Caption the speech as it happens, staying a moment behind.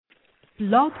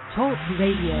Blog Talk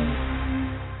Radio.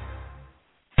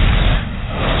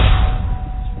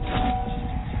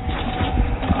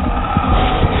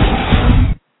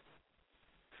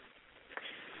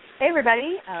 Hey,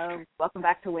 everybody. Welcome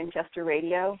back to Winchester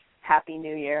Radio. Happy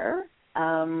New Year.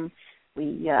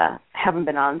 We haven't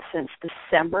been on since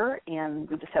December, and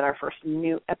we just had our first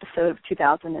new episode of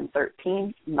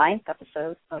 2013, ninth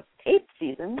episode of 8th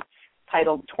season,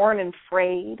 titled Torn and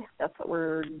Frayed. That's what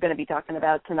we're going to be talking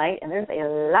about tonight, and there's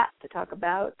a lot to talk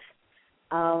about.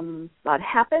 A lot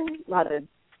happened, a lot of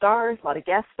stars, a lot of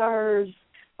guest stars,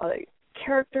 a lot of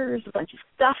characters, a bunch of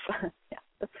stuff. Yeah,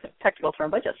 that's a technical term,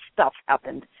 a bunch of stuff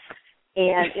happened.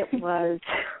 And it was,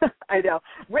 I know,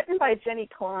 written by Jenny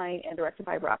Klein and directed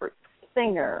by Robert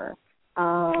Singer.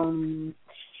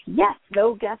 Yes,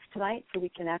 no guest tonight, so we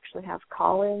can actually have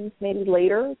call-ins maybe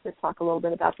later to talk a little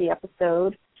bit about the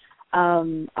episode.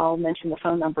 I'll mention the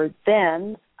phone number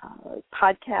then.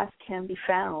 Podcast can be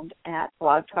found at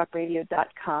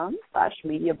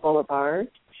blogtalkradio.com/Media Boulevard.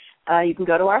 You can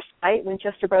go to our site,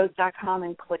 winchesterbros.com,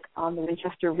 and click on the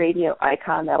Winchester Radio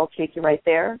icon. That'll take you right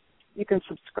there. You can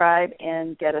subscribe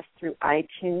and get us through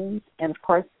iTunes. And, of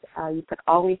course, you can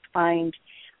always find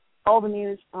all the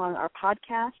news on our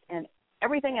podcast and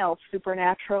everything else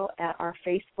supernatural at our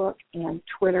Facebook and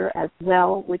Twitter as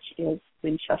well, which is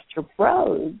Winchester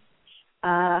Bros.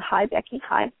 Hi, Becky.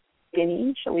 Hi,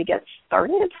 Jenny. Shall we get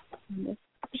started?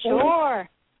 Sure.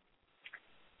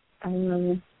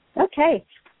 Okay.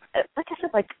 Like I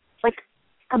said, like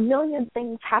a million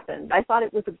things happened. I thought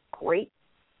it was a great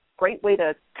way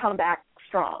to come back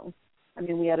strong. I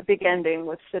mean, we had a big ending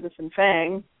with Citizen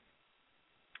Fang,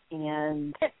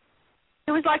 and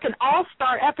it was like an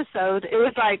all-star episode. It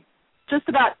was like just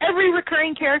about every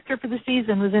recurring character for the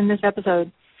season was in this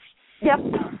episode. Yep.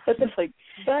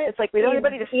 It's like we don't have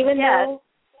anybody to forget.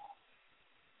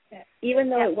 Even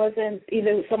though it wasn't,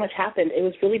 even so much happened, it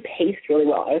was really paced really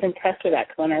well. I was impressed with that.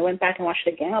 Because when I went back and watched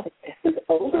it again, I was like, this is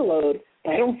overload,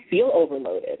 but I don't feel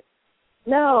overloaded.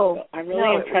 No. So I'm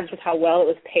really impressed with how well it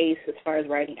was paced as far as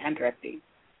writing and directing.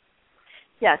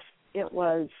 Yes, it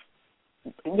was.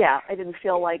 Yeah, I didn't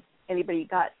feel like anybody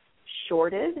got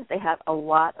shorted. They had a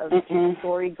lot of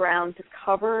story ground to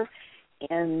cover,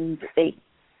 and they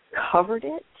covered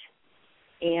it.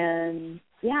 And,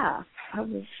 yeah, I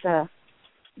was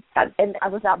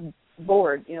not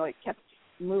bored. You know, it kept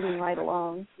moving right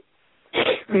along.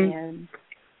 And,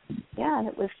 yeah,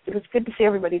 it was good to see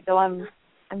everybody, though I'm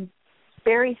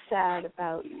very sad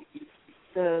about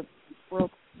the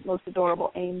world's most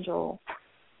adorable angel.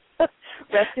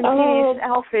 Rest in peace,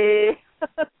 Alfie.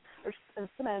 or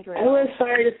Samandra. I was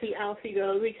sorry to see Alfie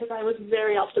go because I was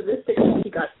very optimistic that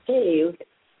he got saved.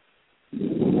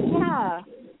 Yeah,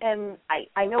 and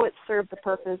I know it served the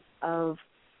purpose of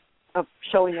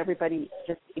showing everybody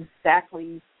just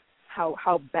exactly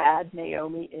how bad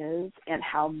Naomi is and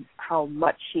how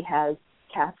much she has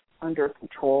Cass under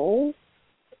control.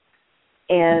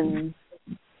 And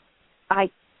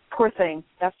poor thing,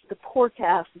 that's the poor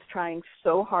Cass is trying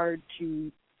so hard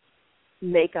to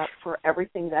make up for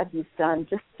everything that he's done,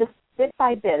 just bit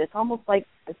by bit. It's almost like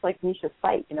Misha's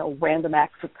fight, random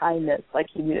acts of kindness. Like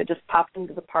he just popped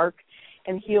into the park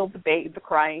and healed the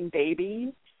crying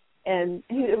baby, and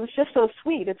it was just so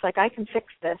sweet. It's like, I can fix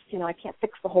this. I can't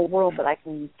fix the whole world, but I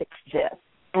can fix this.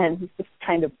 And he's just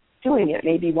kind of doing it,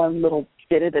 maybe one little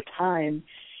bit at a time.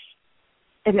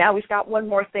 And now he's got one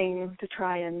more thing to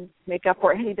try and make up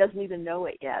for it, and he doesn't even know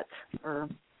it yet or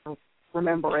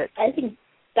remember it. I think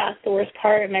that's the worst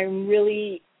part, and I'm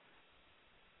really,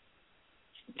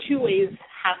 two ways,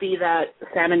 happy that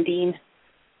Sam and Dean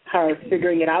are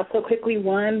figuring it out so quickly.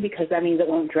 One, because that means it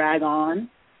won't drag on,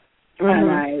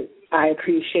 and I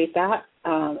appreciate that.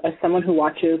 As someone who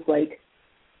watches,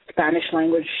 Spanish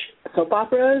language soap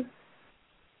operas,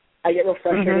 I get real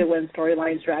frustrated when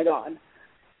storylines drag on.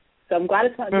 So I'm glad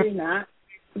it's not doing that,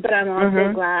 but I'm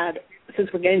also glad, since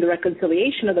we're getting the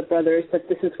reconciliation of the brothers, that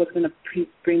this is what's going to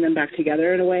bring them back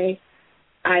together in a way.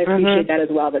 I appreciate that as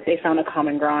well, that they found a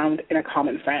common ground and a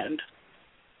common friend.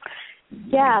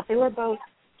 Yeah, they were both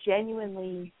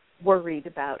genuinely worried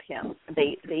about him.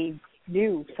 They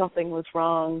knew something was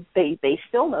wrong. They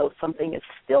still know something is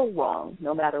still wrong,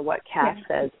 no matter what Cass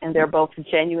says, and they're both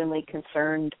genuinely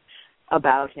concerned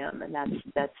about him, and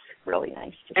that's really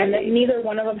nice to see. And that neither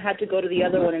one of them had to go to the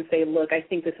other one and say, look, I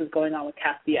think this is going on with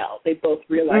Castiel. They both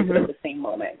realized it at the same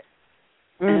moment,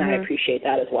 and I appreciate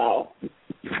that as well.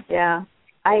 Yeah.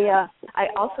 I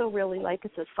also really like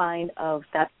it's a sign of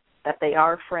that they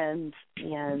are friends,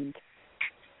 and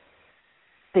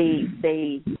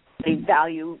they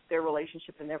value their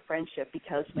relationship and their friendship,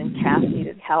 because when Cass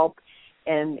needed help,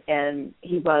 and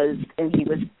he was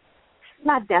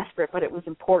not desperate, but it was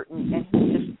important,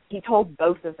 and he told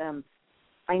both of them,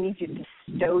 I need you to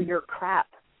stow your crap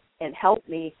and help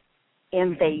me,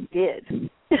 and they did.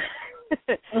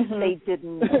 They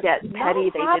didn't get petty.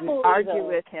 They didn't argue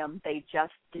with him. They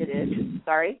just did it.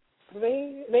 Sorry?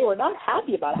 They were not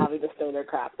happy about having to stow their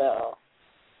crap, though.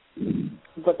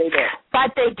 But they did.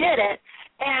 But they did it.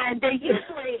 And they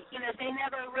usually, they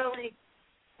never really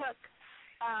took,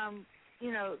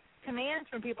 commands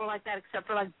from people like that except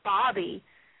for, like, Bobby.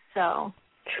 So.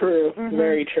 True. Mm-hmm.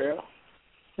 Very true.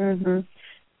 Mm-hmm.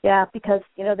 Yeah, because,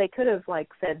 they could have, like,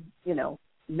 said,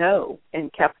 no,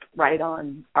 and kept right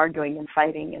on arguing and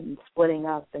fighting and splitting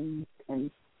up and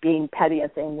being petty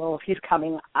and saying, well, if he's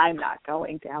coming, I'm not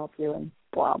going to help you and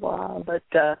blah, blah. But,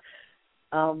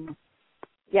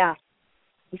 yeah,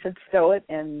 he said stow it,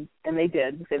 and they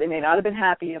did. He said they may not have been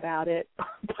happy about it,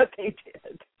 but they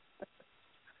did.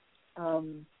 I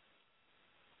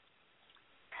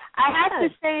have to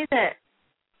say that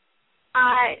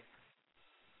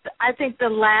I think the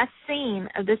last scene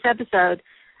of this episode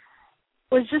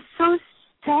was just so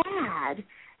sad.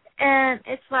 And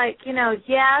it's like,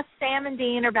 Sam and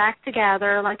Dean are back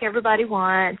together like everybody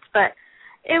wants, but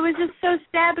it was just so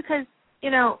sad because,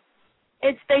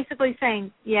 it's basically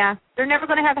saying, yeah, they're never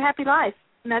going to have a happy life.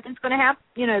 Nothing's going to happen.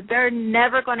 They're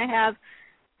never going to have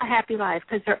a happy life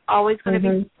because they're always going to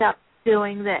be stuck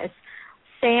doing this.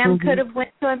 Sam could have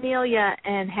went to Amelia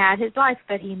and had his life,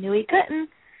 but he knew he couldn't.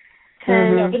 He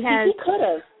could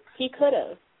have. He could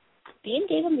have. Dean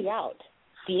gave him the out.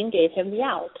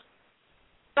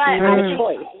 But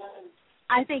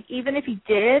I think even if he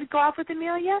did go off with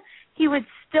Amelia, he would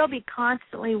still be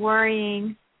constantly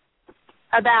worrying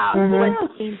about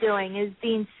what's Dean doing. Is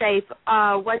Dean safe?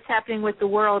 What's happening with the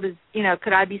world?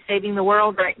 Could I be saving the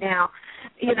world right now?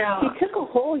 He took a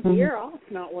whole year off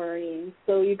not worrying,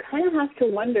 so you kind of have to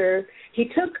wonder. He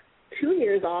took 2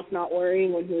 years off not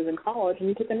worrying when he was in college, and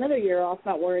he took another year off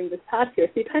not worrying this past year.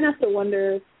 So you kind of have to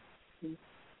wonder.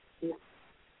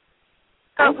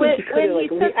 I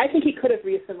think he could have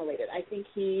reassimilated. I think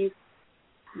he's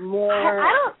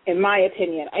more, in my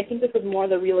opinion, I think this was more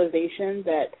the realization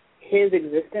that his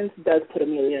existence does put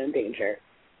Amelia in danger.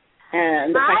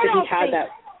 And the fact that he had that.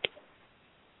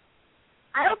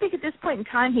 I don't think at this point in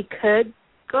time he could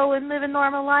go and live a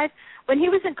normal life. When he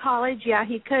was in college, yeah,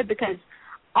 he could, because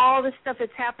all the stuff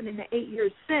that's happened in the 8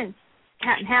 years since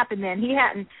hadn't happened then. He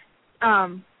hadn't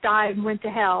died and went to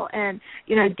hell, and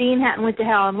Dean hadn't went to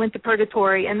hell and went to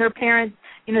purgatory, and their parents,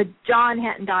 John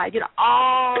hadn't died.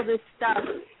 All this stuff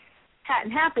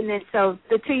hadn't happened then. So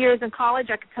the 2 years in college,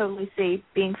 I could totally see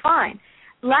being fine.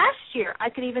 Last year, I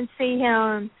could even see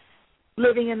him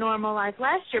living a normal life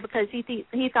last year because he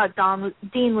thought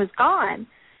Dean was gone.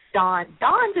 Dawn's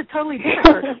a totally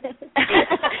different person.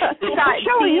 He thought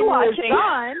Dean was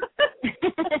gone.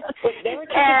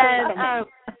 And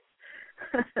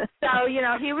so,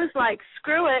 he was like,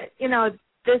 screw it,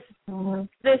 this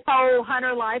whole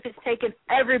hunter life has taken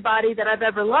everybody that I've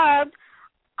ever loved.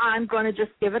 I'm going to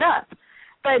just give it up.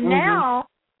 But now,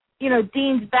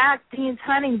 Dean's back, Dean's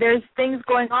hunting, there's things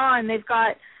going on. They've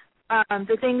got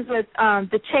the things with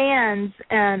the Chans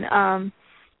and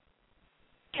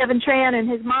Kevin Tran and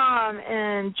his mom,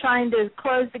 and trying to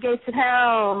close the gates of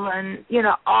hell, and,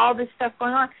 all this stuff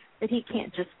going on that he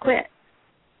can't just quit.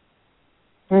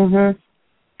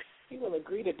 We will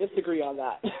agree to disagree on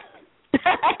that.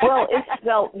 Well,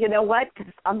 you know what?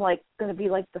 I'm like going to be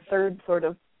like the third sort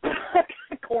of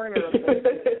corner of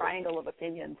the triangle of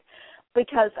opinions,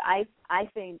 because I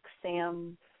think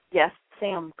Sam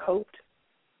coped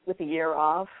with a year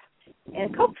off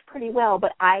and coped pretty well,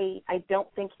 but I don't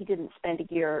think he didn't spend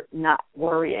a year not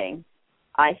worrying.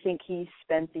 I think he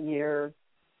spent the year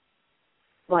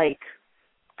like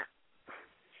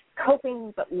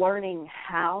coping, but learning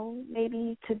how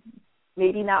maybe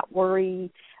not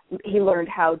worry. He learned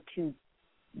how to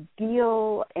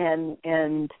deal,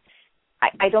 and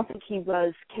I don't think he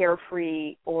was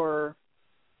carefree or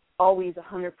always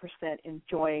 100%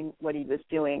 enjoying what he was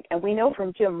doing. And we know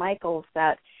from Jim Michaels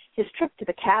that his trip to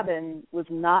the cabin was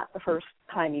not the first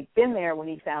time he'd been there when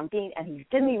he found Dean, and he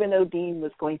didn't even know Dean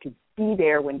was going to be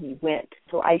there when he went.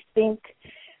 So I think,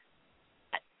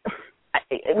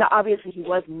 obviously he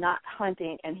was not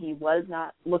hunting and he was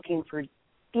not looking for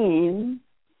Dean,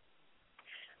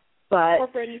 but or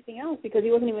for anything else, because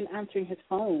he wasn't even answering his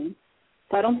phone.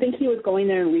 So I don't think he was going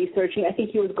there and researching. I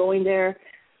think he was going there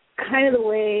kind of the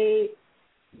way,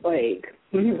 like,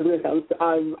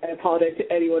 I apologize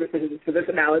to anyone for this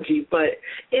analogy, but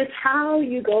it's how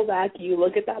you go back, you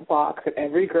look at that box that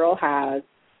every girl has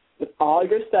with all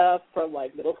your stuff from,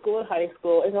 like, middle school and high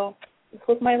school,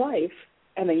 was my life.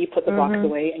 And then you put the box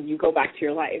away and you go back to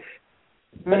your life.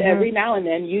 But every now and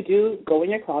then you do go in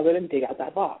your closet and dig out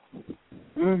that box.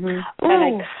 And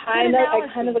I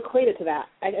kind of equate it to that.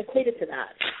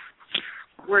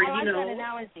 Where, I like that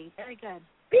analogy. Very good.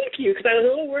 Thank you, because I was a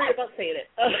little worried about saying it.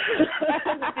 Did you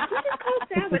just call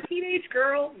Sam a teenage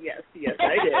girl? Yes,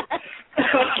 I did.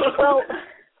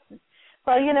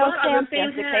 Well, you know, Sam's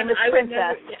the famous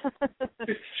princess.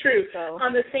 It's true. So.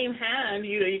 On the same hand,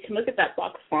 you can look at that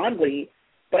box fondly,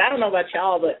 but I don't know about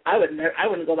y'all, but I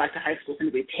wouldn't go back to high school if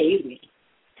anybody paid me.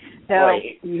 No,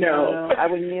 no, I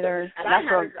wouldn't either.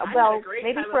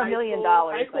 Maybe for $1 million.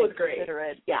 High school was great.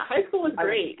 Yeah, high school was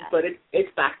great, but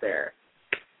it's back there.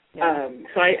 Yeah.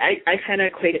 So I kind of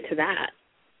equate it to that.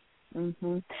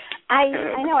 I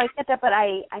know, I get that, but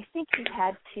I think he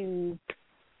had to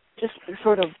just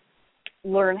sort of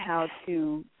learn how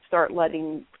to start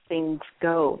letting things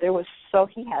go.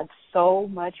 He had so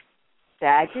much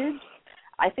baggage.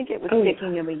 I think it was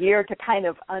taking him a year to kind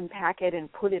of unpack it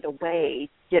and put it away,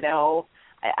 you know.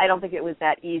 I don't think it was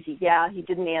that easy. Yeah, he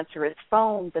didn't answer his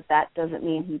phone, but that doesn't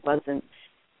mean he wasn't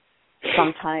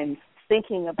sometimes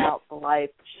thinking about the life.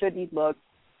 Should he look?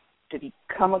 Did he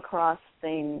come across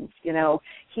things? You know,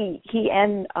 he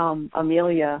and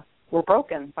Amelia were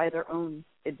broken by their own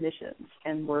admissions,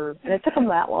 and it took them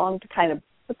that long to kind of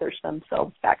put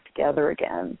themselves back together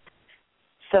again.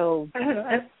 So I don't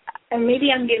know. And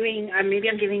maybe I'm giving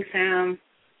Sam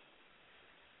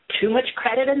too much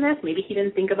credit in this. Maybe he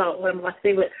didn't think about what I'm about to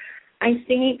say, but I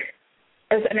think,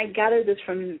 and I gathered this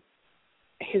from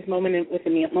his moments with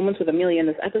Amelia in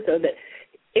this episode, that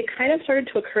it kind of started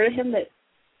to occur to him that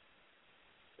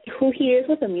who he is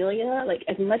with Amelia, like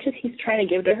as much as he's trying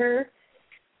to give to her,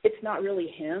 it's not really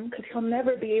him, because he'll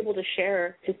never be able to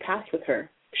share his past with her.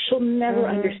 She'll never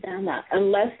understand that.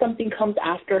 Unless something comes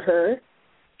after her,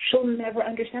 she'll never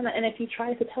understand that. And if he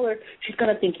tries to tell her, she's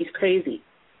going to think he's crazy.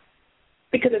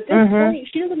 Because at this point,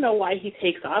 she doesn't know why he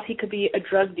takes off. He could be a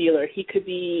drug dealer. He could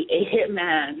be a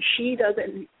hitman. She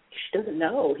doesn't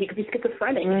know. He could be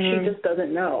schizophrenic. She just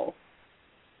doesn't know.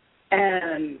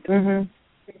 And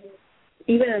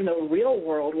even in the real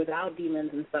world, without demons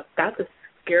and stuff, that's a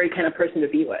scary kind of person to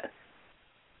be with.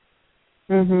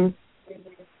 And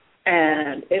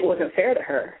it wasn't fair to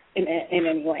her in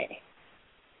any way.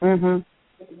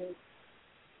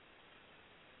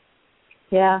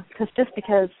 Yeah, because just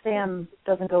because Sam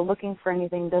doesn't go looking for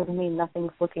anything doesn't mean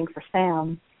nothing's looking for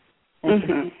Sam.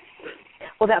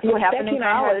 Well, that's what happened in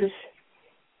college.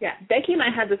 Becky and I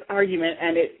had this argument,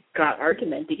 and it got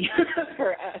argumenty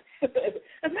for us,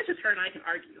 as much as her and I can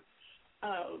argue,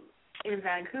 in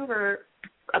Vancouver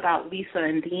about Lisa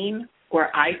and Dean,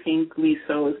 where I think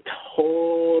Lisa was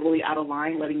totally out of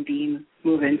line letting Dean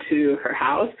move into her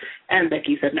house, and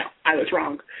Becky said, no, I was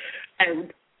wrong.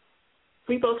 And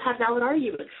we both had valid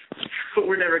arguments, but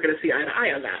we're never going to see eye to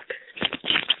eye on that.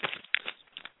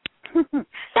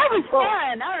 That was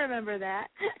fun. I remember that.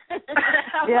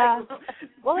 Yeah.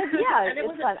 Well, yeah, and it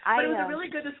was fun. But it was a really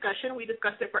good discussion. We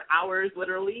discussed it for hours,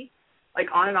 literally, like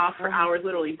on and off for hours,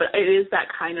 literally. But it is that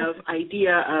kind of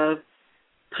idea of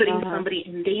putting somebody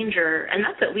in danger, and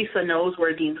not that Lisa knows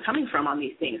where Dean's coming from on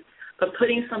these things, but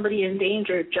putting somebody in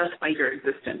danger just by your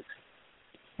existence.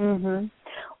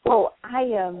 Well,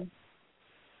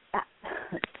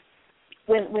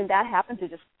 when that happened, to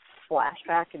just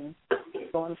flashback and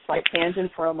go on a slight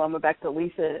tangent for a moment back to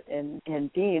Lisa and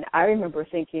Dean, I remember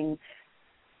thinking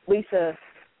Lisa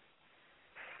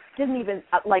didn't even,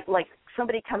 like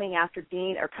somebody coming after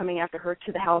Dean or coming after her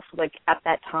to the house, like at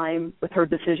that time with her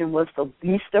decision, was the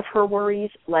least of her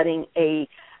worries. Letting a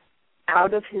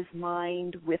out of his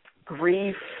mind with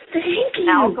grief,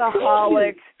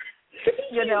 alcoholic,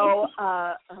 you know,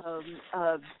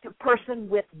 person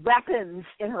with weapons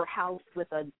in her house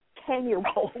with a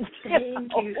 10-year-old.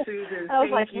 Thank you, Susan. I was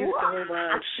Thank you so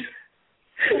much.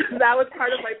 That was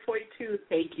part of my point, too.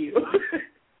 Thank you.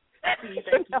 Thank you.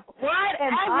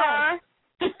 Whatever.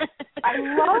 I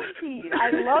love Dean,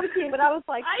 but I was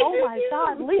like, oh, my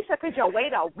God, Lisa, could you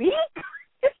wait a week?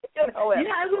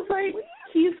 I was like,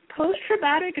 he's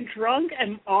post-traumatic, drunk,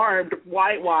 and armed.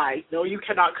 Why? No, you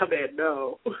cannot come in.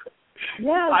 No.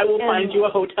 Yeah. I will find you a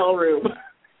hotel room.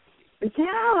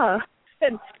 Yeah.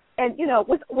 And you know,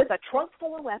 with a trunk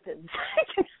full of weapons.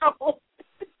 You know.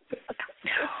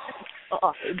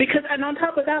 Because, and on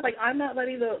top of that, like, I'm not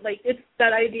letting it's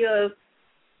that idea of,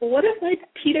 well, what if my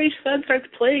teenage son starts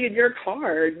playing in your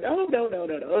car? No. It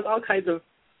was all kinds of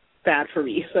bad for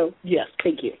me. So, yes,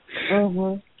 thank you.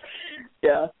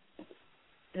 Yeah.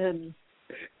 And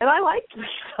I liked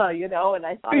Lisa, you know, and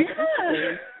I thought,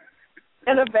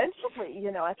 and eventually,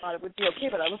 you know, I thought it would be okay,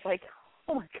 but I was like,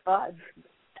 oh my God,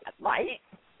 that might.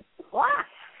 What?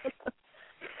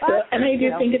 So, and I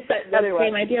do think it's that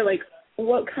same idea, like,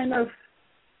 what kind of,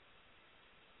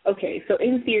 okay, so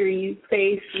in theory,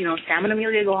 say, Sam and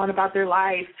Amelia go on about their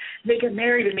life, they get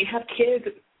married and they have kids.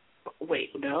 Wait,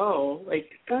 no.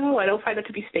 No, I don't find that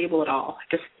to be stable at all.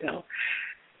 Just, no.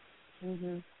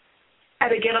 Mm-hmm.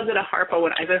 And again, I'm going to harp on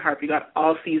what I've been harping on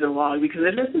all season long, because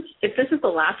if this is the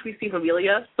last we see of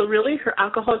Amelia, so really her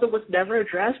alcoholism was never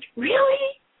addressed?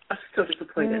 Really? I'm so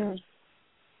disappointed. Mm.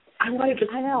 I wanted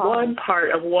just one part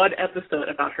of one episode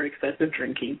about her excessive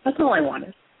drinking. That's all I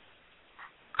wanted.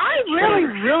 I really,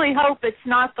 really hope it's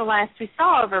not the last we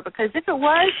saw of her, because if it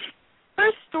was,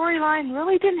 her storyline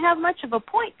really didn't have much of a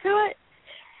point to it.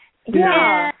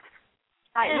 Yeah. And,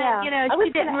 I was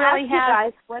she didn't really really have.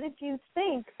 You guys, what did you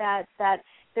think that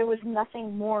there was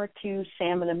nothing more to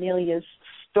Sam and Amelia's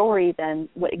story than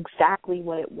exactly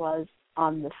what it was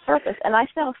on the surface? And I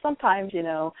know sometimes,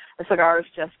 a cigar is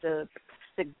just a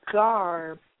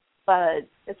cigar, but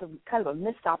it's a kind of a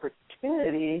missed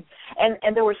opportunity.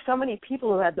 And there were so many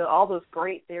people who had all those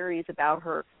great theories about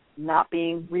her not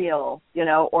being real,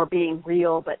 or being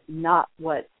real but not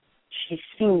what she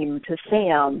seemed to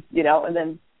Sam, and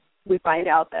then we find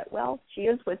out that, well, she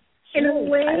is what she in a is,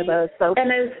 way, kind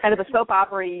of a soap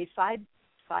opera side.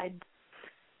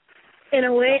 In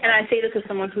a way, and I say this as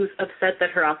someone who's upset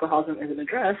that her alcoholism isn't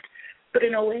addressed, but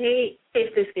in a way,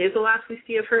 if this is the last we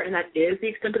see of her and that is the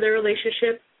extent of their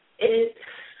relationship, it's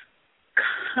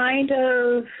kind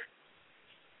of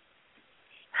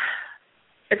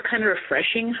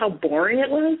refreshing how boring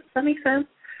it was. Does that make sense?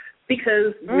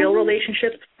 Because real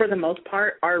relationships, for the most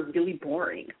part, are really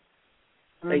boring.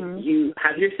 Like, you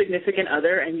have your significant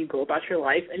other and you go about your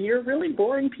life and you're really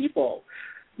boring people.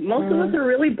 Most of us are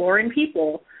really boring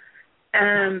people.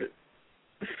 And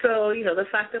so, the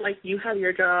fact that, you have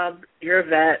your job, you're a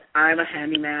vet, I'm a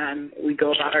handyman, we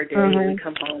go about our day, we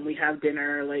come home, we have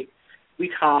dinner, we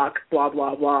talk, blah,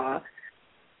 blah, blah.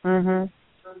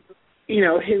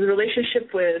 His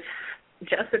relationship with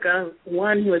Jessica,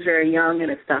 one, he was very young, and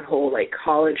it's that whole,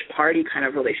 college party kind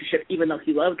of relationship, even though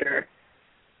he loved her.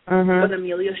 But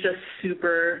Amelia's just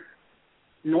super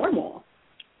normal.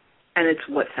 And it's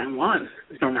what Sam wants,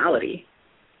 is normality.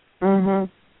 So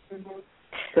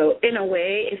in a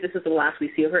way, if this is the last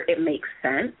we see of her, it makes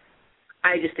sense.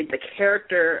 I just think the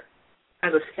character,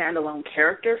 as a standalone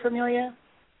character for Amelia,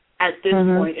 at this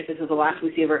point, if this is the last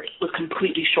we see of her, was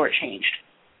completely shortchanged.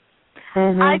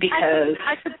 Because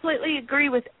I completely agree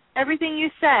with everything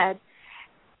you said.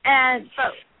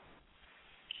 But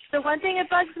the one thing that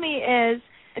bugs me is,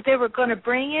 if they were going to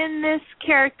bring in this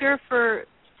character for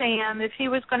Sam, if he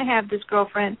was going to have this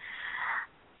girlfriend,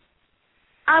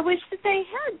 I wish that they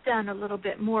had done a little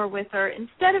bit more with her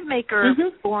instead of make her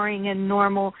boring and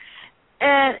normal.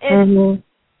 And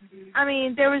I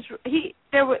mean,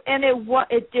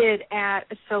 it did add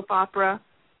a soap opera,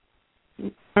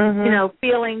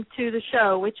 feeling to the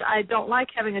show, which I don't like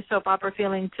having a soap opera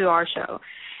feeling to our show.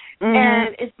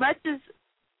 And as much as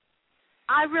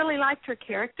I really liked her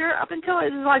character up until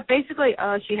it was basically,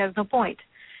 she has no point.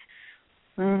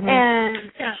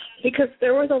 And because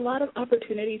there was a lot of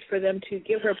opportunities for them to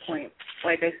give her point.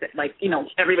 Like I said,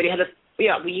 everybody had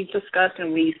we discussed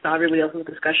and we saw everybody else's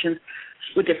discussions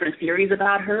with different theories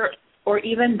about her, or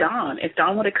even Don. If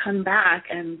Don would have come back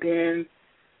and been,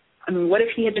 what if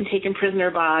he had been taken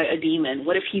prisoner by a demon?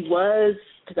 What if he was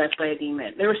possessed by a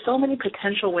demon? There were so many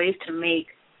potential ways to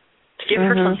give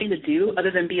her something to do other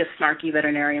than be a snarky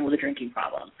veterinarian with a drinking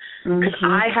problem. Because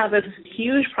I have a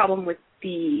huge problem with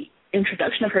the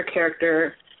introduction of her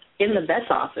character in the vet's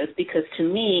office, because to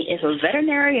me, if a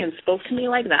veterinarian spoke to me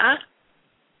like that,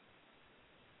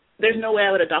 there's no way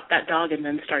I would adopt that dog and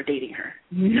then start dating her.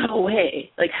 No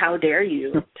way. How dare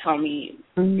you tell me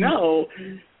no?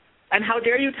 And how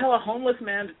dare you tell a homeless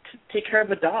man to take care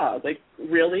of a dog?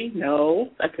 Really?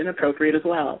 No, that's inappropriate as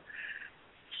well.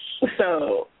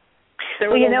 So there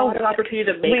was a lot of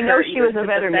opportunity to make her. We know she was a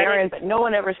veterinarian, but no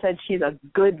one ever said she's a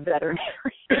good veterinarian.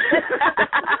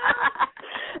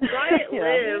 Bryant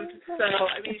lived, so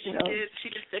she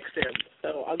did fix him,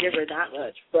 so I'll give her that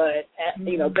much. But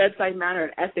bedside manner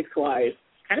and ethics wise,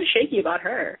 kind of shaky about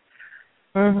her.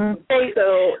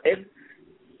 So if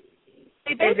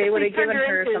they would have given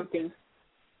her something,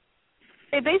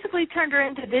 they basically turned her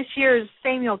into this year's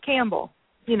Samuel Campbell.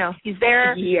 He's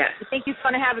there. Yes. You think he's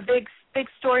going to have a big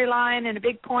storyline and a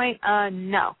big point?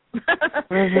 No.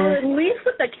 Well, at least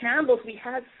with the Campbells, we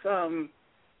had some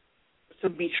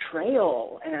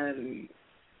betrayal and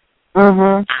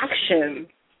action,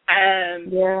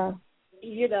 and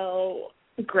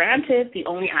granted, the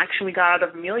only action we got out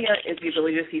of Amelia is the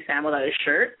ability to see Sam without his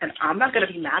shirt, and I'm not going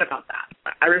to be mad about that.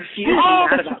 I refuse to be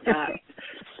mad about that.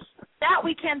 That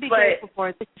we can be grateful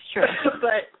for. This is true.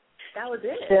 But that was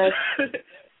it. Yes.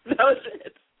 That was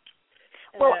it.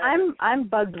 Well, I'm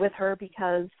bugged with her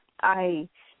because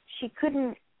she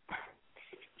didn't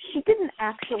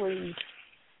actually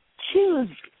choose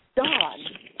Don,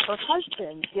 her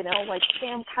husband, like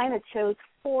Sam kind of chose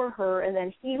for her, and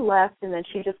then he left, and then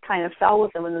she just kind of fell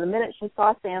with him, and then the minute she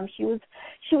saw Sam, she was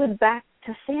back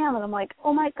to Sam, and I'm like,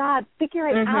 oh my God, figure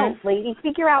it out, lady,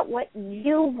 figure out what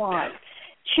you want.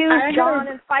 Choose Don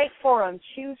and fight for him.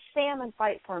 Choose Sam and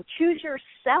fight for him. Choose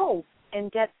yourself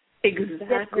and get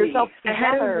yourself together. I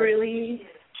had a really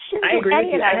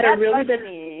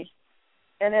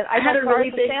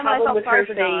big problem with her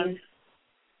saying.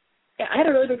 Yeah, I had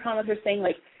a really big problem with her saying,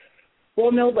 like,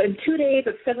 well, no, but in 2 days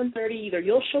at 7:30, either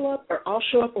you'll show up or I'll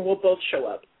show up or we'll both show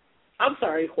up. I'm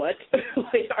sorry, what?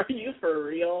 Like, are you for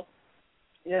real?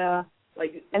 Yeah.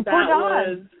 Like, and that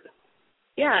was.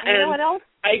 Yeah, and you know what else?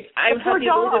 I have the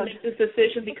ability to make this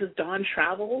decision because Dawn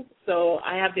travels, so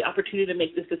I have the opportunity to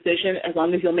make this decision as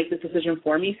long as you'll make this decision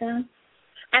for me, Sam.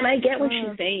 And I get what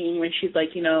she's saying when she's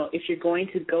like, if you're going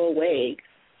to go away,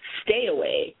 stay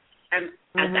away. And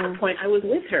at that point, I was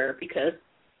with her because,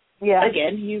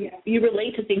 again, you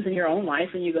relate to things in your own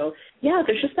life and you go, yeah,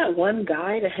 there's just that one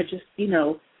guy that had just,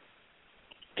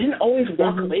 didn't always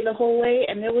walk away the whole way,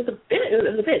 and it was a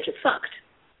bitch. It sucked.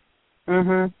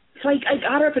 Mm-hmm. So I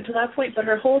got her up until that point, but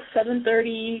her whole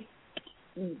 7:30,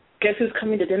 guess who's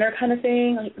coming to dinner kind of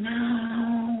thing, like,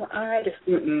 no, I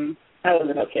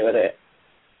wasn't okay with it.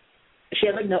 She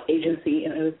had, like, no agency,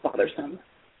 and it was bothersome.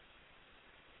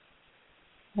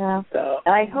 Yeah. So.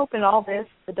 And I hope in all this,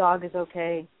 the dog is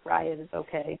okay, Riot is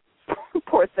okay.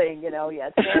 Poor thing, Sam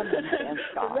and Sam's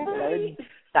gone. Right.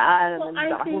 Don, and then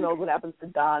Don, who knows what happens to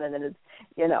Don, and then it's,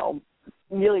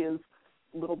 Amelia's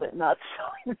a little bit nuts.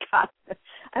 So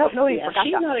I don't know. Yeah,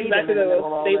 she's not exactly the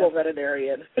most stable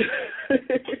veterinarian.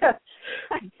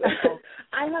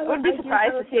 I wouldn't be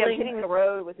surprised to see him hitting the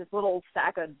road with his little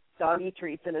sack of doggy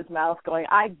treats in his mouth going,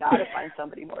 I got to find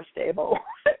somebody more stable.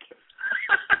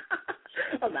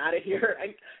 I'm out of here.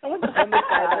 I want the homeless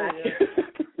guy back.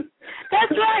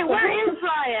 That's right. Where is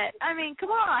Riot? I mean,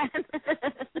 come on.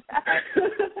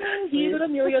 He's at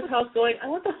Amelia's house going, I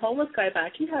want the homeless guy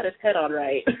back. He had his head on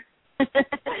right.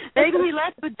 Maybe he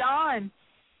left with Dawn.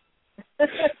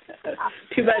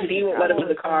 Too bad Dean won't let him in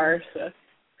the car. So.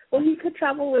 Well, he could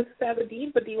travel with Sam and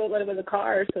Dean, but Dean won't let him in the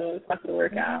car, so it's not going to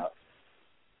work out.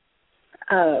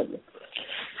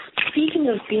 Speaking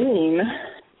of Dean,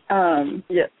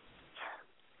 yes.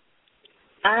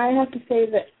 I have to say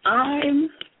that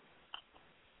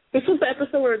this was the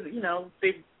episode where,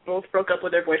 they both broke up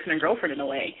with their boyfriend and girlfriend in a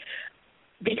way,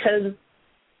 because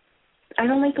I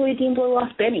don't like the way Dean blew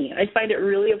off Benny. I find it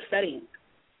really upsetting.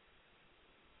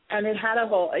 And it had a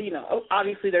whole,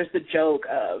 obviously there's the joke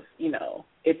of,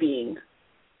 it being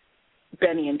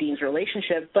Benny and Dean's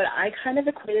relationship, but I kind of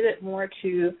equated it more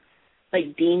to,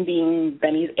 like, Dean being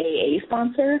Benny's AA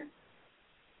sponsor.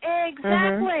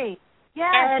 Exactly.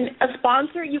 Yes. And a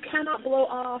sponsor, you cannot blow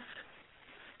off.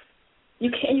 You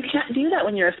can't do that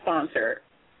when you're a sponsor,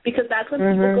 because that's when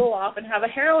people go off and have a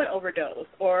heroin overdose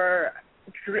or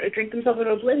drink themselves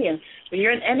into oblivion. When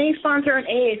you're an NA sponsor or an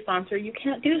AA sponsor, you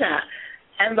can't do that.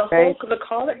 And the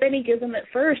call that Benny gives him at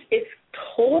first, it's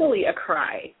totally a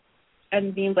cry.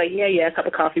 And Dean's like, yeah, a cup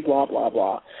of coffee, blah, blah,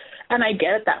 blah. And I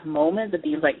get at that moment that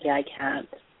Dean's like, yeah, I can't.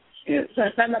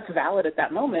 And that's valid at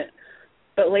that moment.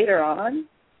 But later on,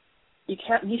 you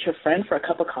can't meet your friend for a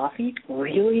cup of coffee?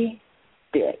 Really?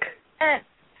 Dick.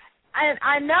 And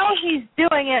I know he's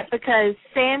doing it because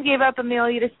Sam gave up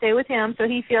Amelia to stay with him, so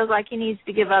he feels like he needs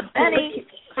to give up Benny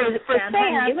for Sam. Sam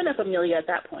hadn't given up Amelia at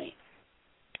that point.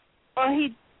 Well,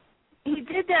 he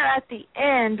did that at the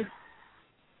end.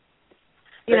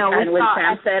 And when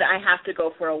Sam said, I have to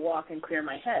go for a walk and clear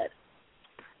my head.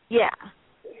 Yeah.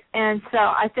 And so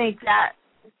I think that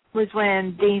was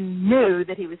when Dean knew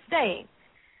that he was staying.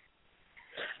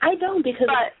 I don't, because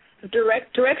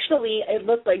directionally it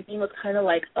looked like Dean was kind of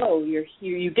like, oh, you're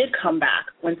here. You did come back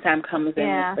when Sam comes in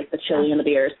with, like, the chili and the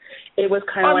beers. It was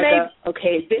kind of like,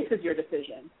 okay, this is your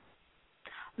decision.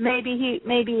 Maybe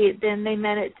then they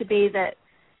meant it to be that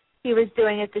he was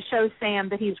doing it to show Sam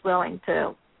that he's willing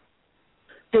to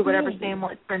do whatever Sam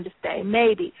wants for him to stay.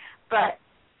 Maybe. But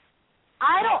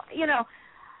I don't,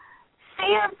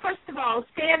 Sam, first of all,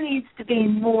 Sam needs to be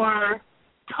more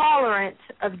tolerant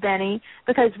of Benny,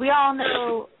 because we all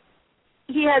know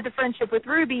he had the friendship with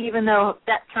Ruby, even though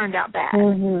that turned out bad.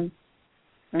 And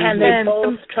they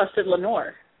both trusted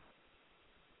Lenore.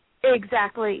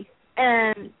 Exactly.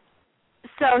 And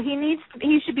so he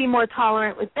should be more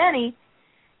tolerant with Benny,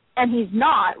 and he's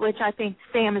not, which I think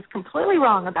Sam is completely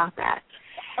wrong about that.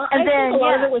 And I think a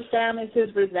lot of it with Sam is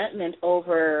his resentment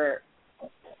over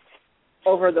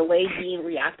the way Dean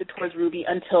reacted towards Ruby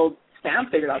until Sam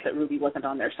figured out that Ruby wasn't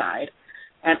on their side.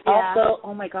 And also,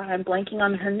 oh my God, I'm blanking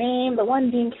on her name, the one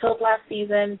Dean killed last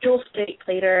season, Jewel State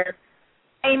played her.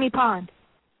 Amy Pond.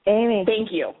 Amy.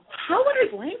 Thank you. How would I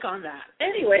blank on that?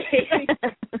 Anyway,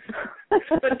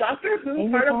 but Doctor Who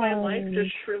Amy part Pond. of my life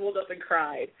just shriveled up and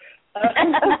cried.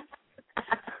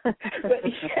 But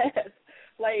yes,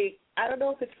 like, I don't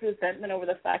know if it's resentment over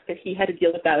the fact that he had to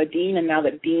deal with that with Dean, and now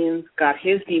that Dean's got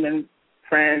his demon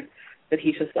friend, that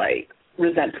he's just, like,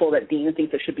 resentful that Dean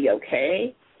thinks it should be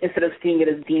okay, instead of seeing it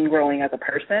as Dean growing as a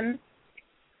person.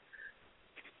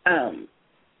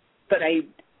 But I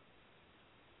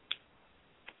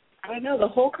don't know, the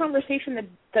whole conversation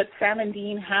that Sam and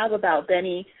Dean have about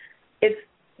Benny, it's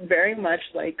very much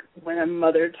like when a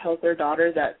mother tells their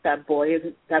daughter that boy's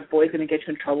going to get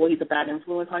you in trouble, he's a bad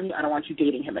influence on you, I don't want you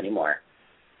dating him anymore.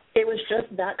 It was just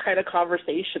that kind of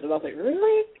conversation, and I was like,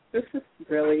 really? This is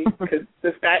really? Because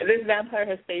this vampire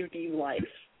has saved Dean's life.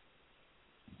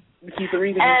 He's the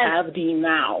reason we have Dean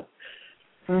now.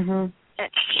 Mhm.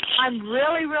 I'm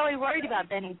really, really worried about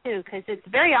Benny, too, because it's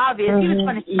very obvious he was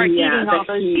going to start eating all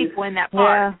those people in that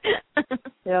park. Yeah.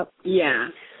 Yep. Yeah.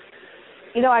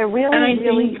 You know, I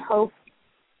really hope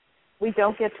we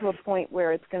don't get to a point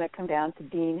where it's going to come down to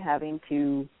Dean having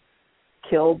to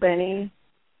kill Benny.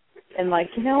 And, like,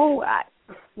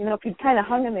 if you'd kind of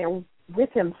hung in there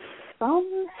with him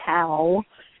somehow,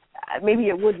 maybe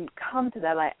it wouldn't come to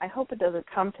that. I hope it doesn't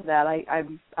come to that.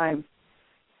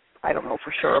 I don't know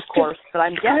for sure, of course, but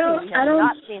I'm guessing we have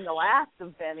not seen the last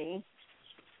of Benny.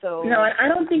 So no, I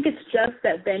don't think it's just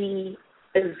that Benny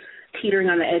is teetering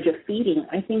on the edge of feeding.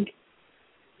 I think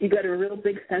you got a real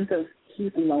big sense of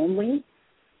he's lonely.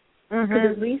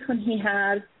 Because at least when he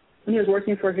was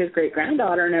working for his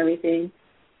great-granddaughter and everything,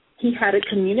 he had a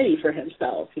community for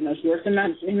himself. He worked in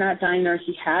that diner.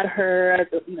 He had her.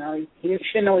 She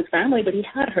didn't know his family, but he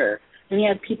had her, and he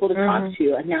had people to talk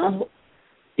to. And now,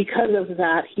 because of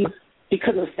that,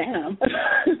 because of Sam,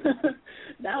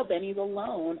 now Benny's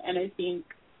alone. And I think,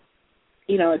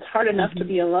 it's hard enough to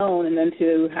be alone and then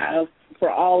to have, for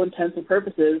all intents and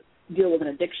purposes, deal with an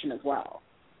addiction as well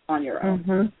on your own.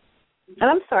 And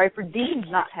I'm sorry for Dean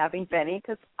not having Benny,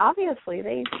 because obviously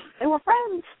they were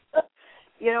friends.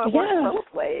 It worked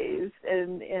both ways,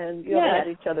 and they had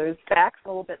each other's backs a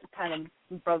little bit, kind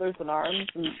of brothers in arms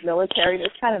and military. And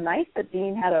it's kind of nice that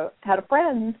Dean had a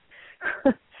friend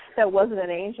that wasn't an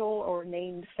angel or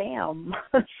named Sam.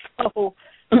 So,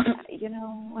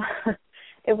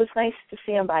 it was nice to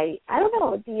see him. I don't know,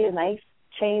 it would be a nice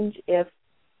change if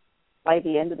by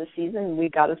the end of the season we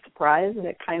got a surprise and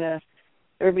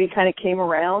everybody kind of came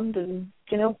around, and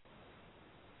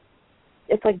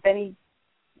it's like Benny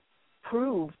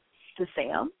proved to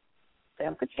Sam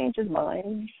could change his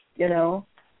mind.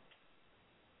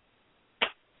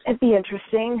 It'd be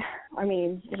interesting. I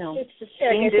mean, it's just,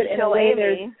 Dean did kill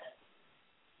Amy.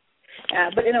 Yeah,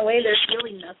 but in a way, there's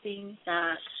really nothing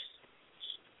that.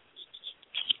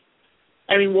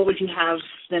 I mean, what would you have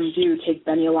them do? Take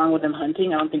Benny along with them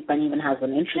hunting? I don't think Benny even has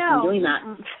an interest in doing that.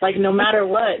 Like, no matter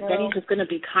what, Benny's just going to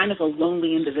be kind of a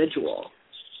lonely individual.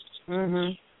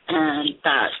 And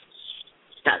that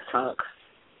sucks.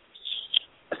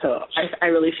 So I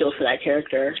really feel for that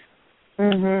character.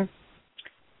 I'm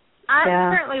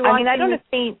currently watching the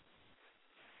scene.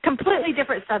 Completely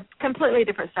different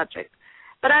subject.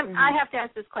 But I have to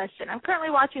ask this question. I'm currently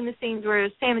watching the scenes where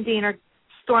Sam and Dean are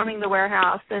storming the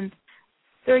warehouse, and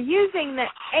they're using the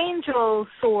angel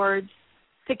swords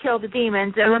to kill the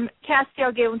demons. And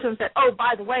Castiel gave them to him and said, "Oh,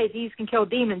 by the way, these can kill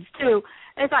demons too."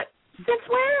 And it's like, since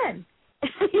when?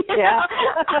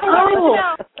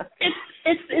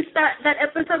 It's that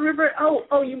episode. Remember?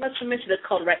 Oh, you must have mentioned it's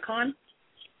called Retcon.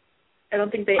 I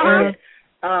don't think they aired it.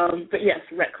 But yes,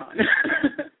 Retcon.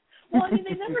 Well, I mean,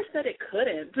 they never said it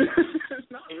couldn't.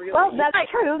 Not really. Well, that's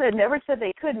true. They never said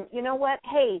they couldn't. You know what?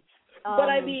 Hey. But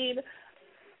I mean,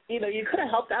 you could have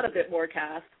helped out a bit more,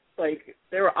 Cass. Like,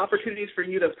 there were opportunities for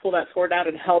you to pull that sword out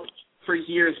and help for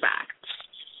years back.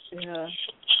 Yeah.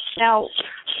 Now,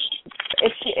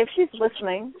 if she's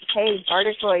listening, hey,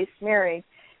 Bardic Voice, Mary,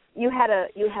 you had a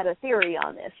theory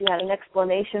on this. You had an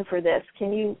explanation for this.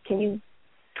 Can you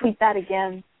tweet that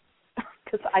again?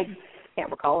 Because I can't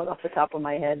recall it off the top of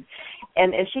my head.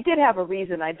 And she did have a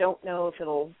reason. I don't know if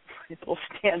it'll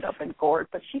stand up in court,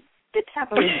 but she did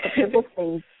have a reason. People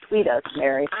saying Tweet us,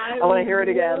 Mary. I want to hear it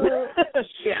again.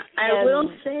 I will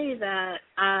say that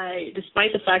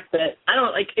despite the fact that I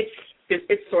don't like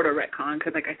it's sort of retcon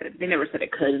because, like I said, they never said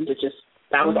it couldn't. It just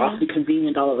that was awfully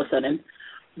convenient all of a sudden.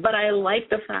 But I like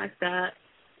the fact that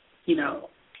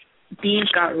Dean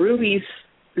got Ruby's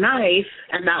knife,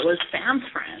 and that was Sam's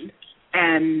friend,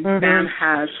 and Sam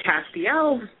has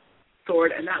Castiel's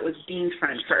sword, and that was Dean's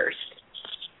friend first.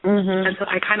 And so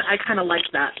I kind of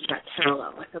liked that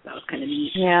parallel. I thought that was kind of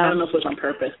neat. Yeah. I don't know if it was on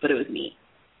purpose, but it was neat.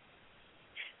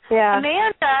 Yeah.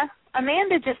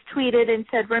 Amanda just tweeted and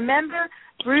said, "Remember,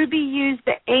 Ruby used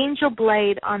the angel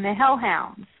blade on the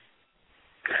Hellhounds."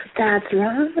 That's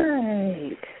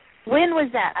right. When was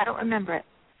that? I don't remember it.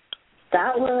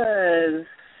 That was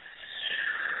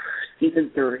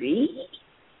season 3.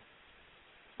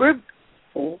 There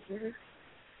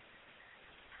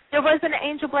wasn't an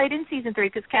angel blade in season 3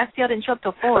 because Castiel didn't show up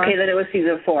till 4. Okay, then it was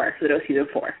season 4.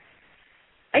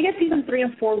 I get season 3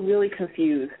 and 4 really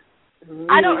confused.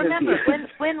 I don't remember.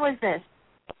 When was this?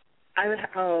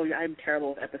 I'm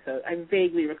terrible with episodes. I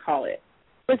vaguely recall it.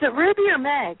 Was it Ruby or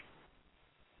Meg?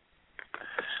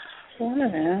 One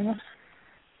of them.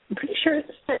 I'm pretty sure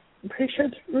it's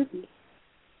Ruby.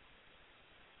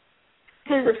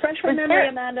 Refresh my memory,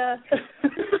 Amanda.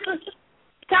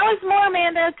 Tell us more,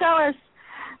 Amanda. Tell us.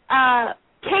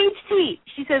 Cage T.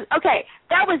 She says, okay,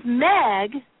 that was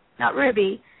Meg, not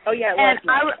Ruby. Oh, yeah, it was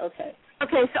Meg. Okay.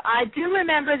 Okay, so I do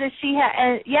remember that she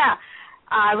had,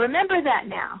 I remember that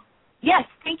now. Yes,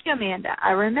 thank you, Amanda.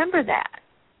 I remember that.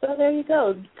 So there you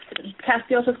go.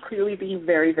 Castiel's just clearly being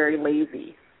very, very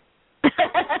lazy. It's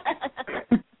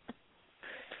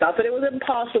not that it was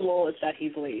impossible, it's that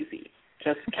he's lazy.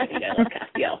 Just kidding, I love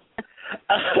Castiel.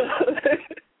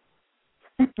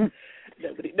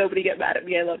 Nobody get mad at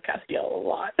me. I love Castiel a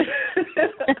lot.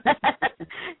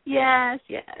 Yes.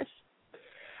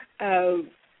 I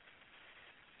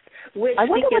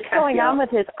wonder what's going on with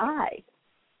his eye.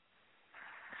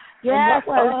 Yeah,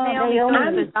 what was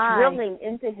Naomi drilling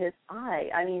into his eye?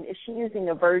 I mean, is she using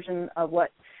a version of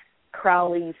what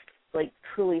Crowley's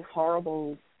truly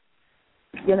horrible,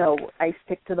 ice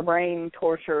pick to the brain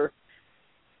torture?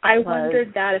 I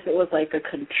wondered that if it was like a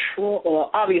control.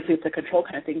 Well, obviously it's a control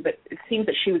kind of thing, but it seems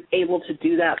that she was able to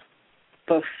do that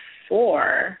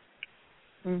before,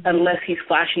 unless he's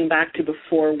flashing back to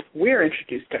before we're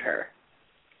introduced to her.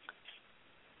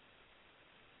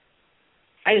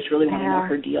 I just really want to know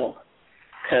her deal,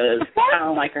 because I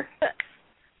don't like her.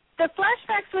 The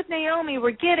flashbacks with Naomi were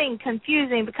getting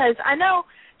confusing because I know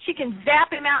she can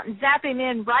zap him out and zap him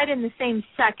in right in the same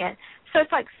second. So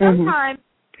it's like sometimes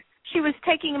she was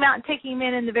taking him out and taking him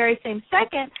in the very same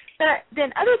second, but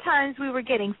then other times we were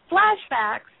getting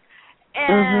flashbacks,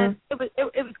 and it was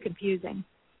confusing.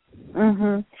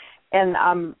 And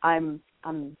I'm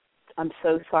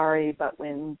so sorry, but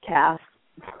when Cass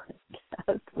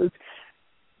was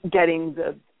getting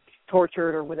the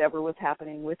tortured or whatever was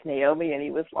happening with Naomi, and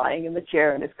he was lying in the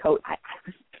chair in his coat,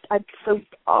 I'm so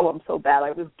bad.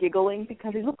 I was giggling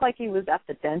because he looked like he was at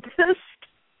the dentist.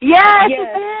 Yes. I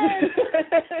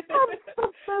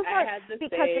had the because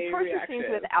the torture scenes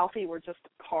with Alfie were just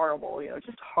horrible,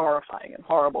 just horrifying and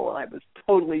horrible, and I was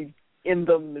totally in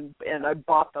them, and I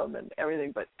bought them and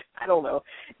everything, but I don't know.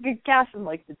 Cass in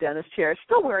the dentist chair,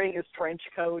 still wearing his trench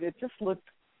coat. It just looked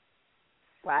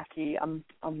wacky. I'm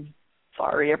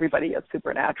sorry, everybody at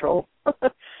Supernatural.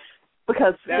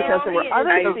 because there were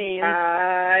other scenes.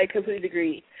 I completely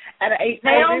agree. And I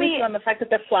agree with you on the fact that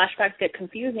the flashbacks get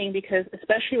confusing because,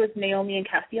 especially with Naomi and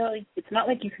Castiel, it's not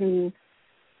like you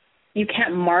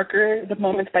can't marker the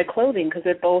moments by clothing because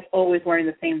they're both always wearing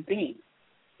the same thing.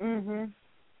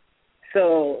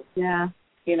 So,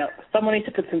 someone needs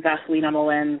to put some Vaseline on the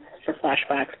lens for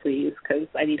flashbacks, please, because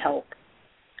I need help.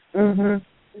 And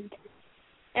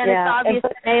it's obvious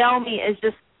that Naomi is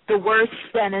just the worst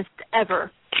dentist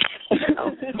ever. That's an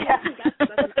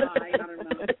eye, I don't know.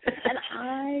 And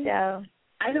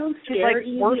I don't stare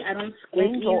easy, I don't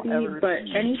squint easy, but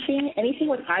anything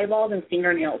with eyeballs and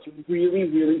fingernails really,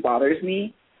 really bothers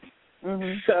me.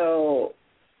 So,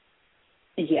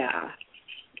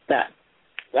 that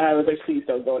I was like, please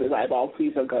don't go to his eyeball,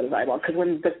 because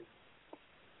when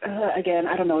again,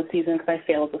 I don't know what season because I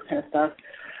fail at this kind of stuff.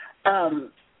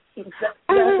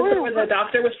 Where the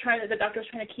doctor was trying to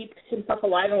keep himself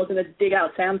alive and was going to dig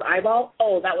out Sam's eyeball.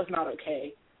 Oh, that was not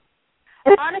okay.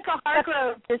 Monica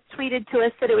Hargrove just tweeted to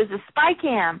us that it was a spy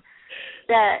cam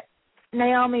that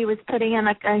Naomi was putting in,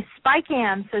 a spy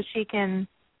cam so she can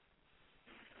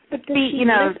feed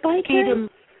him.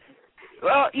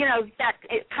 Well, that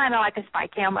it's kind of like a spy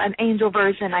cam, an angel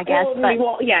version, I guess.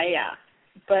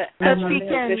 But she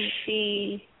can.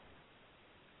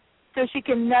 so she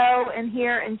can know and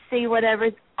hear and see whatever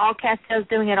all Castiel's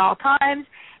doing at all times,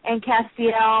 and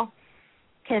Castiel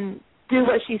can do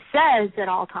what she says at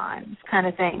all times, kind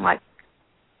of thing. Like,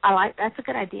 that's a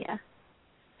good idea.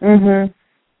 Mhm.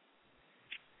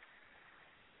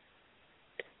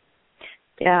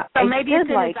 Yeah. So maybe it's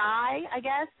in his eye, I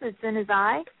guess. It's in his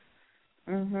eye.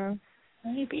 Mhm.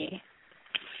 Maybe.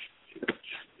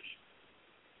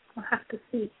 I'll have to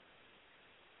see.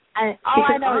 All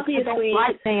I know is I don't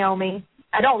like Naomi.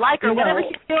 I don't like her. No. Whatever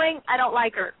she's doing, I don't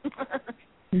like her.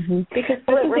 Mhm. Because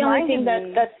this is the only thing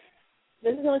that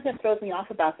throws me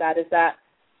off about that is that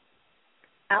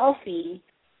Alfie,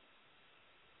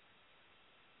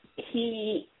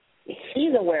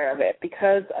 he's aware of it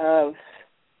because of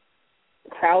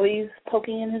Crowley's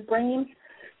poking in his brain.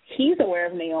 He's aware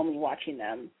of Naomi watching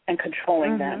them and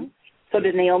controlling them. So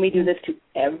did Naomi do this to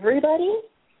everybody?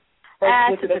 Or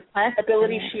was it an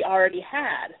ability she already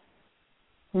had?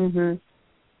 Mhm.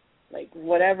 like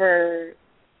whatever,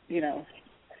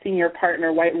 senior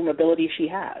partner white room ability she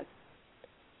has.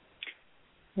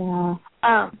 Yeah.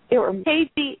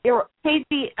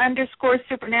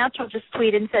 KG_supernatural just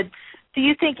tweeted and said, do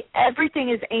you think everything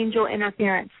is angel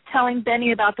interference? Telling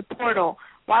Benny about the portal,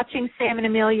 watching Sam and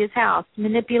Amelia's house,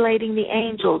 manipulating the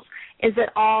angels. Is it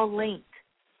all linked?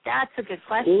 That's a good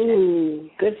question. Ooh,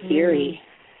 good theory.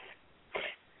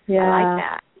 Yeah. I like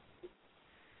that.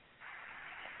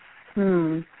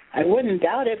 I wouldn't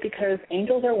doubt it because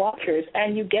angels are watchers.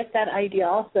 And you get that idea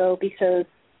also because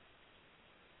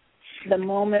the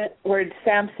moment where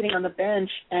Sam's sitting on the bench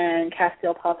and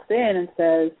Castiel pops in and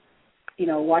says,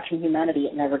 watching humanity,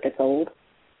 it never gets old.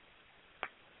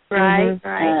 Right.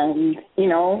 And,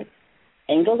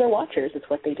 angels are watchers. It's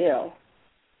what they do.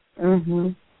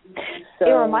 Mhm. So,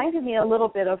 it reminded me a little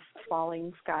bit of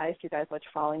Falling Skies. You guys watch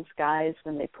Falling Skies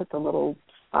when they put the little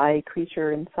spy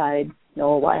creature inside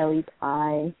Noah Wiley's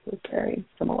eye? It was very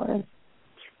similar.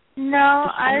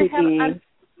 No, I've been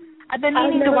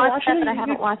meaning to watch that, but I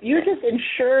haven't watched it. You're just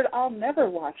insured I'll never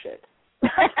watch it.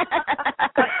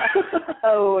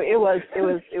 Oh, it was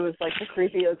like the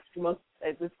creepiest, most.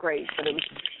 It was great, but it was.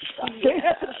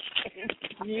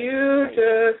 You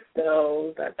just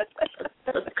know that's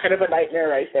kind of a nightmare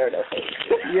right there, don't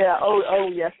you? Yeah. Oh,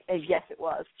 yes, yes, it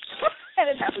was, and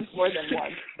it happens more than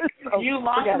once. So you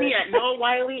lost me at Noah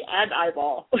Wiley and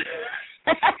Eyeball.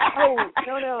 Oh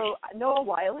no, Noah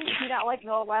Wiley. Do you not like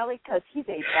Noah Wiley because he's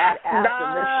a badass in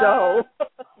this show?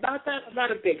 Not that. I'm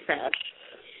not a big fan.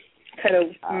 Kind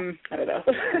of. I don't know.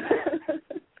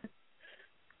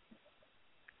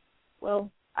 Well,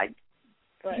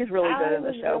 he's really good in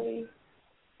the show. Really,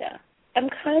 yeah, I'm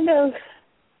kind of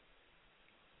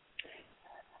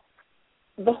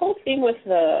the whole thing with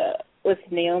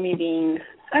Naomi being,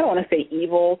 I don't want to say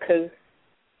evil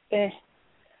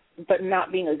but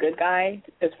not being a good guy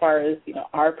as far as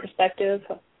our perspective,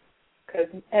 because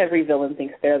every villain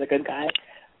thinks they're the good guy,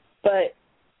 but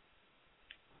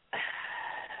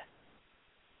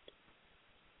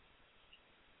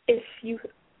is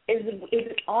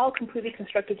it all completely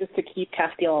constructed just to keep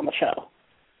Castiel on the show?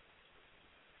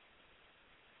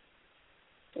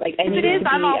 Like, if it is,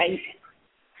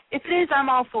 I'm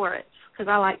all for it because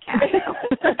I like Castiel.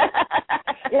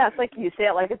 Yeah, it's like you say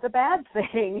it like it's a bad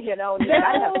thing, No,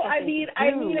 I mean,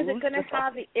 is it going to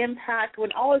have the impact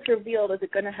when all is revealed? Is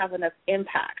it going to have enough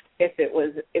impact if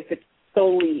it's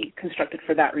solely constructed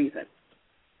for that reason?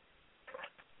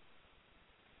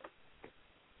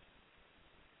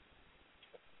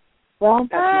 Well,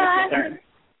 that's my concern.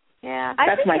 Yeah,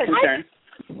 that's my concern.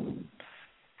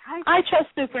 I trust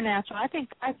Supernatural.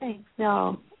 I think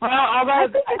no. Well, although I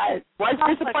was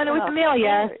disappointed with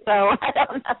Amelia, so I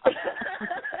don't know.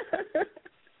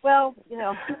 Well,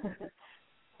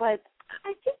 but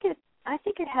I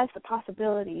think it has the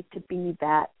possibility to be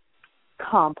that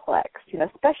complex,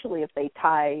 especially if they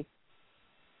tie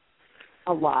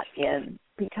a lot in.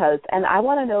 And I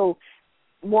want to know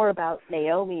more about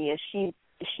Naomi. Is she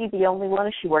the only one?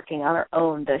 Is she working on her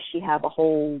own? Does she have a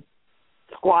whole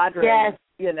squadron? Yes.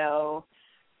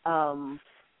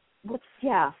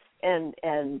 And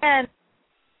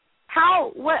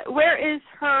where is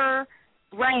her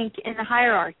rank in the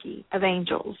hierarchy of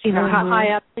angels? How high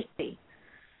up is she?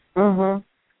 Mhm.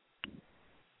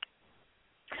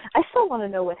 I still want to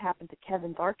know what happened to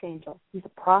Kevin's archangel. He's a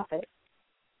prophet.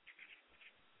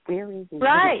 Where is he?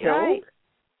 Right.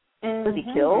 Was he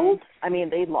killed? I mean,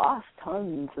 they lost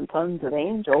tons and tons of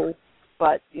angels,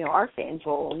 but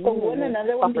archangel. But wouldn't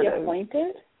another one be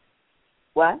appointed?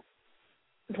 What?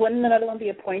 Wouldn't another one be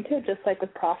appointed, just like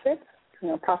with prophets?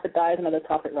 Prophet dies, another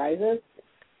prophet rises.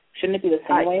 Shouldn't it be the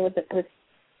same way with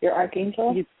your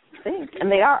archangel? think,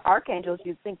 and they are archangels.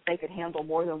 You'd think they could handle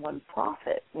more than one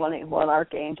prophet. One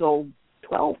archangel,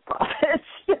 12 prophets.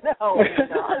 They're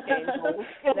archangels.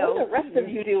 What are the rest of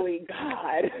you doing,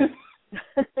 God?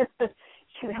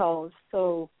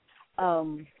 So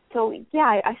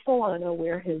yeah, I still want to know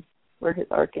where his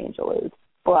archangel is,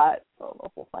 but I don't know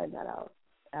if we'll find that out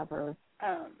ever.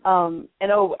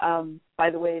 By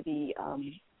the way, the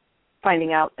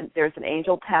finding out there's an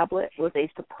angel tablet was a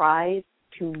surprise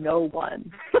to no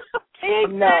one.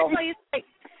 Exactly. No. It's like,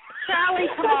 Crowley,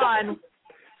 come on.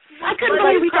 I couldn't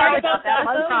believe we talked about that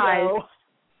surprise.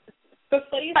 The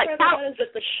funny part about that is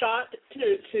that the shot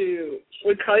to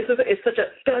when Crowley says it is such a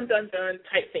dun dun dun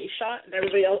type face shot, and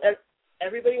everybody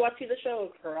watching the show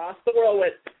across the world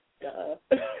went, duh.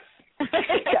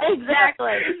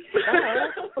 Exactly.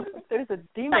 There's a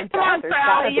demon tablet. There's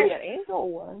got to be an angel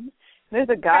one. There's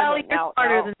a guy Crowley, you're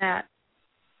smarter than that.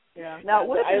 Yeah. Now,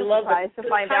 what if I love to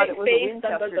find out it was a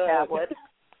Winchester tablet?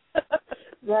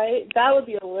 Right? That would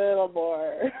be a little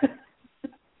more.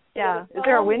 Yeah. Is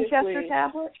there a Winchester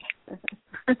tablet?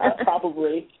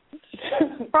 Probably.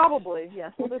 Probably,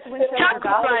 yes. Well, there's Winchester Chuck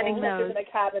was riding those. In a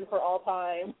cabin for all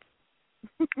time.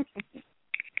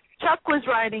 Chuck was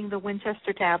riding the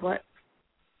Winchester tablet.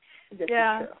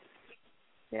 Yeah.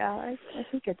 Yeah, I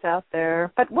think it's out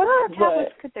there. But what other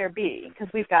tablets could there be? Because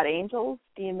we've got angels,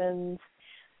 demons.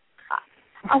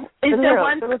 Is there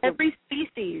one for every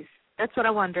species? That's what I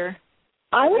wonder.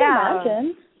 I would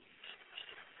imagine.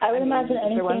 I would imagine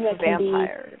anything that can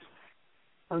vampires.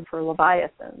 One for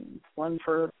leviathans.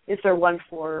 Is there one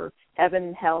for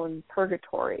heaven, hell, and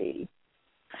purgatory?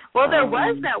 Well, there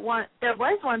was that one. There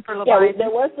was one for leviathan. Yeah, there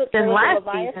was the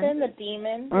leviathan, season. the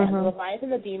demon. Mm-hmm. Yeah, the leviathan,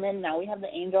 the demon. Now we have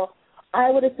the angel. I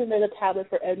would assume there's a tablet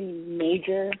for any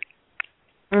major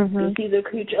species of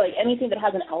creature, like anything that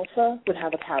has an alpha would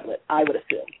have a tablet. I would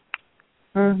assume.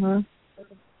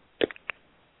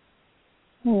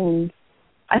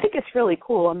 I think it's really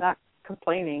cool. I'm not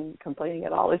complaining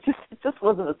at all. It just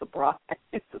wasn't a surprise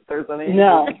that there's an angel.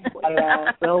 No,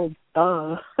 not at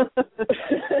all.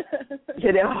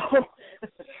 Well,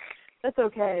 that's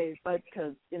okay. But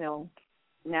because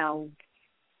now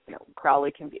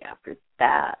Crowley can be after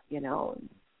that. And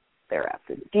they're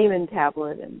after the demon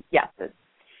tablet, and yes,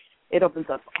 it opens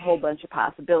up a whole bunch of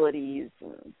possibilities.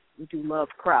 We do love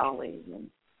Crowley, and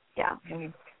yeah.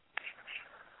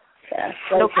 I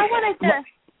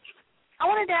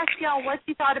wanted to ask y'all what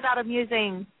you thought about him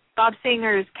using Bob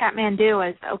Singer's Kathmandu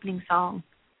as the opening song.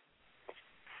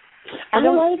 I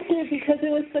liked it because it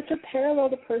was such a parallel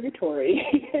to Purgatory.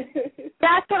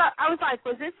 That's what I was like.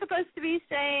 Was it supposed to be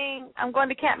saying I'm going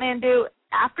to Kathmandu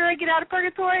after I get out of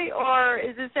Purgatory, or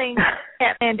is it saying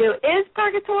Kathmandu is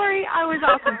Purgatory? I was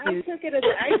all confused. I took it as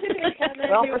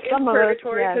Kathmandu is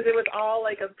Purgatory because it was all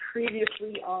like a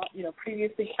previously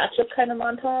catch-up kind of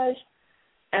montage.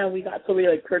 And we got so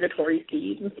many Purgatory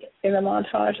scenes in the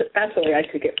montage. That's the way I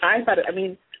took it. I thought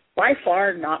by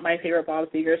far not my favorite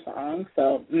Bob Seger song.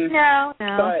 So no.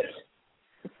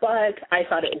 But I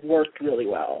thought it worked really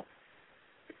well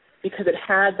because it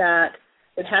had the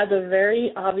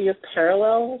very obvious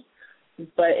parallels,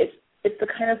 but it's the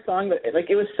kind of song that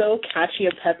it was so catchy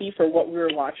and peppy for what we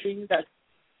were watching that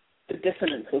the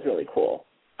dissonance was really cool.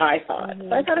 I thought.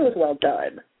 So I thought it was well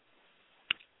done.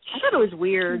 I thought it was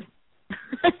weird.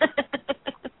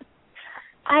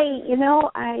 I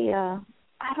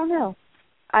don't know.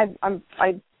 I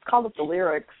called up the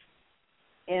lyrics,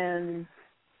 and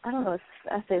I don't know.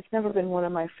 It's never been one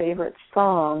of my favorite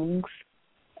songs.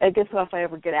 I guess if I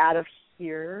ever get out of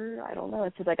here, I don't know.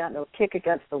 It says I got no kick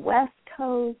against the West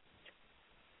Coast.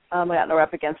 I got no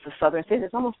rep against the Southern states.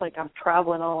 It's almost like I'm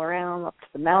traveling all around up to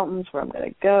the mountains where I'm going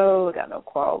to go. I got no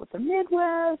quarrel with the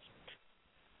Midwest.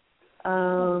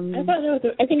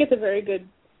 I think it's a very good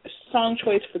song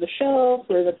choice for the show,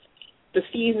 for the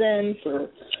season.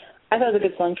 I thought it was a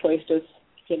good song choice. Just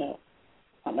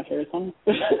not my favorite song.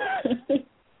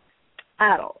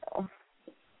 I don't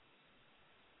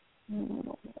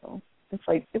know. It's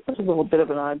like it was a little bit of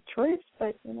an odd choice,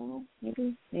 but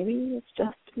maybe it's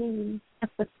just me.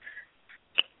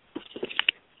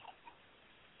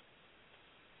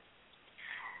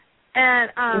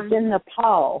 And it's in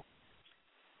Nepal.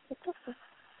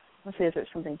 Let's see, is there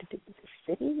something to do with the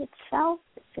city itself?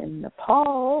 It's in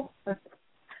Nepal.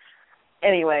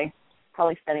 Anyway,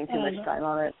 probably spending too much time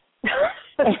on it.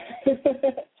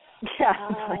 Yeah,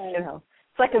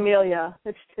 it's like Amelia.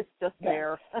 It's just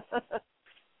there.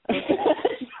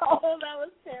 Oh, that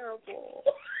was terrible.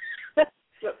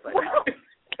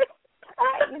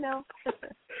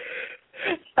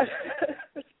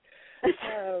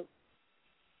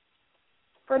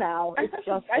 For now, it's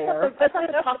just there. I thought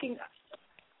the talking.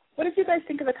 What did you guys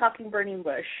think of the talking burning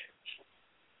bush?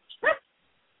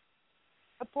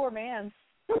 A poor man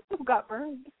who got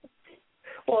burned.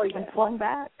 Well, and flung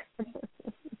back.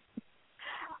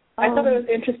 I thought it was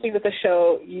interesting that the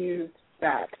show used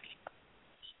that.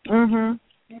 Mhm.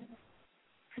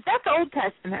 That's Old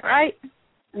Testament, right?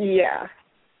 Yeah.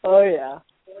 Oh yeah.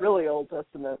 Really Old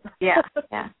Testament. Yeah.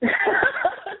 Yeah.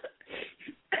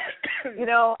 You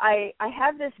know, I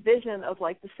have this vision of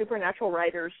like the supernatural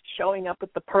writers showing up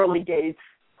at the pearly gates,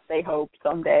 they hope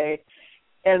someday,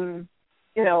 and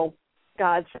you know,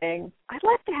 God saying, "I'd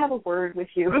like to have a word with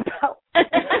you about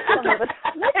some of the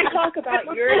let's talk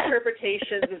about your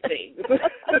interpretations of things."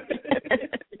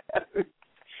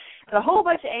 And a whole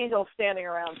bunch of angels standing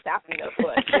around tapping their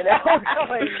foot, you know,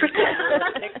 going,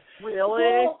 really?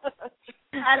 Well,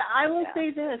 and I will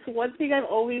say this, one thing I've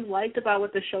always liked about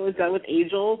what the show has done with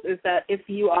angels is that if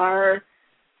you are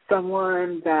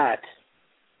someone that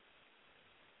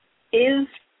is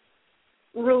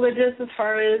religious as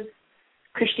far as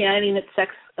Christianity and its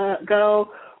sects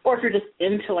go, or if you're just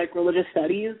into like religious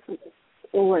studies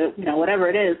or you know whatever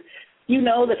it is, you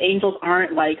know that angels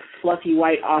aren't like fluffy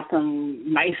white awesome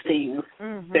nice things.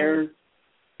 Mm-hmm. They're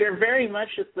very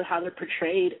much just how they're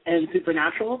portrayed and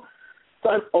supernatural. So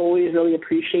I've always really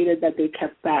appreciated that they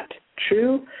kept that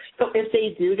true. So if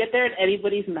they do get there and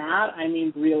anybody's mad, I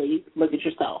mean really look at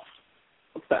yourself.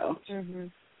 So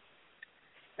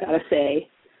gotta say.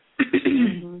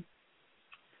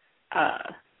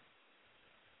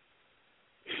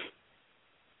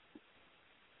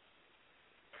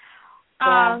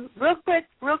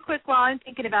 Real quick, while I'm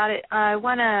thinking about it, I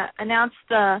want to announce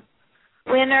the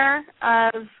winner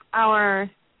of our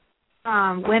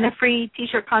Win a Free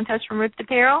T-shirt contest from Ripped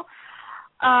Apparel.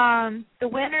 The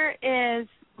winner is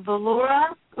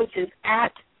Valora, which is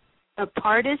at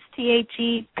Thepardus,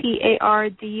 ThePardus.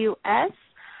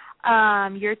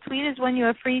 Your tweet is win you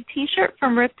a free T-shirt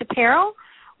from Ripped Apparel.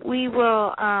 We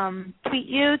will tweet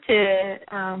you to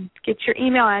get your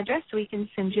email address so we can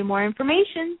send you more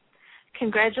information.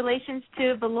 Congratulations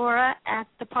to Valora at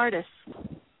Thepardus.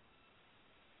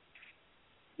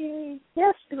 Yay.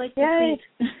 Yes, I like the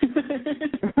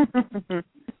tweet.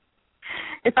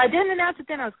 If I didn't announce it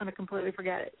then, I was going to completely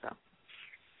forget it. So.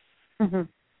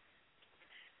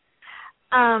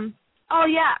 Oh,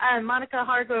 yeah, Monica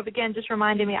Hargrove, again, just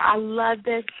reminded me, I love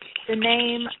this. The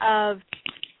name of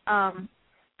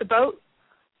the boat,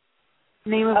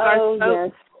 name of our boat,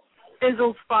 yes.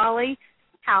 Fizzle's Folly.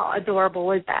 How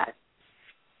adorable is that?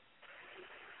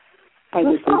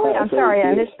 I'm sorry,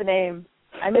 I missed the name.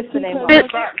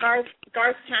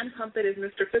 Garth's hand puppet is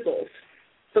Mr. Fizzles,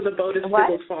 so the boat is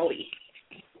Fizzle's Folly.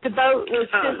 The boat was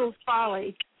Fizzle's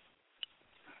Folly.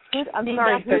 I'm named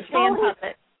sorry, after his hand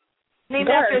puppet. Named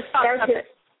after his sock puppet.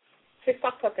 His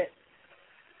sock puppet.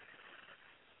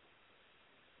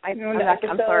 I'm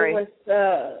sorry. Was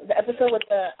the episode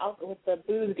with the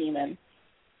booze demon.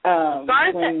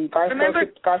 When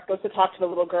Garth goes to talk to the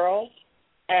little girl,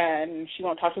 and she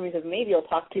won't talk to him. He says, "Maybe you'll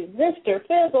talk to Mr.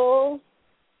 Fizzles."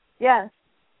 Yes.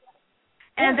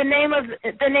 And the name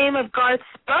of Garth's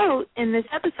boat in this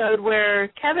episode where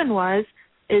Kevin was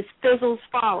is Fizzle's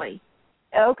Folly.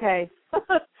 Okay.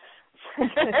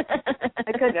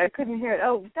 I couldn't hear it.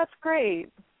 Oh, that's great.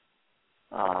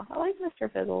 Oh, I like Mr.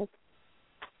 Fizzles.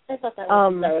 I thought that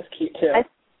was cute too.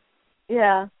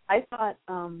 I thought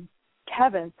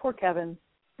Kevin, poor Kevin.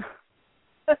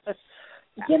 I'd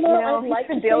like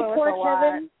to say poor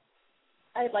Kevin.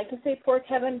 I'd like to say poor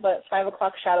Kevin, but 5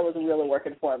 o'clock shadow wasn't really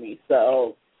working for me,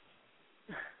 so.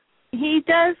 He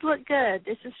does look good.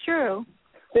 This is true.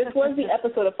 This was the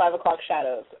episode of 5 o'clock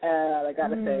shadows, and I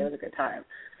gotta say, it was a good time.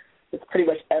 It's pretty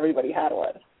much everybody had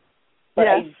one. But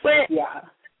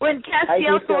when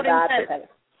Castiel told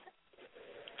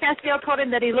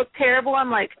him that he looked terrible,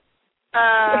 I'm like,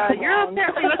 you're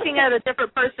apparently looking at a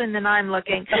different person than I'm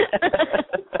looking.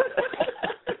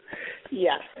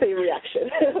 Yeah, same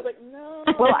reaction. I was like, no.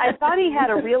 Well, I thought he had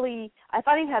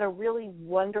a really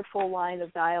wonderful line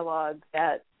of dialogue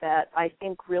that I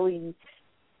think really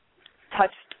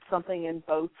touched something in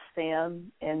both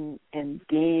Sam and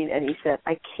Dean, and he said,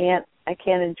 I can't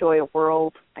enjoy a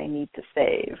world I need to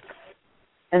save.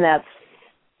 And that's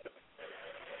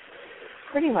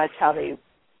pretty much how they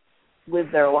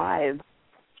live their lives.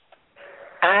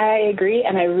 I agree,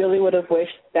 and I really would have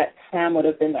wished that Sam would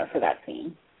have been there for that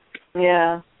scene.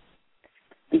 Yeah.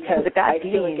 Because I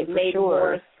feel like it made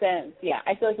more sense. Yeah,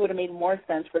 I feel like it would have made more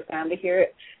sense for Sam to hear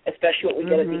it, especially what we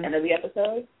get at the end of the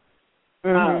episode.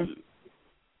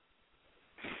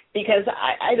 Because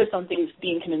I just don't think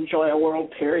Dean can enjoy a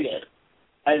world, period.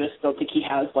 I just don't think he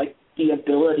has, like, the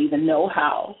ability, the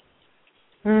know-how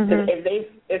Mm-hmm.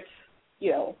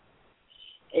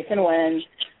 If and when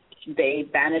they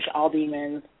banish all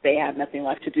demons, they have nothing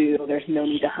left to do. There's no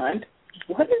need to hunt.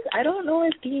 I don't know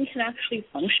if Dean can actually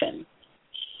function.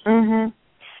 Mhm.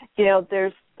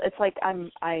 It's like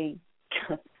I'm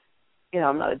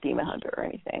not a demon hunter or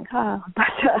anything,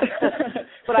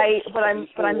 but I'm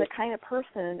the kind of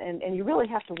person, and you really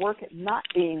have to work at not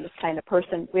being this kind of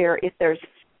person where if there's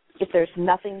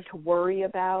nothing to worry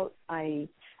about, I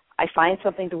find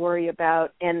something to worry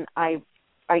about, and I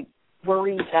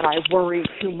worry that I worry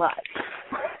too much.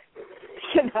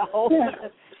 Yeah.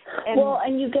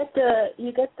 And you get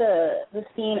the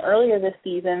scene earlier this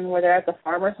season where they're at the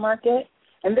farmer's market,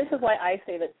 and this is why I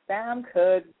say that Sam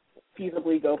could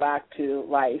feasibly go back to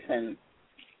life and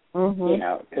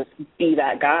just be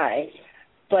that guy.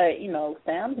 But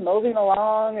Sam's moseying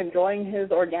along, enjoying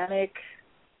his organic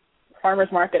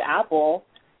farmer's market apple,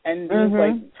 and he's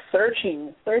like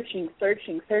searching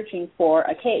for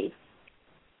a case.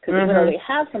 Because even though they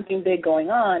have something big going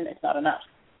on, it's not enough.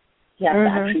 He has to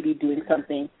actually be doing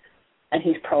something, and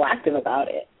he's proactive about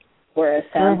it. Whereas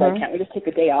Sam's like, can't we just take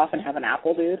a day off and have an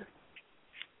apple, dude?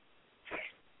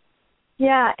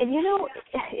 Yeah, and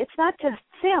it's not just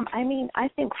Sam. I mean, I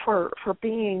think for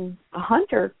being a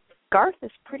hunter, Garth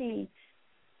is he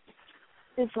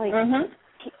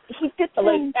fits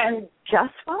in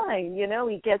just fine.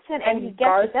 He gets in, and he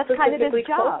gets that's kind of his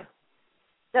job.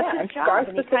 That's his job. Garth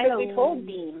specifically told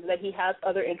Dean that he has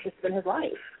other interests in his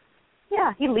life.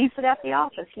 Yeah, he leaves it at the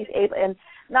office. He's able, and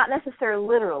not necessarily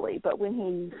literally, but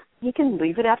when he can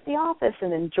leave it at the office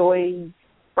and enjoy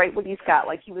right what he's got.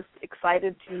 Like he was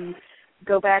excited to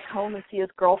go back home and see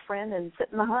his girlfriend and sit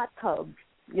in the hot tub,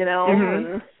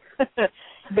 And, but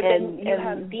then you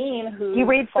have Dean who he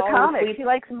reads the comics. He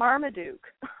likes Marmaduke,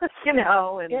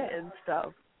 and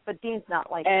stuff. But Dean's not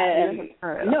like that.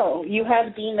 No, you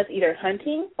have Dean that's either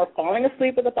hunting or falling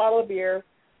asleep with a bottle of beer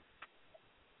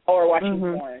or watching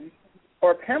porn.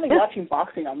 Or apparently watching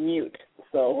boxing on mute,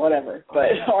 so whatever.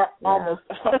 But almost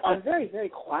on very, very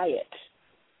quiet.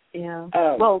 Yeah.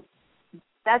 Well,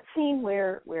 that scene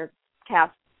where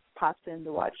Cass pops in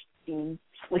to watch Dean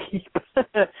sleep,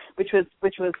 which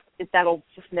was that'll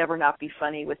just never not be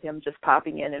funny with him just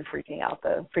popping in and freaking out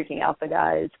the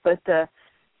guys. But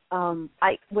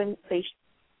when they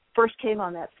first came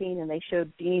on that scene and they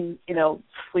showed Dean,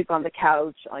 sleep on the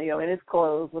couch, in his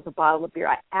clothes with a bottle of beer,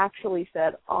 I actually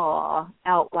said, "Aw,"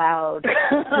 out loud.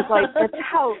 It's like it's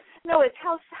how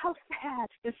sad.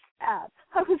 It's sad.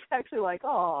 I was actually like,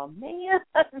 "Oh man,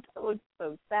 that was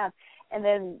so sad." And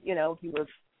then he was,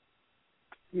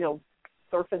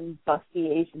 surfing busty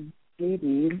Asian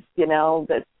beauties,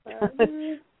 that.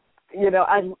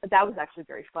 That was actually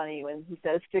very funny when he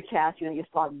says to Cass, you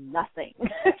saw nothing.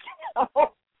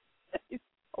 He's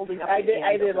holding up. I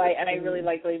did like, and I really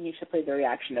liked the way Misha played the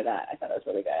reaction to that. I thought it was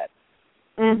really good.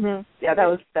 Mhm. Yeah, that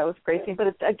was crazy. But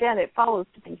it follows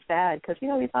to be sad because he's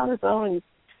on his own. He's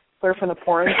surfing a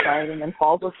porn site and then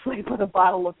falls asleep with a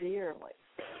bottle of beer.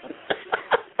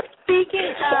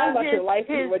 Speaking of your life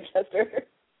in Winchester.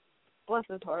 Bless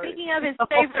his heart. Speaking of his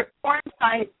favorite porn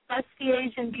site,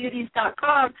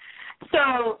 bustyasianbeauties.com.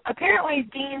 So apparently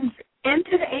Dean's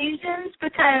into the Asians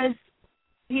because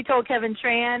he told Kevin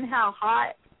Tran how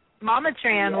hot Mama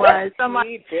Tran was. So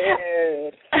he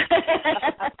did.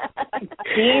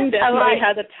 Dean definitely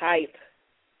has a type.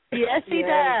 Yes, he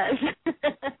does.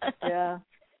 Yeah.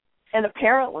 And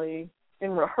apparently,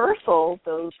 in rehearsal,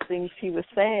 those things he was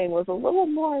saying was a little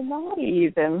more naughty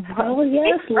than... Oh,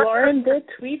 yes. Lauren did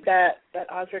tweet that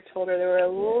Osric told her they were a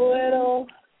little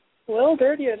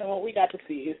dirtier than what we got to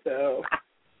see, so...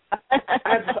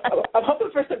 I'm hoping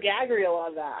for some gag reel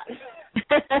on that.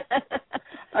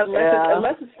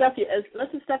 Unless it's stuff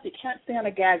you can't say on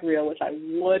a gag reel, which I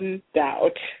wouldn't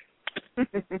doubt.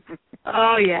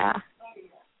 Oh yeah.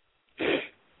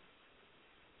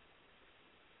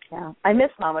 Yeah, I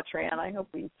miss Mama Tran. I hope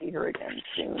we see her again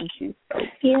soon. She's so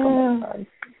fun.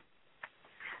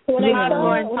 When I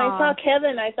saw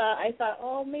Kevin, I thought,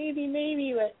 oh,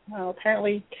 maybe, but well,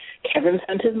 apparently Kevin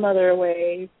sent his mother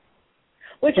away.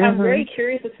 Which I'm very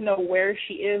curious to know where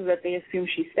she is, that they assume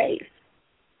she's safe.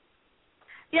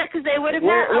 Yeah, because they would have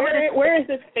where is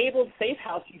this fabled safe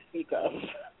house you speak of?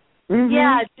 Mm-hmm.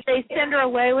 Yeah, did they send her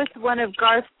away with one of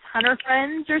Garth's hunter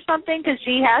friends or something? Because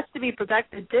she has to be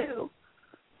protected, too.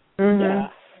 Mm-hmm. Yeah.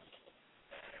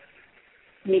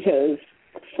 Because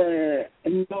for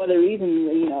no other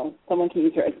reason, someone can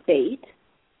use her as bait,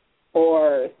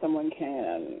 or someone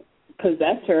can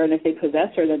possess her, and if they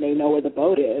possess her, then they know where the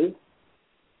boat is.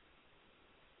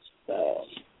 So,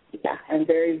 yeah, I'm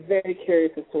very, very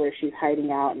curious as to where she's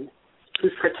hiding out and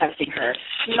who's protecting her.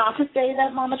 Not to say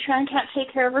that Mama Tran can't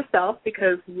take care of herself,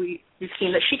 because we've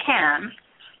seen that she can,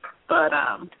 but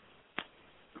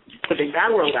it's a big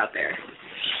bad world out there.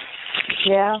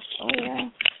 Yeah. Oh yeah.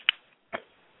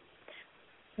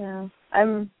 Yeah.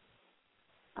 I'm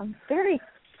very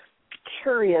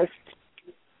curious,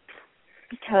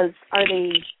 because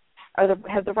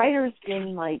have the writers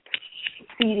been like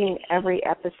feeding every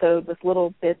episode with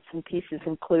little bits and pieces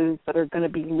and clues that are going to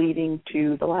be leading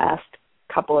to the last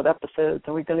couple of episodes?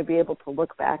 Are we going to be able to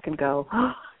look back and go,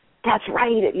 oh, that's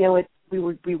right,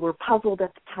 we were puzzled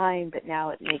at the time, but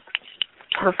now it makes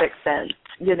perfect sense.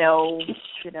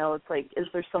 It's like, is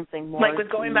there something more? Like with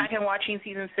going back and watching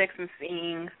season 6 and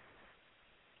seeing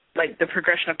like the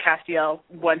progression of Castiel,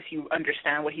 once you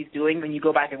understand what he's doing, when you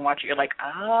go back and watch it, you're like,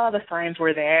 the signs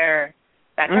were there.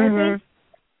 That kind of thing?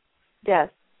 Yes.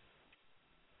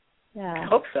 Yeah. I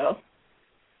hope so.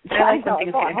 Yeah, I like when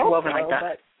things get interwoven like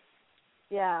that.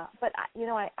 But I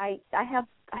have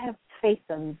faith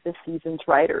in this season's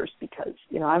writers, because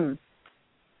I'm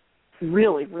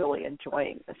really, really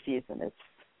enjoying the season. It's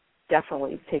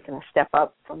definitely taken a step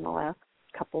up from the last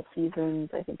couple seasons.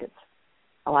 I think it's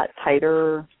a lot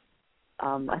tighter.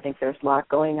 I think there's a lot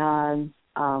going on.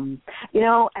 To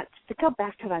go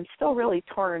back to it, I'm still really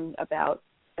torn about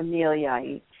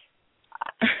Amelia.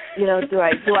 Do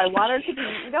I want her to be?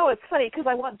 It's funny, because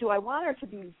do I want her to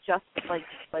be just like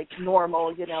normal?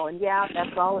 And yeah,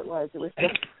 that's all it was. It was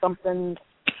just something,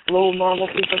 a little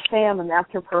normalcy for Sam, and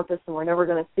that's her purpose, and we're never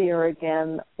going to see her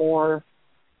again, or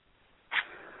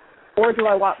do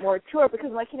I want more to her?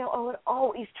 Because it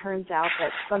always turns out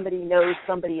that somebody knows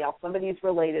somebody else, somebody's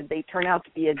related. They turn out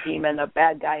to be a demon, a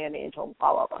bad guy, an angel,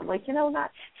 blah, blah, blah. I'm like,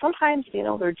 not sometimes,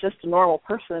 they're just a normal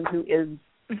person who is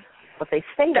what they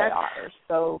say they are.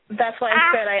 So that's why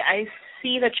I said I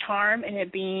see the charm in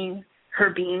it being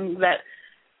her being that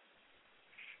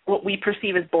what we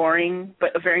perceive as boring,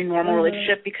 but a very normal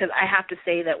relationship, because I have to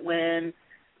say that when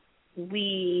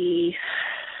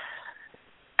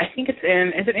I think is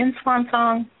it in Swan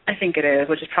Song? I think it is,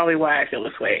 which is probably why I feel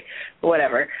this way, but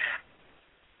whatever.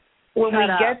 When we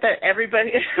get that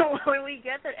everybody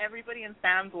in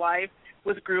Sam's life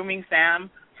was grooming Sam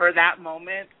for that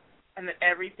moment, and that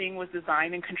everything was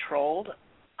designed and controlled,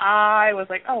 I was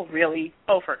like, oh, really?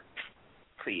 Oh,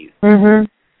 please. Mm-hmm.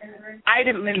 I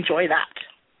didn't enjoy that,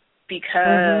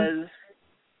 because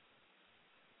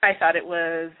I thought it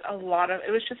was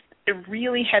it was just a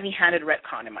really heavy-handed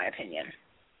retcon, in my opinion.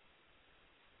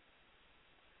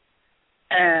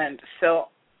 And so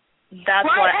that's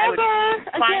why I would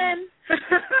again.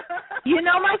 You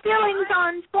know my feelings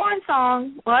on Swan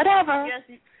Song. Whatever. Yes,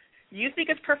 you think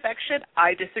it's perfection.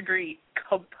 I disagree.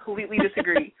 Completely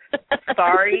disagree.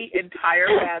 Sorry, entire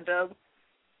fandom.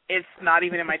 It's not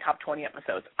even in my top 20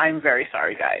 episodes. I'm very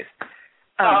sorry, guys.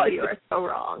 You are so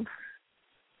wrong.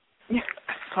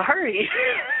 Sorry.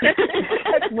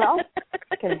 Well,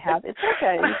 it's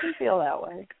okay. You can feel that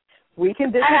way. We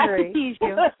can disagree.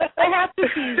 I have to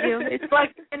tease you. It's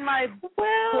like in my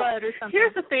blood or something.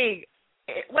 Here's the thing.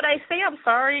 When I say I'm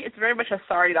sorry, it's very much a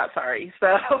sorry, not sorry.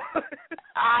 So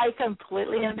I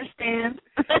completely understand.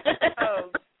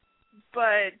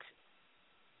 But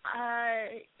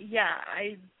I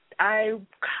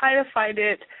kind of find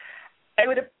it. I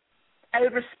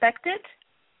would respect it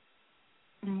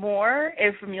more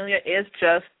if Amelia is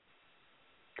just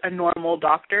a normal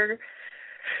doctor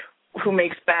who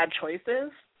makes bad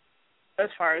choices as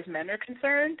far as men are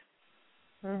concerned,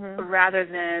 rather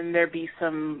than there be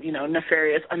some,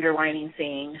 nefarious underlining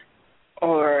thing,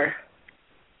 or...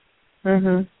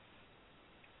 It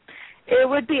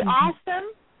would be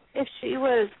awesome if she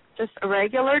was just a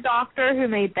regular doctor who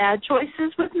made bad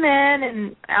choices with men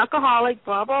and alcoholic,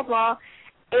 blah, blah, blah,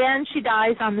 and she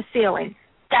dies on the ceiling.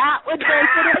 That would make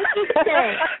it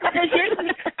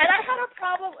interesting. And I had a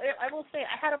problem, I will say,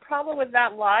 I had a problem with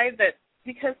that line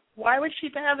because why would she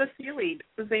die on the ceiling?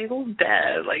 Zazel's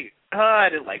dead. I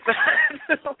didn't like that.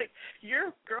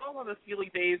 Your girl on the ceiling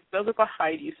days doesn't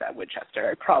hide you, Sam Winchester,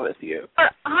 I promise you.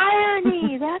 For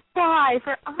irony, that's why,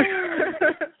 for irony.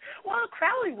 Well,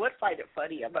 Crowley would find it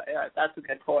funny. That's a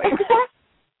good point.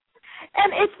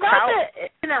 And it's not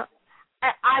that,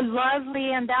 I love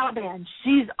Liane Balaban.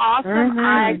 She's awesome.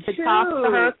 I could talk to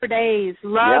her for days.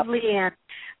 Love Liane.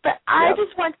 But I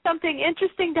just want something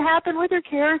interesting to happen with her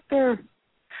character.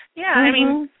 Yeah, I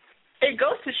mean, it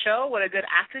goes to show what a good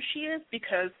actress she is,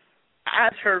 because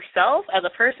as herself, as a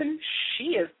person,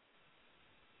 she is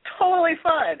totally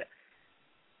fun.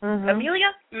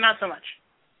 Amelia, not so much.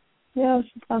 Yeah,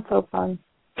 she's not so fun.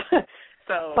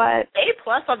 But A+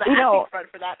 on the acting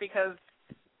front for that, because,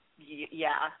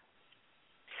 yeah.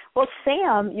 Well,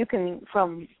 Sam, you can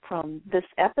from this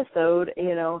episode,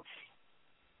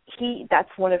 that's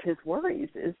one of his worries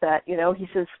is that, he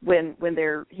says when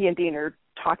he and Dean are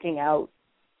talking out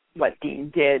what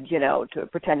Dean did, to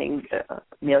pretending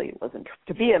Amelia wasn't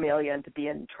to be Amelia and to be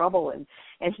in trouble, and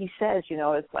he says,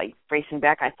 it's like racing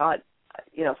back. I thought,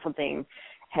 something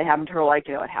had happened to her, like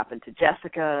it happened to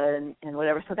Jessica and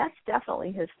whatever. So that's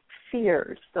definitely his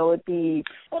fears. So it'd be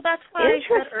that's why I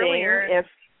said earlier if.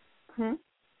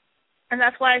 And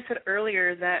that's why I said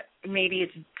earlier that maybe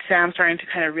it's Sam starting to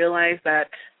kind of realize that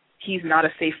he's not a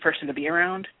safe person to be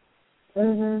around.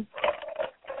 Mhm.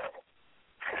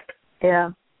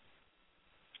 Yeah.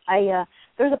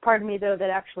 There's a part of me though that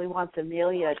actually wants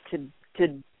Amelia to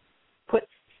put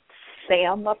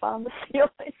Sam up on the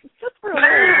ceiling just for a little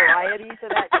variety to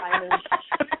that kind of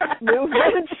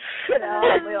movement.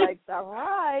 Be like,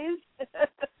 surprise.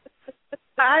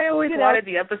 I always wanted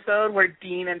the episode where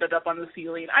Dean ended up on the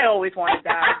ceiling. I always wanted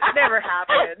that. It never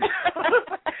happened.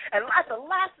 And at the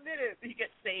last minute, he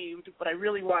gets saved, but I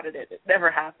really wanted it. It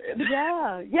never happened.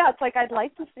 Yeah, it's like I'd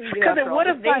like to see because it would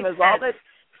have made sense. All that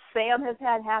Sam has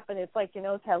had happen. It's like,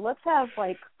 let's have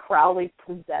like Crowley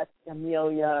possess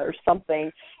Amelia or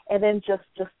something, and then just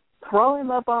throw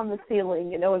him up on the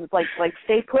ceiling, and it's like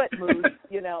stay put, Moose.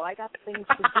 I got things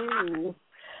to do.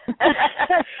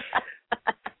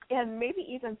 And maybe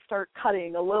even start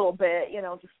cutting a little bit,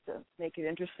 just to make it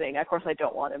interesting. Of course, I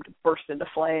don't want him to burst into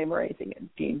flame or anything, and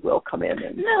Dean will come in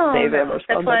and save him or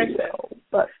somebody.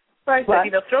 But I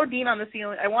said, throw Dean on the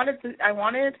ceiling. I wanted, in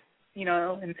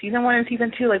season 1 and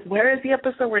season 2, like, where is the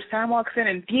episode where Sam walks in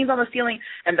and Dean's on the ceiling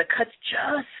and the cut's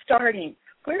just starting?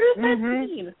 Where is that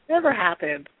scene? Never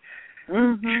happened.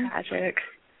 Mm-hmm. Tragic.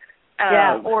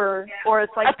 Or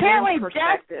it's like apparently Dean's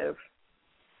perspective.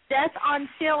 Death on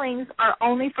ceilings are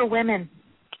only for women.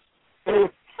 Really?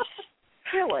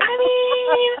 I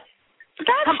mean,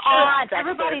 come on.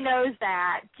 Everybody knows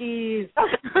that. Jeez.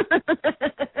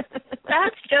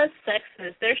 That's just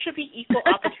sexist. There should be equal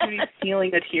opportunity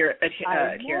ceiling adherence.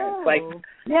 Like,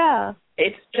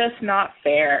 it's just not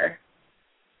fair.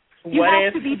 You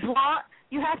have to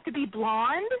be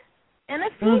blonde and a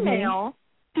female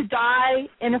to die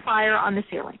in a fire on the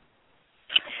ceiling.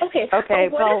 Okay.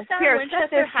 Well,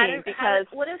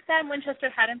 what if Sam Winchester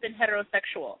hadn't been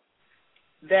heterosexual?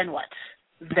 Then what?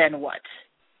 If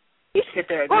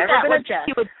there had never been a Jeff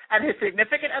and his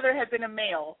significant other had been a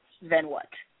male, then what?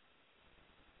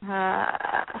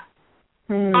 On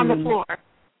the floor.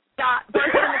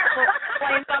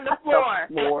 Flames on the floor.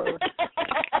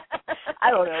 I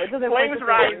don't know. It doesn't flames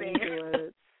rising.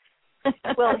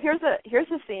 Well, here's a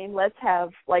scene. Let's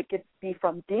have it be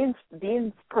from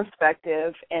Dean's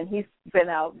perspective, and he's been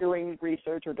out doing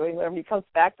research or doing whatever. He comes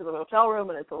back to the hotel room,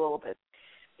 and it's a little bit,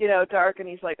 dark, and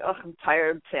he's like, "Oh, I'm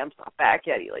tired. Sam's not back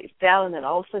yet." He lays down, and then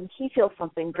all of a sudden he feels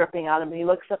something dripping on him, and he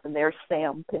looks up, and there's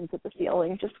Sam pinned to the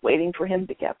ceiling, just waiting for him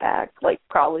to get back.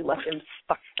 Probably left him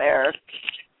stuck there,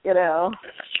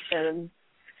 and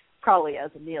probably as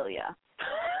Amelia.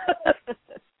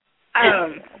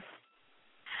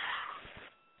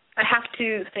 I have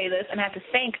to say this, and I have to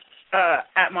thank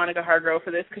at Monica Hargrove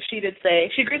for this, because she did say,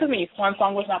 she agrees with me, Swan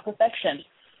Song was not perfection.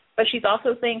 But she's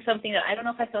also saying something that I don't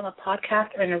know if I said on the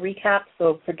podcast or in a recap,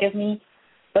 so forgive me,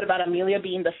 but about Amelia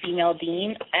being the female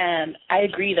Dean, and I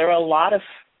agree, there are a lot of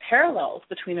parallels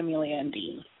between Amelia and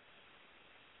Dean.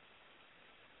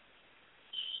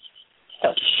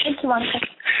 So, thank you, Monica.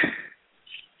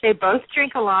 They both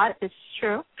drink a lot, it's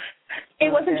true.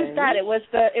 It wasn't just that. It was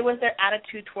their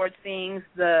attitude towards things,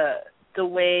 the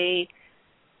way,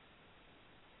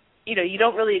 you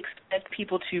don't really expect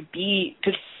people to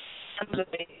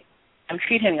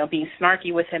treat him, being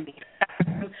snarky with him,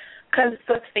 because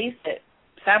let's face it,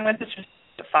 Sam Winchester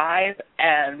was 5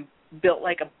 and built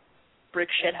like a brick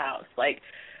shit house. Like,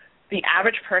 the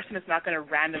average person is not going to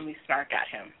randomly snark at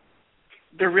him.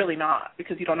 They're really not,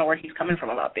 because you don't know where he's coming from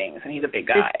about things, and he's a big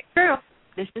guy. It's true.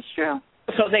 This is true.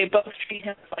 So they both treat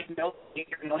him with no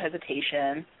fear, no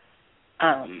hesitation.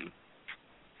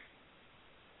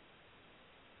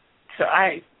 So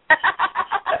at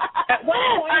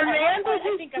one point, Amanda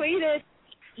just tweeted,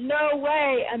 "No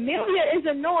way, Amelia is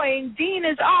annoying. Dean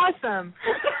is awesome."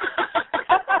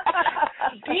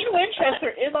 Dean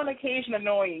Winchester is on occasion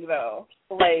annoying, though.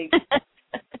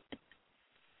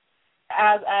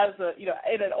 As a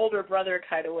in an older brother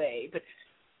kind of way, but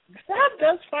Sam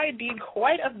does find Dean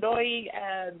quite annoying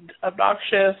and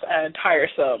obnoxious and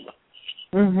tiresome.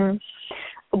 Mm-hmm.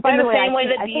 In the same way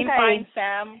that Dean finds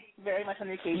Sam very much on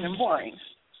the occasion boring.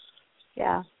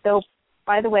 Yeah. So,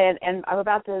 by the way, and I'm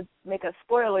about to make a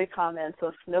spoilery comment, so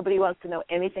if nobody wants to know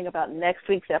anything about next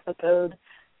week's episode,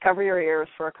 cover your ears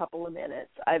for a couple of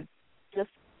minutes. I've just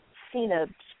seen a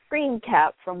screen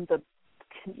cap from the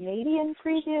Canadian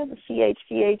preview, the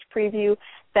CHGH preview,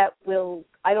 that will,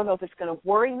 I don't know if it's going to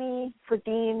worry me for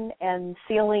Dean and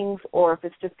Ceilings, or if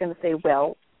it's just going to say,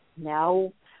 well,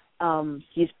 now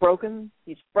he's broken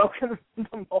the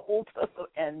mold,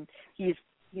 and he's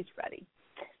ready.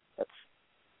 That's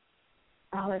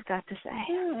all I've got to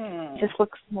say. Just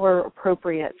looks more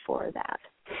appropriate for that.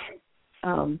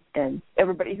 And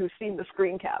everybody who's seen the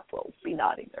screen cap will be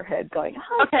nodding their head, going,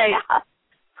 oh, okay.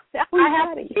 Yeah, I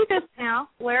have to see this now.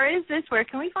 Where is this? Where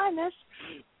can we find this?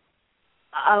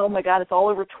 Oh my God, it's all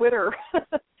over Twitter.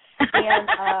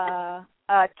 And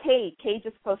Kay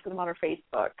just posted them on her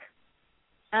Facebook.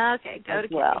 Okay, go to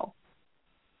Kay. Well,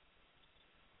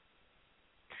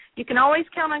 you can always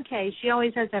count on Kay. She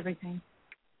always has everything.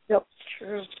 Yep,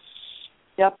 true.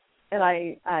 Yep, and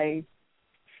I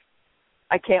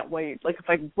can't wait. Like, if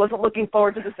I wasn't looking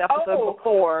forward to this episode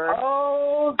before.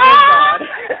 Oh, good God.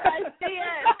 I see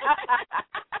it.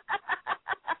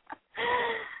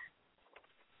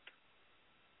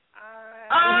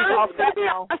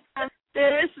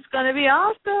 This is going to be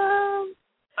awesome.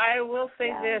 I will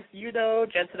say this.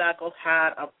 Jensen Ackles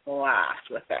had a blast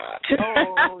with that.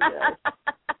 Oh, yes.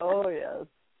 Oh, yes.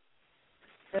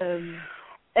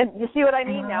 And you see what I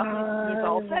mean now? He's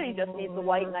all set. He just needs the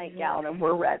white nightgown, and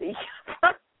we're ready.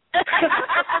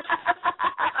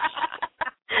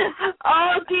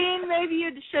 Oh, Dean, maybe you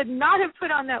should not have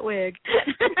put on that wig.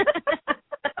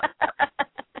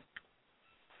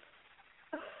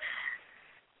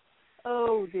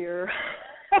 Oh, dear.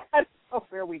 I don't know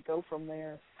where we go from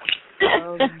there.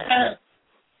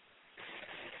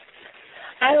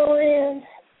 I'm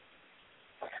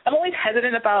always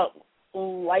hesitant about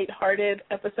lighthearted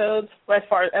episodes, as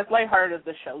far as lighthearted as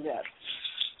the show gets.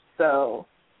 So,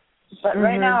 but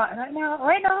right now I'm happy.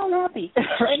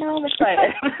 Right now I'm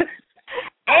excited.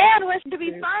 And what's to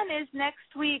be fun is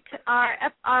next week,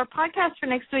 our podcast for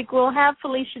next week, we'll have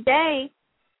Felicia Day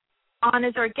on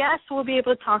as our guest. We'll be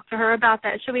able to talk to her about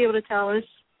that. She'll be able to tell us,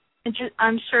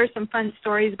 I'm sure, some fun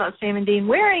stories about Sam and Dean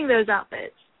wearing those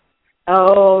outfits.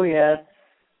 Oh, yes.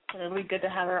 It'll be good to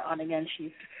have her on again.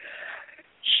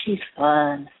 She's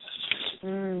fun.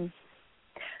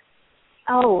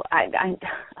 Oh, I know.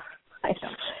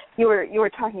 You were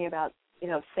talking about,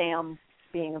 Sam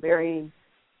being a very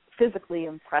physically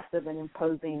impressive and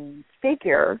imposing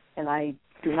figure, and I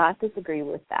do not disagree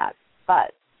with that.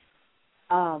 But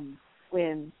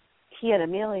when he and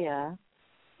Amelia,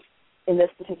 in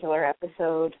this particular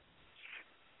episode,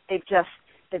 they've just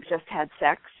had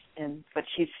sex, but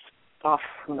she's off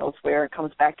who knows where, and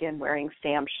comes back in wearing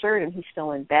Sam's shirt, and he's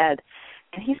still in bed,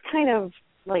 and he's kind of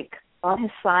like on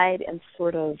his side and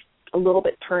sort of a little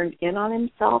bit turned in on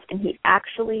himself, and he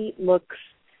actually looks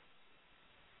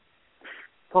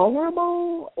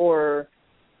vulnerable, or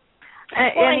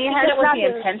and he has the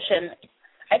intention.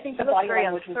 I think the body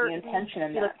language was the intention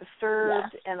in that. He looked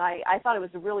disturbed, and I thought it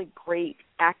was a really great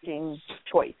acting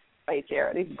choice right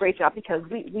there. He did a great job, because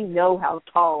we know how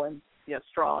tall and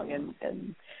strong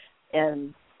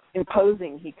and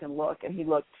imposing he can look, and he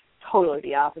looked totally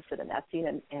the opposite in that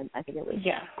scene, and I think it was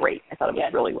great. I thought it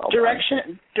was really well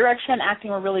done. Direction and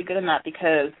acting were really good in that,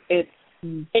 because it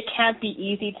can't be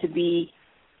easy to be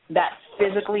that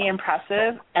physically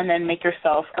impressive and then make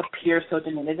yourself appear so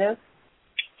diminutive.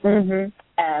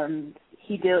 And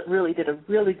he did a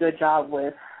really good job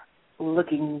with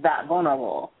looking that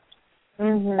vulnerable.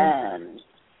 And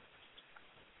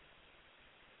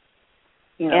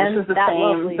this is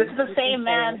the same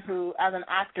man who, as an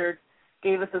actor,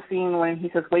 gave us a scene when he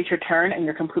says, "Wait your turn," and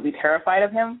you're completely terrified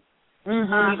of him. To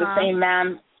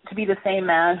be the same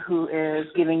man who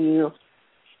is giving you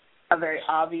a very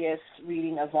obvious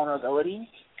reading of vulnerability.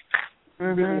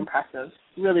 Really impressive.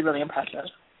 Really, really impressive.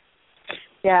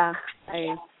 Yeah,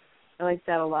 I like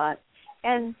that a lot.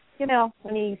 And,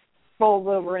 when he rolls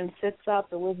over and sits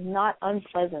up, it was not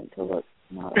unpleasant to look.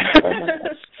 Not unpleasant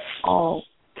at all.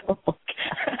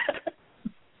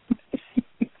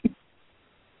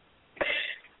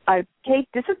 Kate,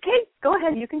 go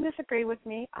ahead. You can disagree with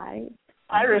me. I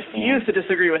refuse to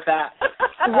disagree with that.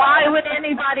 Why would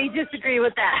anybody disagree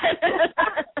with that?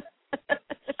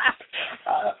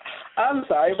 I'm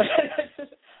sorry, but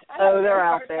they're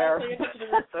out there.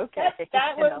 That's okay.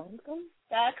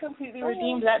 That completely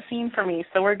redeemed that scene for me,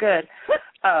 so we're good.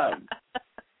 I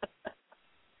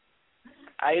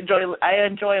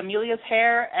enjoy Amelia's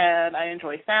hair, and I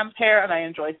enjoy Sam's hair, and I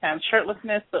enjoy Sam's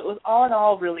shirtlessness. So it was all in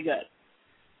all really good.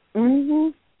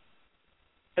 It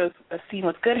was a scene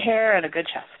with good hair and a good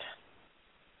chest.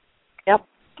 Yep.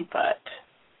 But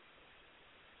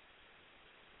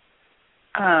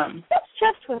That's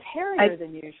just was hairier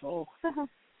than usual.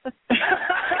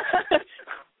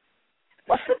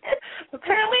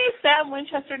 Apparently, Sam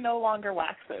Winchester no longer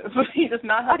waxes. He does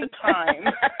not have the time.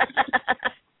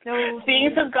 No,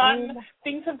 things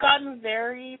have gotten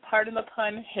very, pardon the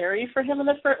pun, hairy for him in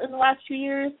the last 2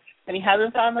 years, and he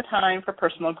hasn't found the time for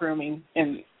personal grooming.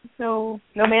 No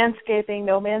manscaping,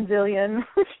 no manzillion.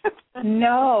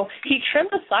 No, he trimmed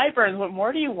the sideburns. What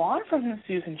more do you want from him,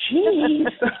 Susan? Jeez.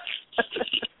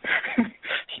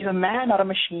 He's a man, not a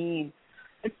machine.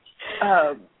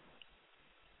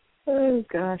 Oh,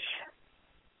 gosh.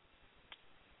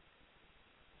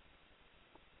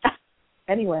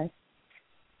 Anyway.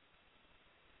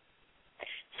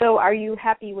 So are you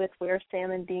happy with where Sam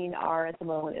and Dean are at the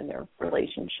moment in their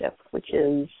relationship, which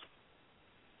is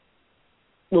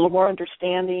a little more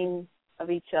understanding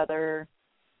of each other?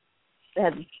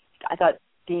 I thought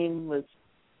Dean was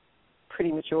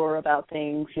pretty mature about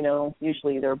things.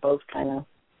 Usually they're both kind of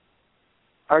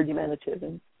argumentative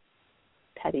and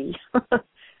petty.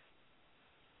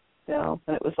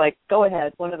 And it was like, go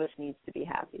ahead, one of us needs to be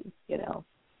happy,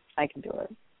 I can do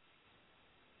it.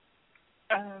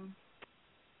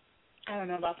 I don't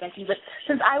know about Becky, but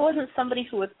since I wasn't somebody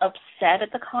who was upset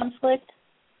at the conflict,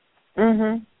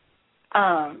 because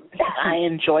I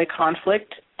enjoy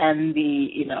conflict and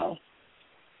the,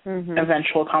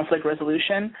 eventual conflict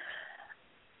resolution,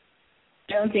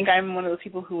 I don't think I'm one of those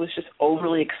people who was just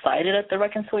overly excited at the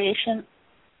reconciliation.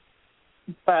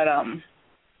 But I'm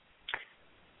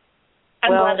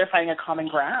glad they're finding a common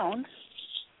ground.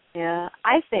 Yeah,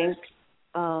 I think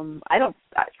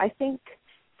I think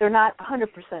they're not 100%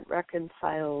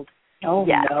 reconciled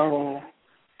yet. No.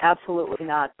 Absolutely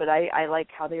not. But I like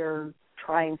how they're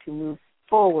trying to move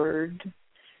forward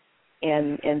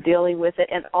and dealing with it.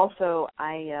 And also,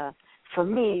 for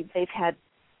me, they've had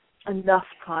enough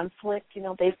conflict.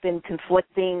 They've been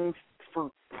conflicting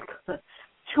for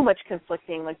too much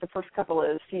conflicting. Like the first couple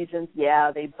of seasons,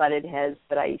 they butted heads,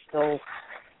 but I still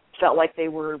felt like they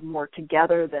were more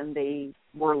together than they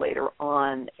were later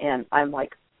on. And I'm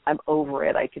over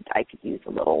it. I could use a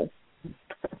little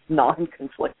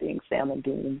non-conflicting Sam and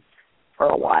Dean for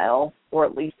a while, or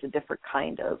at least a different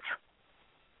kind of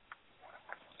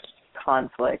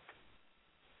conflict.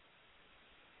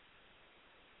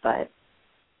 But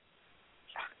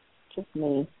just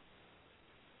me.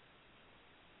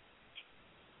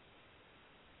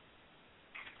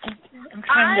 I'm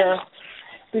trying to,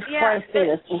 before I say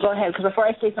this, go ahead, because before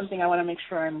I say something, I want to make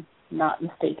sure I'm not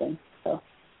mistaken. So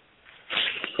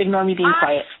ignore me being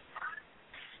quiet.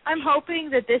 I'm hoping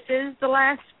that this is the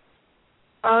last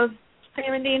of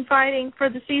Sam and Dean fighting for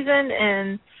the season,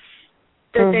 and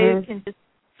that they can just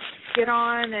get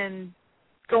on and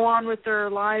go on with their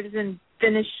lives and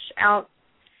finish out,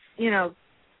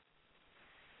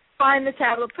 find the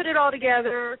tablet, put it all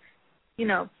together,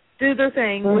 do their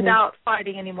thing without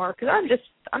fighting anymore. Because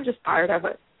I'm just tired of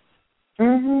it.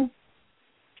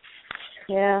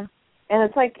 Yeah. And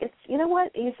it's like, you know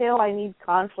what? You say, I need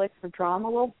conflict for drama.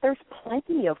 Well, there's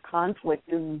plenty of conflict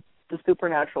in the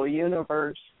supernatural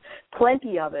universe.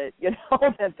 Plenty of it,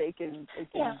 that they can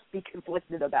be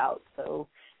conflicted about. So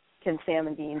can Sam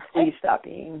and Dean please stop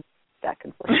being that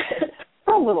conflicted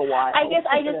for a little while? I guess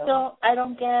I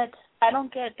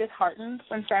don't get disheartened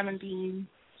when Sam and Dean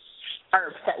are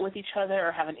upset with each other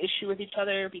or have an issue with each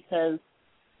other, because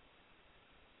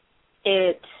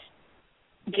it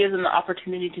gives them the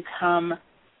opportunity to come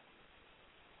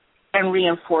and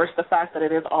reinforce the fact that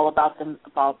it is all about them,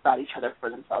 about each other for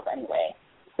themselves anyway.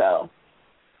 So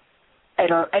I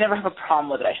never have a problem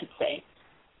with it, I should say.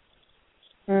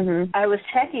 I was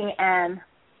checking, and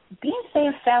Dean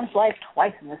saved Sam's life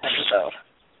twice in this episode.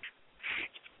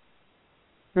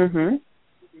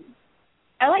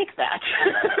 I like that.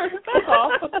 That's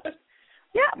all.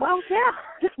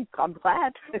 I'm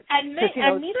glad. And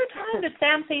neither time did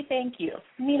Sam say thank you.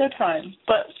 Neither time.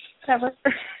 But whatever.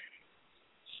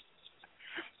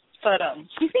 But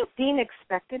do you think Dean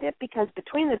expected it? Because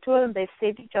between the two of them, they've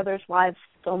saved each other's lives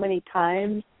so many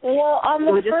times. Well, on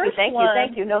the first one,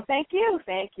 thank you, no, thank you.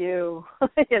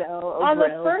 On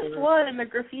the first one in the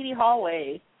graffiti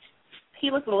hallway,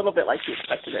 he looked a little bit like he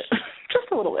expected it,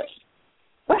 just a little bit.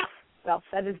 Well,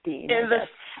 that is Dean.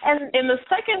 And in the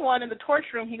second one, in the torch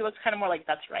room, he looks kind of more like,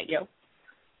 that's right, yo.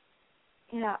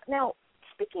 Yeah. Now,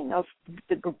 speaking of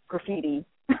the graffiti,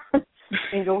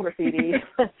 angel graffiti,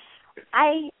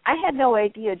 I had no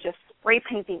idea just spray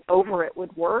painting over it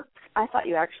would work. I thought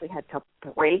you actually had to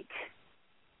break.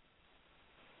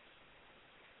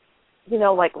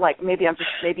 Like maybe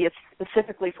it's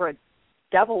specifically for a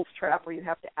devil's trap where you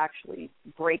have to actually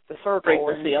break the circle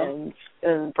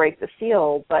and break the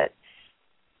seal. But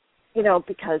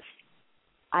because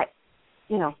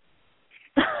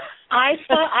I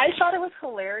thought it was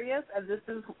hilarious, and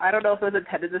I don't know if it was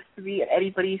intended this to be, and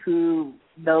anybody who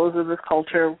knows of this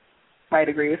culture might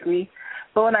agree with me,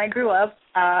 but when I grew up,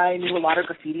 I knew a lot of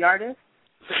graffiti artists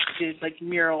that did, like,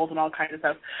 murals and all kinds of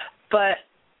stuff, but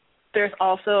there's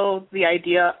also the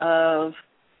idea of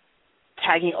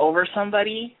tagging over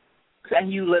somebody,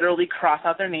 and you literally cross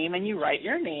out their name, and you write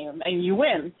your name, and you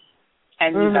win.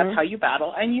 And that's how you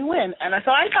battle, and you win. And so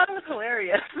I thought it was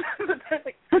hilarious. They're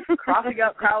like crossing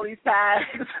out Crowley's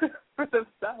tags for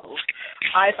themselves.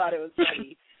 I thought it was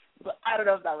funny. But I don't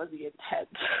know if that was the intent.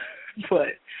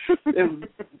 But,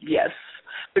 yes,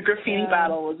 the graffiti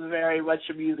battle was very much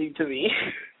amusing to me.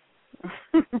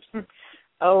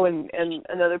 Oh, and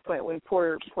another point, when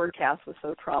poor Cass was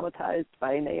so traumatized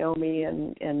by Naomi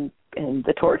and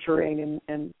the torturing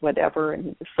and whatever, and he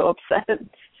was so upset.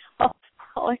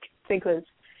 All I could think was,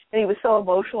 and he was so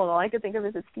emotional, and all I could think of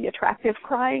is, it's the attractive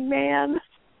crying man.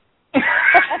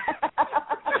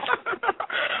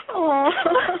 Oh.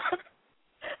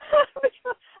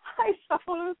 I saw it, I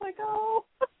was like, oh.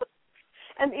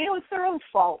 And, it's their own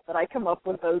fault that I come up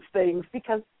with those things,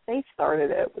 because they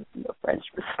started it with the French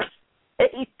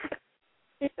mistake.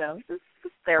 It's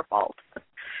their fault.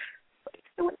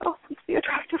 Like, oh, it's the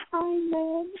attractive crying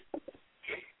man.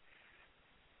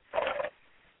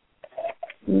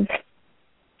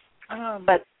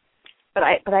 But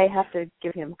I have to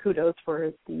give him kudos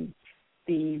for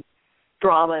the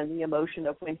drama and the emotion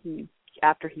of when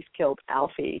after he's killed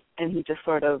Alfie, and he just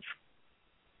sort of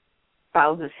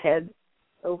bows his head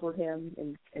over him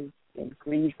and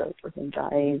grieves over him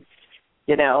dying,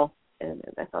 and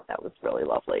I thought that was really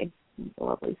lovely. It was a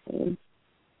lovely scene.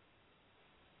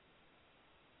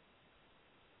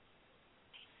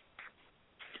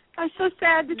 I was so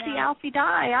sad to see Alfie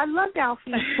die. I loved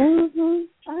Alfie.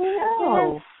 I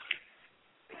know.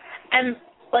 And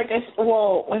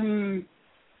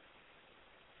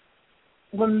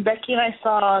when Becky and I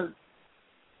saw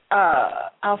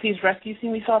Alfie's rescue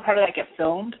scene, we saw part of that get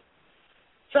filmed.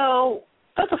 So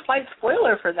that's a slight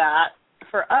spoiler for that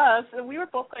for us, and we were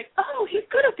both like, "Oh, he's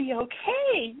gonna be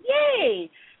okay! Yay!"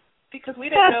 Because we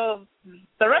didn't know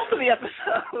the rest of the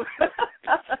episode.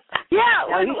 Yeah,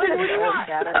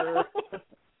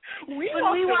 we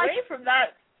walked away from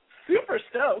that super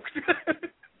stoked.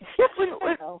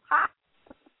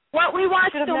 What we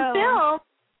watched him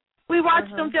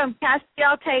film,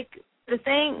 Castiel take the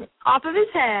thing off of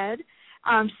his head.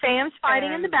 Sam's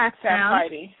fighting in the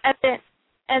background,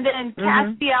 and then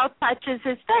Castiel touches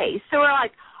his face. So we're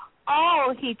like,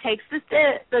 oh, he takes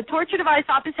the torture device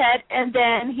off his head, and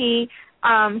then he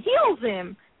heals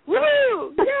him.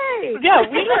 Woo! Yay! Yeah,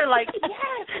 we were like,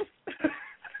 yes.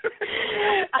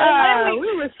 We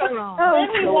were so wrong.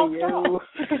 Then we walked off.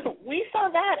 We saw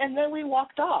that, and then we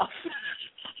walked off.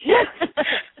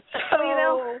 So,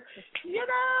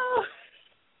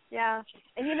 Yeah,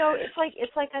 and it's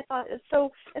like I thought it's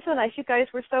so nice. You guys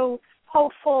were so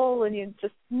hopeful, and you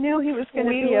just knew he was going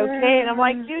to be okay. And I'm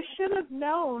like, you should have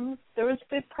known. There was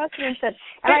good precedent that.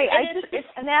 This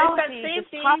analogy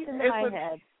just popped into my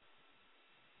head.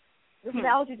 This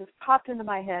analogy just popped into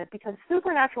my head because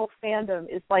supernatural fandom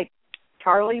is like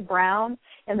Charlie Brown,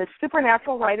 and the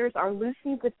supernatural writers are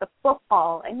Lucy with the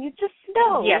football, and you just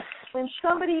know when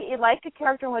somebody, you like a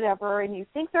character or whatever, and you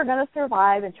think they're going to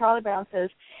survive, and Charlie Brown says,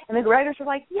 and the writers are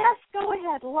like, yes, go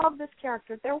ahead, love this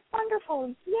character, they're wonderful,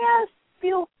 and yes,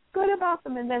 feel good about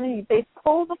them, and then they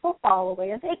pull the football away,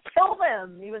 and they kill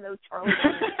them, even though Charlie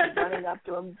Brown is running up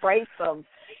to embrace them.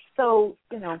 So,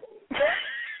 it's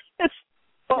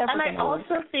and I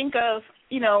also think of,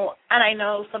 and I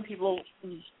know some people,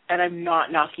 and I'm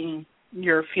not knocking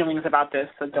your feelings about this,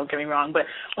 so don't get me wrong, but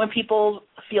when people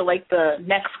feel like the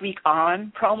next week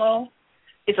on promo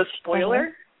is a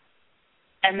spoiler,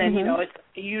 and then, it's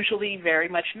usually very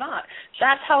much not.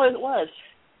 That's how it was.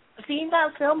 Seeing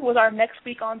that film was our next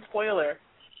week on spoiler.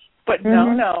 But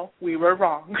no, we were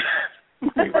wrong.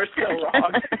 We were still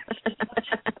wrong.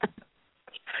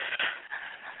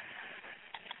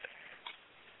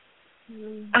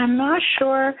 I'm not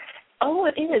sure. Oh,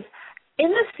 it is. In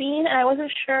the scene, and I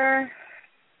wasn't sure.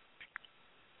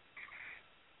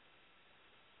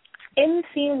 In the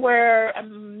scene where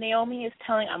Naomi is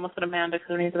telling, I almost said Amanda because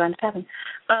her name's Amanda Tappan.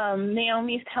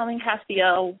 Naomi is telling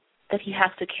Castiel that he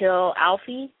has to kill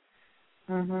Alfie.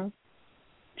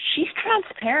 She's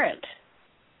transparent.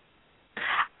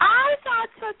 I thought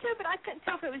so too, but I couldn't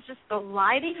tell if it was just the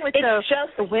lighting with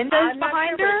the windows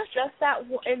behind her.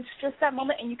 It's just that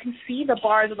moment, and you can see the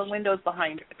bars of the windows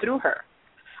behind her, through her.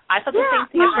 I thought the same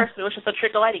thing at first. It was just a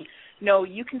trick of lighting. No,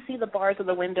 you can see the bars of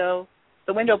the window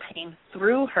the window pane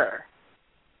through her.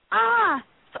 Ah,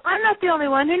 so I'm not the only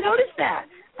one who noticed that.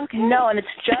 Okay. No, and it's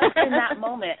just in that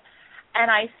moment.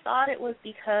 And I thought it was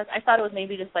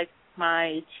maybe just like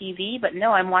my TV, but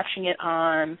no, I'm watching it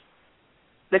on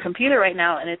the computer right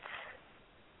now, and it's,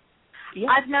 yeah,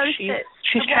 I've noticed it.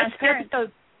 She's transparent.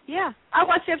 Yeah, I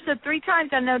watched the episode 3 times.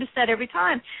 I noticed that every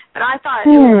time. But I thought it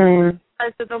was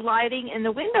because of the lighting in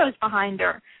the windows behind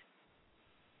her.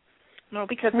 No,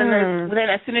 because then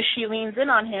as soon as she leans in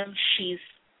on him, she's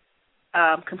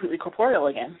completely corporeal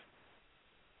again.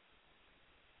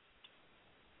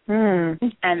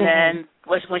 And then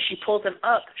when she pulls him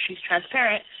up, she's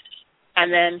transparent,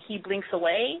 and then he blinks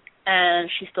away, and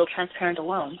she's still transparent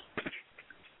alone.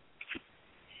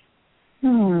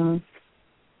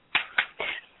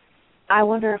 I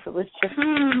wonder if it was just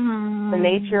the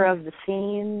nature of the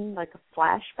scene, like a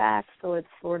flashback, so it's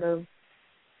sort of...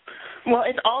 Well,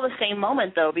 it's all the same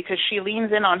moment, though, because she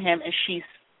leans in on him, and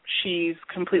she's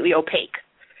completely opaque.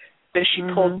 Then she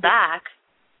pulls back,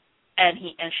 and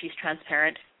she's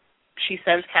transparent. She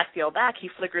sends Castiel back. He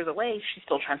flickers away. She's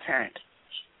still transparent.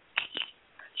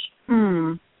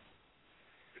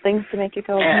 Things to make you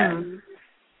go,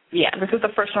 Yeah, this is the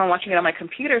first one I'm watching it on my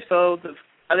computer, so the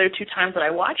other 2 times that I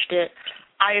watched it,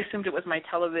 I assumed it was my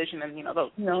television, and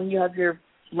you have your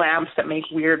lamps that make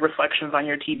weird reflections on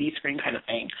your TV screen kind of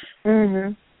thing.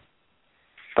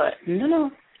 But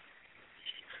no.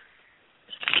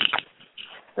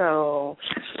 So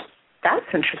that's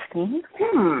interesting.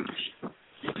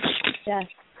 Yes.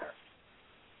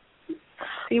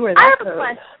 See where that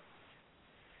goes.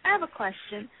 I have a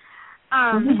question.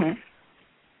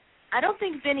 I don't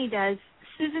think Vinny does.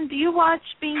 Susan, do you watch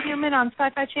Being Human on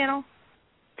Sci-Fi Channel?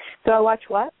 Do I watch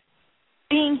what?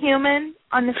 Being Human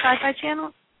on the Sci-Fi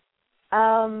Channel?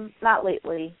 Not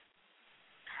lately.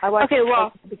 I watched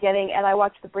the beginning, and I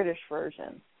watched the British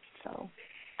version. So.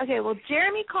 Okay, well,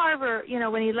 Jeremy Carver,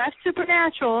 when he left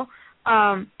Supernatural,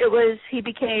 he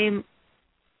became,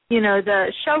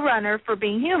 the showrunner for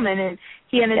Being Human, and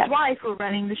he and his wife were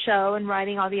running the show and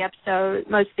writing all the episodes,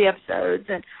 most of the episodes,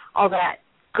 and all that.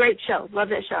 Great show. Love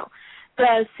that show.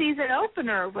 The season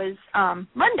opener was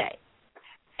Monday,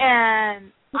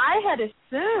 and I had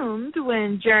assumed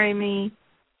when Jeremy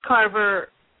Carver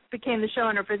became the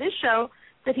showrunner for this show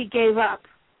that he gave up.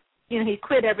 He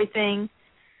quit everything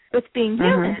with Being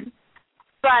Human.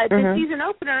 But the season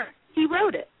opener, he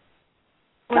wrote it.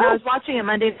 When I was watching it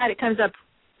Monday night, it comes up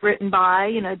written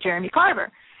by, Jeremy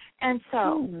Carver. And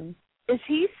so, is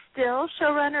he still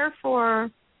showrunner for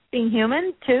Being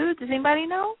Human, too? Does anybody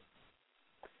know?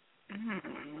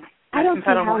 I don't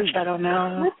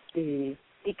know. Let's see.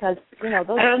 Because, those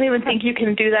I don't even think you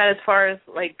can do that as far as,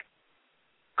 like,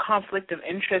 conflict of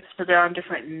interest, because they're on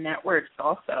different networks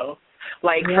also.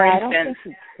 Like, for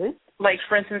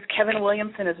instance, Kevin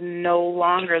Williamson is no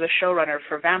longer the showrunner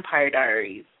for Vampire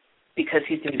Diaries because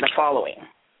he's doing The Following.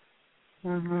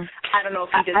 I don't know if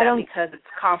he did that because it's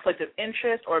conflict of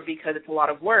interest or because it's a lot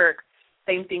of work.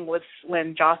 Same thing with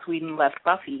when Joss Whedon left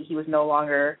Buffy. He was no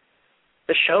longer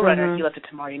the showrunner. He left it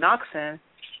to Marty Noxon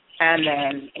and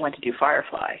then went to do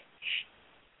Firefly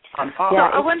on Fox. Yeah,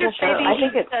 I wonder if I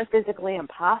think it's physically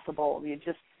impossible. You'd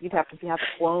have to have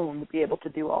a clone to be able to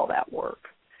do all that work.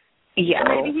 Yeah.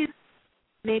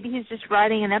 Maybe he's just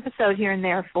writing an episode here and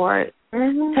there for it.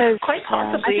 Quite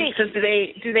possibly. Because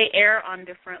do they air on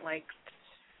different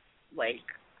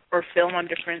or film on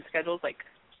different schedules? Like,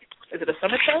 is it a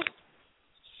summer show?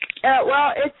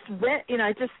 Well, it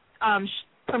just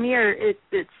premiered.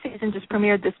 The season just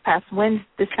premiered this past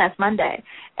Monday,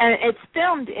 and it's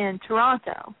filmed in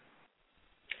Toronto.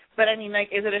 But I mean,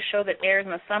 is it a show that airs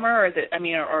in the summer, or is it?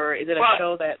 Or is it a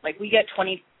show that we get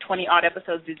 20 odd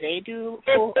episodes? Do they do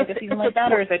a season like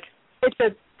that, or is it?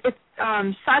 It's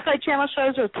Sci-Fi Channel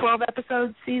shows are 12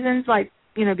 episode seasons, like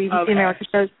BBC America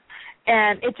shows,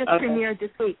 and it just premiered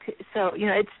this week. So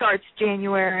it starts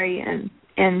January and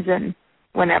ends in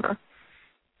whenever.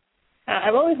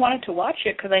 I've always wanted to watch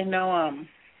it because I know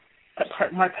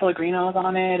Mark Pellegrino is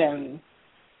on it, and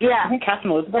I think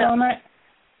Catherine Elizabeth on that.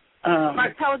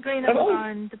 Mark Pellegrino was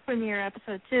on the premiere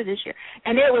episode too this year,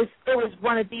 and it was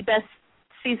one of the best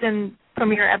season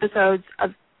premiere episodes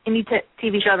of any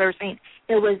TV show I've ever seen.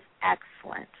 It was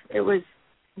excellent. It was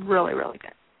really, really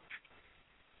good.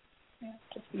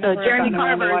 So Jeremy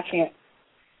Carver, watching it.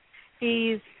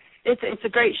 It's a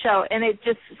great show, and it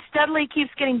just steadily keeps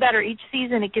getting better. Each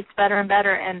season it gets better and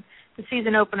better, and the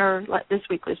season opener this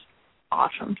week was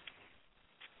awesome.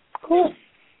 Cool.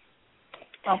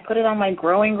 I'll put it on my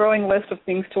growing list of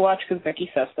things to watch because Becky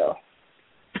says so.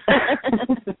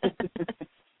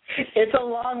 It's a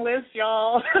long list,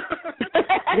 y'all.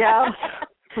 Yeah.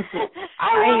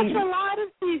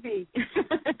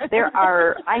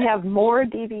 I have more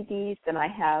DVDs than I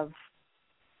have,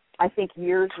 I think,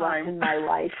 years left in my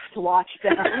life to watch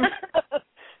them.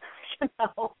 You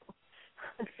know.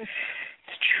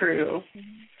 It's true.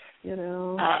 You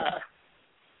know.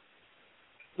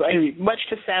 Much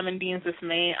to Sam and Dean's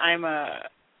dismay, I'm a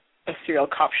serial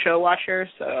cop show watcher,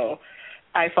 so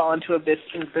I fall into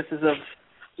abysses of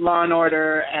Law and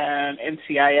Order and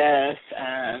NCIS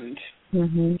and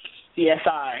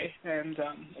CSI, and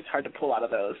it's hard to pull out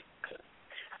of those.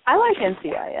 I like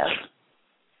NCIS.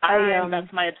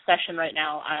 That's my obsession right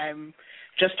now. I'm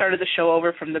just started the show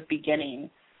over from the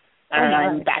beginning, and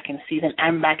I'm back in season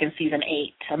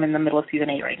 8. I'm in the middle of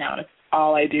season 8 right now, and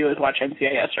all I do is watch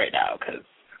NCIS right now because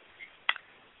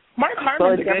Mark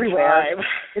Harmon's a good everywhere. Time.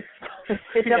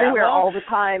 It's everywhere all the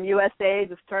time. USA,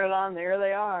 just turn it on, there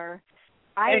they are.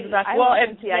 Exactly. I love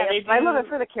NCIS. I love it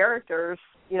for the characters.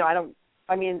 You know,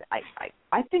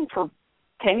 I think for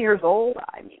 10 years old,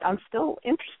 I'm still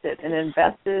interested and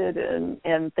invested,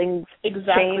 and things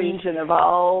change and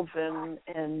evolve, and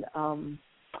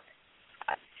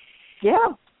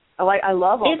I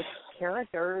love all the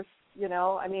characters. You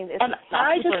know, it's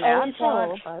not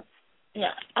supernatural, but.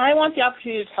 Yeah, I want the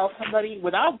opportunity to tell somebody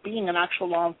without being an actual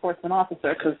law enforcement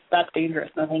officer, because that's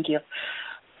dangerous. No, thank you.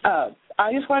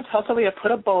 I just want to tell somebody to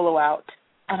put a bolo out,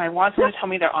 and I want them to tell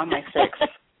me they're on my 6.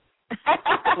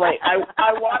 Like, I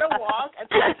want to walk and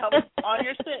tell them on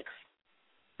your 6.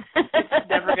 It's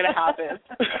never going to happen.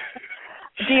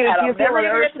 Do you feel an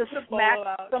urge to smack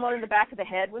someone in the back of the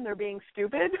head when they're being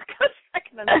stupid? Because I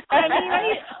can understand.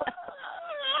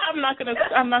 I'm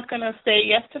not gonna say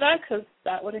yes to that because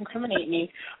that would incriminate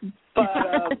me. But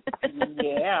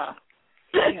yeah.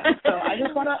 So I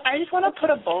just wanna put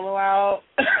a bolo out.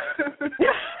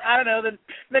 I don't know.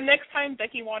 The next time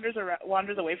Becky wanders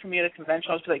away from me at a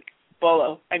convention, I'll just be like,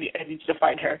 Bolo, I need you to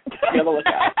find her. Be on the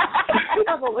lookout. Be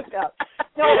on the lookout.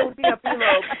 No, it would be a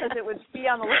B-lob because it would be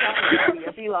on the lookout for Becky,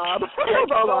 a B-lob.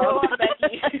 Bolo on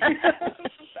Becky.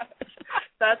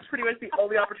 That's pretty much the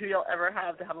only opportunity I'll ever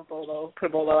have to have put a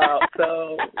bolo out.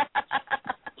 So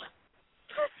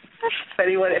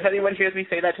if anyone hears me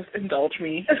say that, just indulge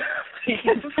me.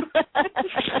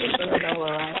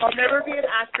 I'll never be an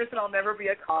actress and I'll never be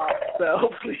a cop. So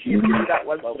please give me that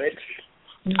one moment.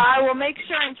 I will make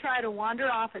sure and try to wander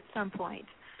off at some point.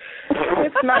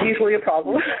 It's not usually a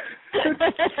problem.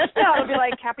 No, it'll be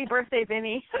like, happy birthday,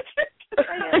 Vinny.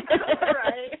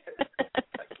 Right.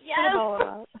 Yes.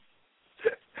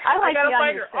 I like gotta the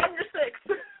find her on your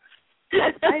 6.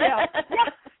 I know.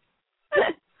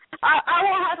 I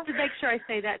will have to make sure I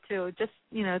say that too, just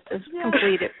to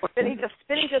complete it. Vinny, just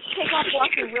take off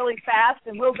walking really fast,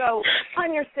 and we'll go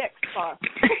on your 6 car.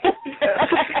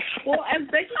 Well, as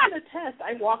Becky can attest,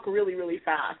 I walk really, really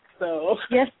fast. So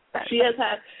yes, she has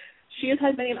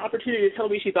had many an opportunity to tell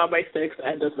me she's on my 6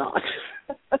 and does not.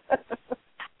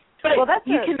 But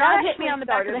you cannot hit me on the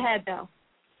back of the head, though.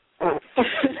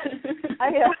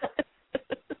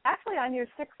 Actually, on your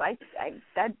 6,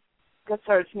 that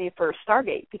started to me for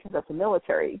Stargate because that's a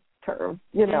military term,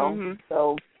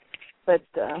 So, but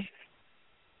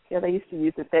they used to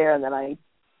use it there, and then of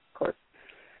course,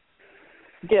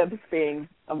 Gibbs being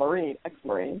a Marine,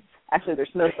 ex-Marine. Actually,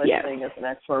 there's no such thing as an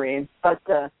ex-Marine, but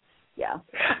yeah.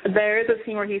 There is a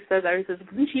scene where he says,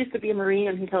 "Didn't she used to be a Marine?"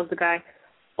 And he tells the guy,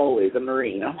 "Always a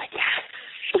Marine." I'm like,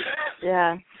 yes.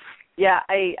 Yeah. Yeah,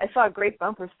 I saw a great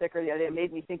bumper sticker the other day. It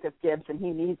made me think of Gibbs, and he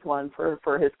needs one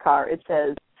for his car. It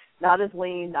says, "Not as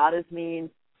lean, not as mean,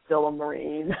 still a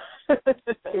Marine."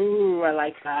 Ooh, I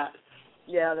like that.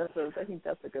 Yeah, I think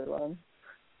that's a good one.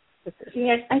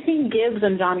 Yeah, I think Gibbs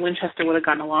and John Winchester would have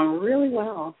gotten along really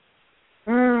well.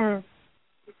 Yeah.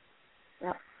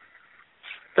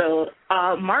 So,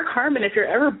 Mark Harmon, if you're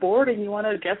ever bored and you want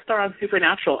to guest star on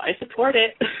Supernatural, I support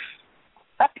it.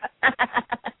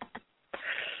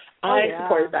 I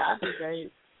support that. That would be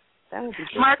great. That would be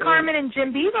good. Mark Harmon and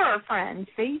Jim Beaver are friends.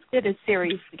 They did a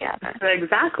series together.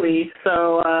 Exactly.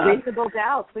 So Reasonable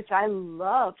Doubts, which I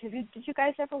loved. Did you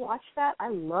guys ever watch that? I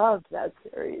loved that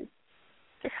series.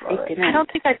 I don't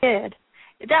think I did.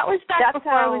 That was back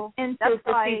before I was into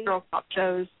procedural pop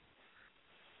shows.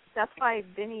 That's why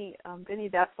Vinny,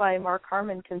 that's why Mark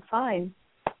Harmon can sign,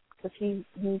 because he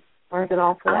learned it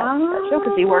all for that show,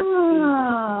 because he worked.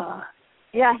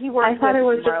 He worked. I thought it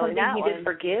was just Marley something Matlin. he did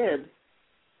for Gibbs.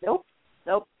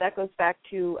 Nope. That goes back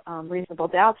to Reasonable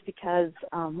Doubts, because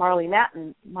Marley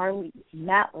Matlin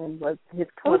was his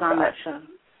co-star. Was on that show.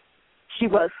 She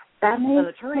was an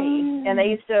attorney, sense. and they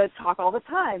used to talk all the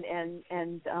time,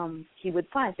 and they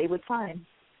would sign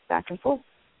back and forth.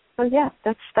 So yeah,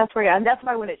 that's where, and that's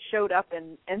why when it showed up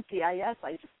in NCIS,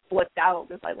 I just flipped out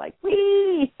because I like,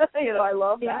 wee, I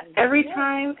love that. Every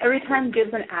time Gibbs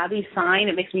and Abby sign,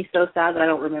 it makes me so sad that I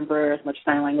don't remember as much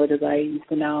sign language as I used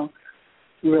to know.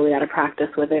 Really out of practice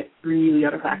with it. Really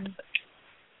out of practice.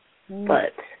 Mm.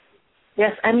 But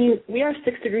yes, I mean, we are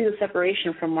 6 degrees of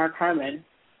separation from Mark Harmon,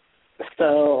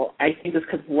 so I think this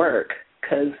could work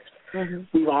because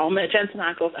we've all met Jensen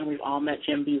Ackles and we've all met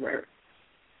Jim Beaver.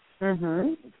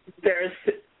 Mm-hmm. There's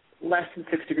less than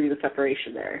 6 degrees of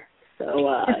separation there. So,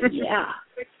 yeah.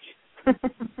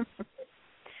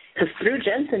 Because through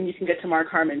Jensen, you can get to Mark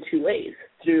Harmon 2 ways,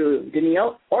 through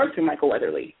Danielle or through Michael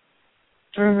Weatherly.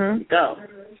 Mm-hmm. Go.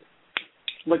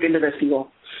 Look into this,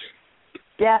 people.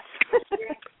 Yes.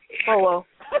 Bolo.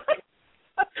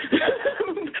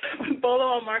 Bolo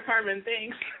on Mark Harmon,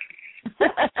 thanks.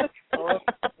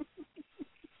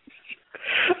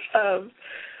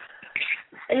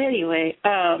 Anyway,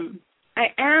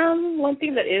 one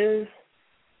thing that is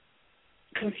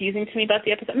confusing to me about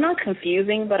the episode, not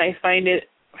confusing, but I find it,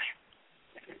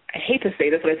 I hate to say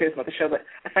this when I say this about the show, but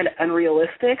I find it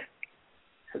unrealistic.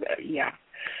 Yeah.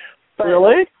 But,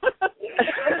 really?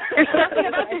 There's something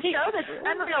about the show that's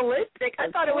unrealistic.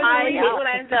 I thought it was real. I hate when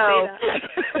I say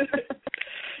that.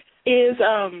 Is,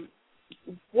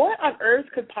 what on earth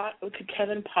could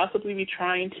Kevin possibly be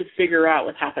trying to figure out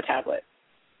with half a tablet?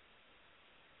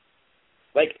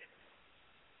 Like,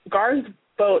 Gar's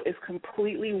boat is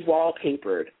completely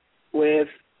wallpapered with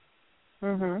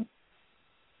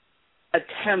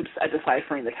attempts at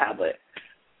deciphering the tablet.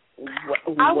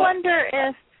 I wonder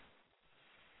if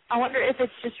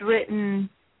it's just written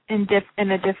in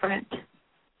a different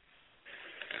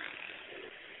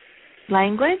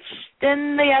language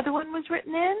than the other one was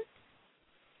written in.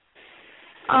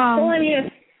 Well, I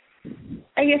mean,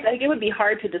 I guess it would be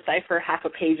hard to decipher half a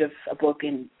page of a book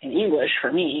in English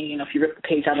for me. If you rip the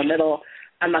page down the middle,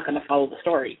 I'm not going to follow the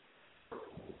story.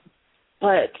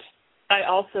 But I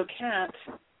also can't,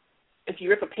 if you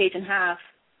rip a page in half,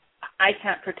 I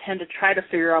can't pretend to try to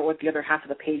figure out what the other half of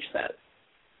the page says.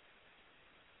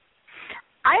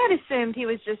 I had assumed he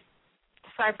was just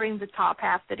deciphering the top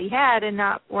half that he had and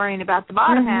not worrying about the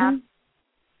bottom half.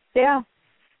 Yeah,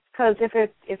 because if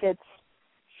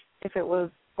it was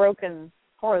broken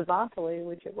horizontally,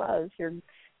 which it was, you're at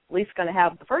least going to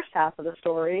have the first half of the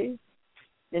story,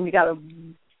 and you got to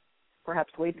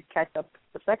perhaps wait to catch up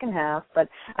the second half. But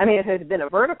I mean, if it had been a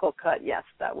vertical cut, yes,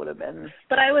 that would have been.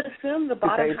 But I would assume the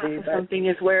bottom half of something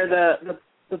is where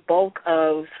the bulk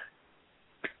of,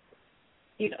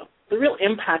 the real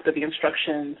impact of the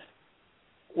instructions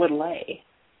would lay.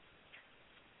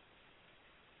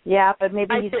 Yeah, but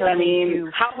maybe he's going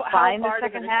to find the far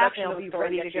second half and he'll be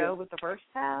ready to go with the first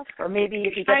half. Or maybe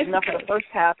if he gets enough of the first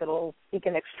half, he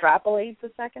can extrapolate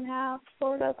the second half,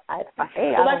 sort of.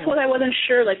 That's what I wasn't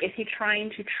sure. Like, is he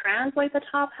trying to translate the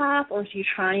top half, or is he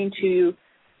trying to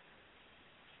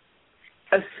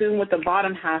assume what the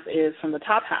bottom half is from the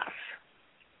top half?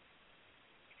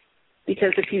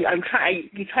 Because I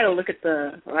try to look at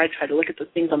the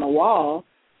things on the wall,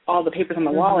 all the papers on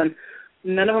the wall, and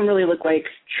none of them really look like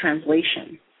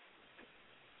translation.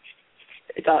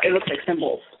 It looks like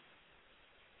symbols.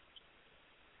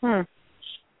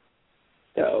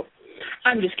 So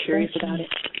I'm just curious about it.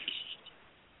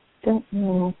 Don't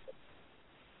know.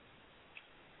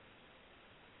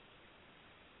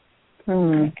 I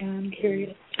am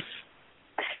curious.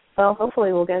 Well,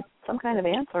 hopefully we'll get some kind of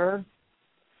answer.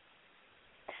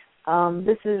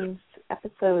 This is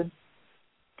episode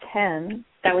 10.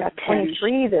 That was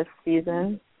 23 this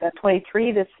season. Got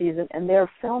 23 this season, and they're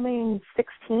filming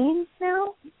 16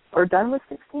 now, or done with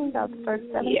 16, about to start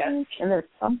 17, and they're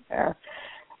somewhere.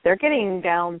 They're getting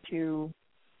down to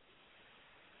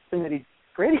pretty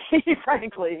gritty,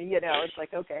 frankly. It's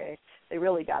like, okay, they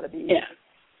really got to be,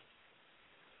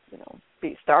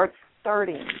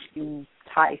 starting to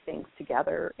tie things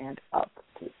together and up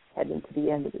to head into the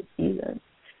end of the season.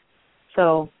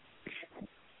 So,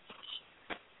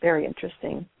 very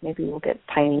interesting. Maybe we'll get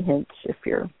tiny hints if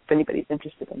anybody's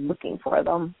interested in looking for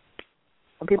them.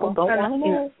 Some people don't want to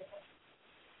know.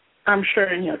 I'm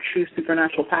sure in true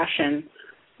supernatural fashion,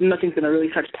 nothing's going to really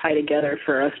start to tie together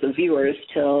for us, the viewers,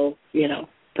 till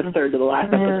the third to the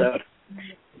last episode.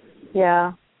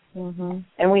 Yeah.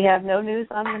 And we have no news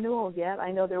on renewals yet.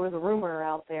 I know there was a rumor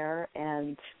out there,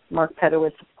 and Mark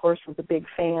Pedowitz, of course, was a big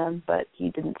fan, but he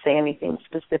didn't say anything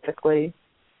specifically.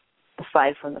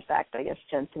 Aside from the fact, I guess,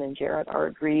 Jensen and Jarrett are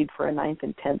agreed for a 9th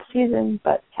and 10th season,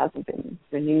 but hasn't been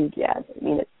renewed yet. I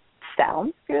mean, it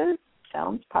sounds good,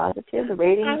 sounds positive. The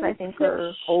ratings, I think,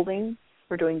 are holding.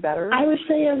 We're doing better. I would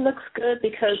say it looks good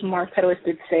because Mark Pedowitz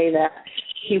did say that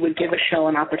he would give a show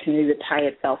an opportunity to tie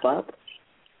itself up.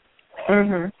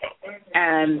 Mhm.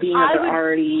 And being that they're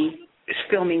already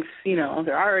filming,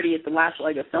 they're already at the last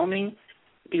leg of filming,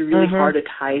 it'd be really hard to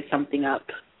tie something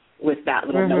up with that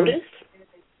little notice.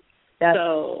 Yes.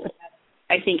 So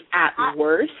I think at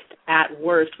worst,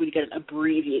 we'd get an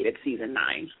abbreviated season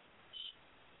 9.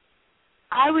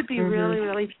 I would be really,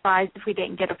 really surprised if we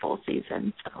didn't get a full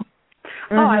season. So.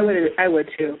 Oh, I would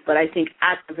too. But I think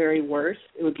at the very worst,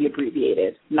 it would be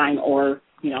abbreviated 9 or,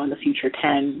 in the future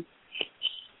 10,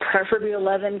 preferably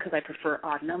 11 because I prefer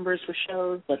odd numbers for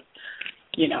shows. But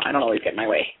I don't always get my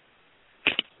way.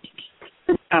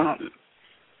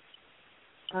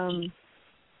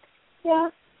 Yeah,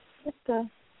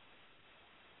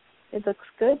 it looks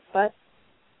good, but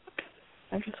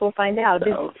I guess we'll find out.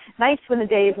 It's nice when the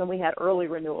days when we had early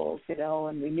renewals,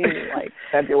 and we knew like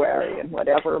February and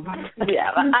whatever. But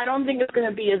yeah, but I don't think it's going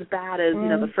to be as bad as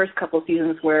the first couple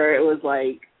seasons where it was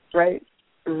like right,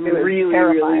 really,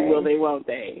 really will they, won't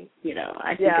they?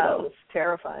 I think it was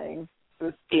terrifying.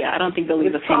 I don't think they'll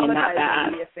leave the fan that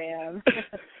bad. To be a fan.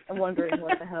 I'm wondering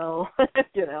what the hell,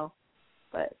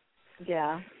 But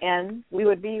yeah, and we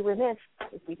would be remiss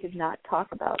if we did not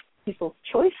talk about People's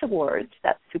Choice Awards.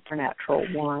 That's Supernatural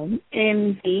 1.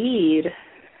 Indeed.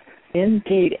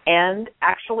 And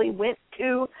actually went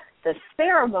to the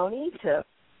ceremony to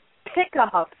pick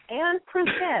up and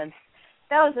present.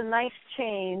 That was a nice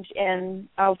change. And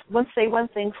I'll say one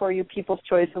thing for you, People's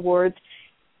Choice Awards.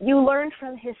 You learn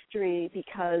from history,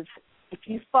 because if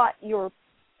you thought your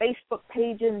Facebook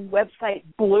page and website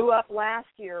blew up last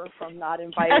year from not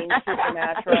inviting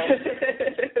Supernatural,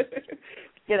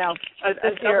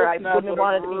 this year I wouldn't have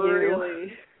wanted to be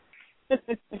you.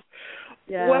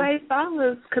 Yeah. What I thought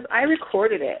was, because I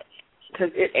recorded it,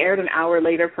 because it aired an hour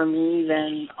later for me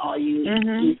than all you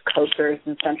East Coasters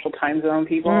and Central Time Zone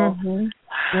people,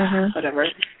 whatever.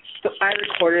 So I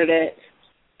recorded it,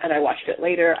 and I watched it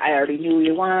later. I already knew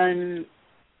we won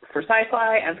for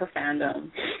sci-fi and for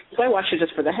fandom. So I watched it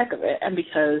just for the heck of it, and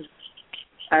because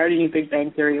I already knew Big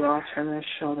Bang Theory lost from this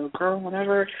show, little girl,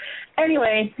 whatever.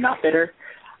 Anyway, not bitter.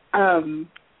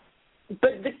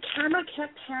 But the camera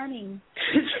kept panning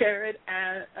to Jared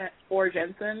or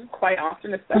Jensen quite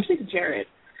often, especially to Jared.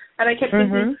 And I kept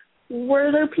thinking,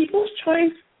 were there People's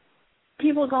Choice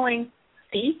people going,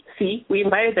 see, we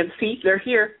invited them, see, they're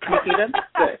here. Can you see them?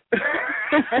 Good.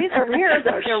 These are here.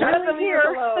 They're really here.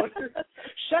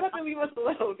 Shut up and leave us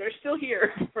alone. They're still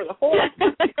here for the whole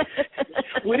time.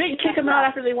 We didn't kick them out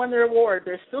after they won their award.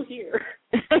 They're still here.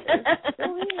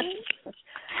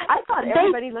 I thought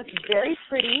everybody looked very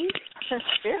pretty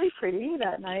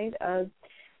that night.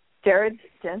 Jared,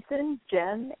 Jensen,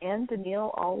 Jen, and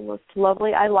Daniil all looked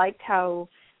lovely. I liked how,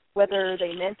 whether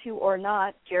they meant to or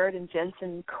not, Jared and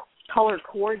Jensen color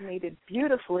coordinated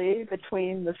beautifully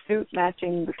between the suit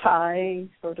matching the tie,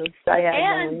 sort of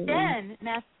diagonally. And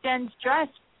Jen's dress.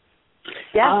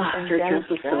 Yeah, her dress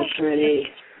was so pretty.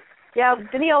 Yeah,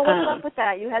 Daniil, what's up with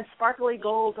that? You had sparkly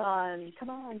gold on. Come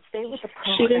on, stay with the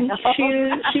program.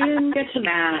 She didn't get to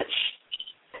match.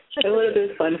 It would have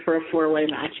been fun for a 4-way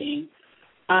matching.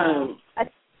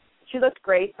 She looked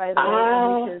great, by the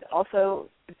way. We should also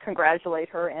congratulate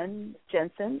her and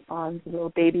Jensen on the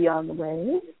little baby on the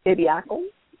way, baby Ackles.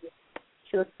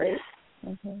 She looked great.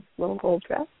 Little gold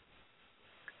dress.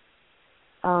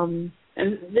 And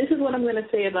this is what I'm going to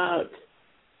say about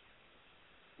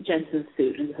Jensen's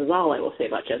suit, and this is all I will say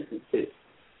about Jensen's suit.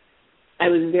 I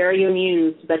was very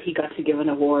amused that he got to give an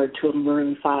award to a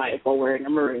Maroon 5 while wearing a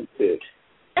maroon suit.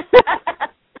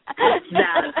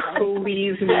 That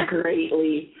pleased me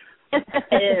greatly.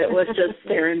 It was just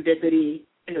serendipity.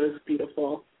 It was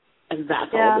beautiful, and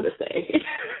that's all I'm going to say.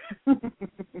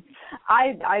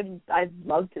 I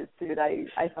loved his suit. I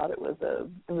thought it was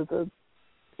a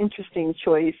interesting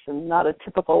choice and not a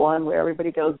typical one where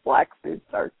everybody goes black suit,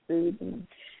 dark suit. And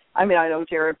I mean, I know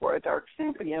Jared wore a dark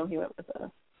suit, but he went with a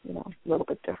little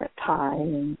bit different tie,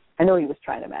 and I know he was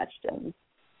trying to match Jen's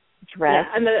dress.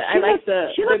 Yeah, and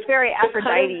she looked very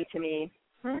Aphrodite to me.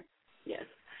 Yes,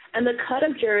 and the cut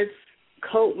of Jared's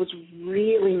coat was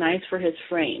really nice for his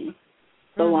frame.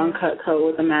 The long cut coat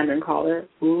with the mandarin collar,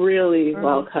 really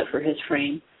well cut for his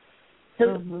frame.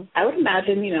 I would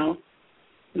imagine,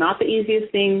 not the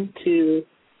easiest thing to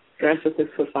dress a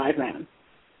 6'5" man.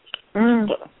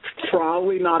 But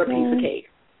probably not a piece of cake.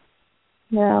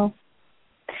 No.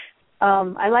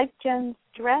 I liked Jen's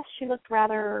dress. She looked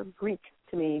rather Greek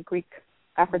to me, Greek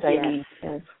Aphrodite.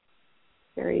 Yes.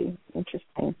 Very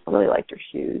interesting. I really liked her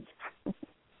shoes.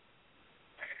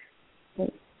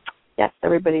 Yes,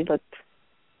 everybody looked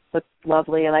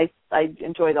lovely, and I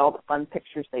enjoyed all the fun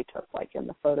pictures they took, like in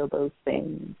the photo booth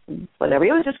things and whatever.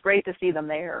 It was just great to see them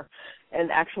there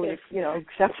and actually,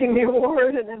 accepting the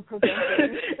award and then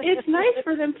presenting. It's nice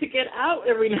for them to get out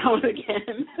every now and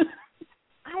again.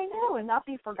 I know, and not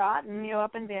be forgotten,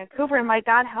 up in Vancouver. And my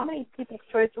God, how many People's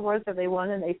Choice Awards have they won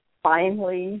and they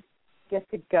finally get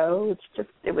to go?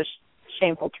 It was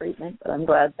shameful treatment, but I'm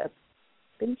glad that's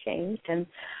been changed. And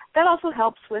that also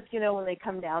helps with, when they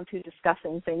come down to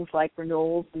discussing things like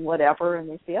renewals and whatever, and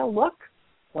they say, oh, look,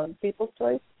 won People's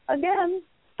Choice again.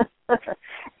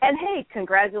 And, hey,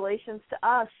 congratulations to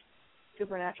us,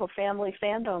 Supernatural Family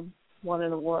Fandom won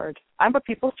an award. I'm a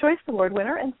People's Choice Award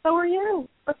winner, and so are you.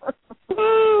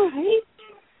 Right?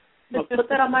 Well, put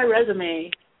that on my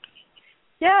resume.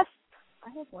 Yes, I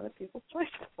have won a People's Choice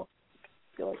Award.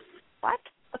 I feel like, what?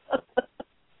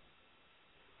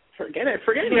 Forget it.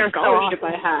 Forget the scholarship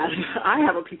I had. I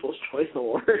have a People's Choice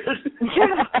Award.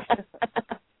 Yeah.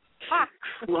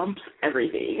 Lumps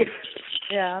everything.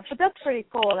 Yeah, but that's pretty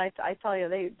cool. And I tell you,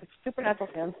 the Supernatural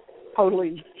fans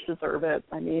totally deserve it.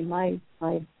 I mean, my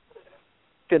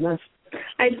goodness.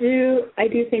 I do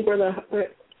think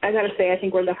I gotta say, I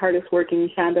think we're the hardest working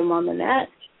fandom on the net.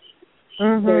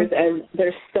 Mm-hmm.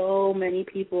 There's so many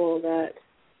people that,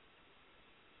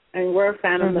 we're a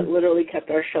fandom that literally kept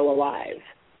our show alive.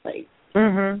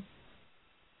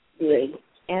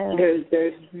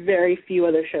 There's very few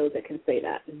other shows that can say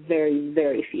that. Very,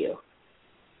 very few.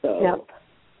 So. Yep.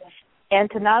 And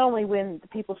to not only win the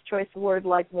People's Choice Award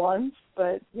once,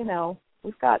 but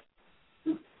we've got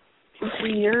 2-3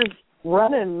 years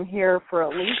running here for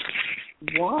at least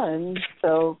one.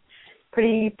 So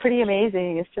pretty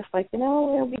amazing. It's just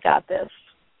we got this.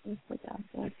 We got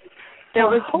this. There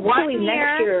was hopefully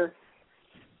next year.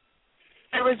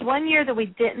 There was 1 year that we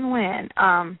didn't win.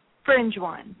 Fringe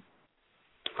won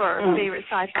for favorite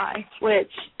sci-fi,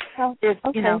 which is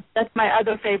that's my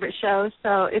other favorite show.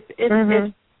 So if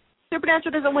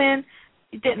Supernatural doesn't win,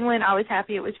 it didn't win, I was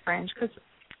happy it was Fringe because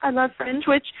I love Fringe,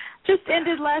 which just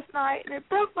ended last night and it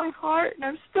broke my heart, and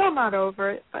I'm still not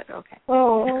over it. But okay.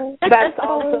 Oh, that's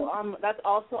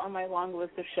also on my long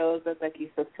list of shows that Becky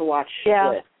says to watch. Yeah.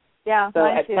 With. Yeah. So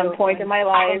at some point in my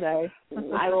life,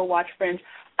 I will watch Fringe.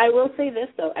 I will say this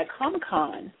though, at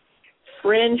Comic-Con,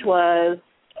 Fringe was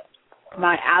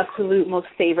my absolute most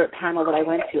favorite panel that I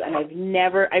went to, and I've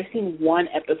seen one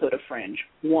episode of Fringe,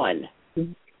 one.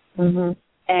 Mm-hmm.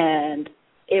 And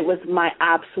it was my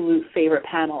absolute favorite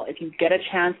panel. If you get a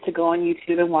chance to go on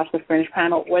YouTube and watch the Fringe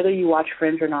panel, whether you watch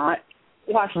Fringe or not,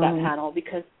 watch that panel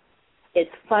because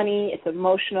it's funny, it's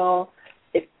emotional,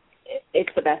 it's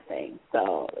the best thing.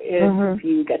 So if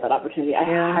you get that opportunity, I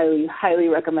highly, highly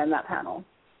recommend that panel.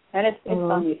 And it's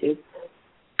on YouTube.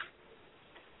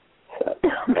 So,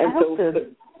 I hope to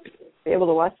be able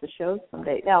to watch the show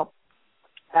someday. Now,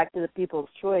 back to the People's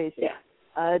Choice.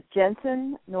 Yeah.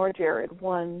 Jensen nor Jared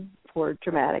won for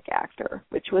dramatic actor,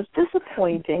 which was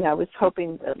disappointing. I was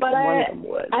hoping that one of them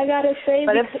would. I gotta say,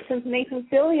 since Nathan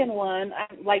Fillion won,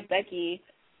 like Becky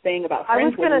saying about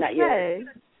Fringe winning that year.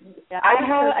 Yeah, I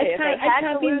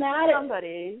can't be mad at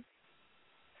somebody.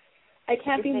 I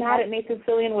can't be mad at Nathan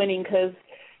Fillion winning because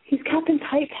he's Captain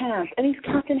Tight Pants and he's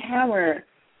Captain Hammer,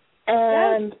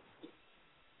 and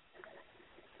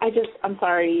I'm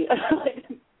sorry.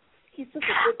 He's just a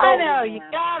good I know man.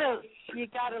 you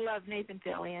gotta love Nathan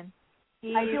Fillion.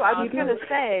 I do. I was going to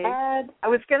say,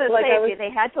 if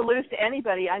they had to lose to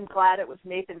anybody, I'm glad it was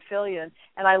Nathan Fillion.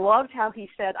 And I loved how he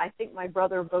said, I think my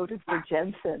brother voted for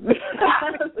Jensen.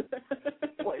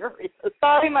 Hilarious.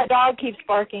 Sorry, my dog keeps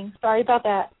barking. Sorry about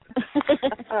that.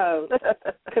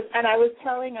 And I was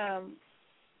telling,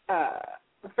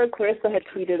 my friend Clarissa had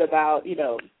tweeted about,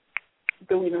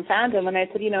 going in fandom, and I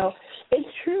said, it's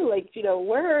true,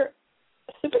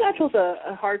 Supernatural's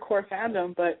a hardcore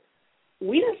fandom, but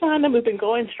we in fandom have been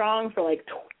going strong for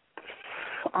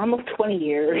almost 20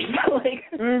 years.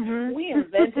 We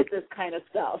invented this kind of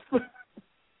stuff.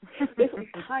 This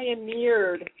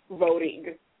pioneered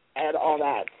voting and all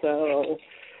that. So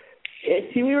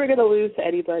if we were going to lose to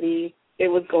anybody, it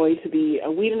was going to be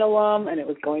a Whedon alum, and it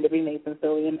was going to be Nathan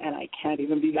Fillion, and I can't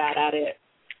even be mad at it.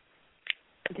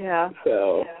 Yeah.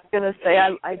 So I was gonna say I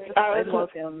love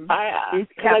him. I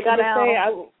gotta say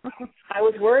I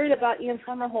was worried about Ian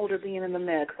Somerhalder being in the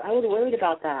mix. I was worried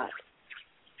about that.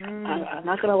 I'm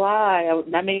not gonna lie,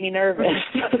 that made me nervous.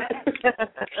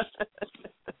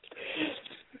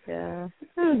 Yeah.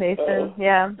 Nathan.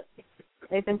 Yeah.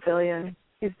 Nathan Fillion.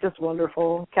 He's just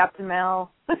wonderful. Captain Mal.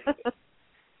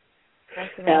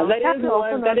 Yeah,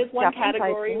 that is one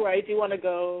category where I do want to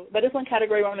go. That is one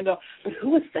category where I want to go. But who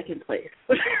was second place?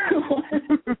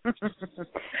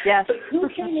 Yes. But who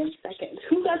came in second?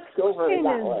 Who got silver in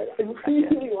that one? I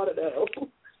really want to know.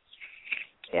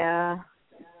 Yeah.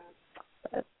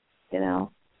 But,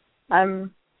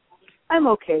 I'm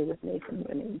okay with Nathan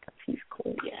winning because he's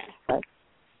cool. Yeah. But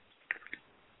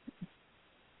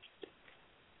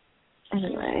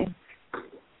anyway.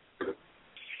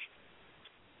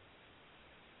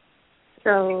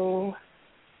 So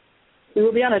we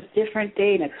will be on a different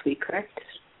day next week, correct?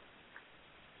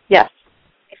 Yes.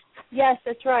 Yes,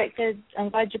 that's right. Good. I'm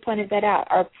glad you pointed that out.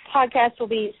 Our podcast will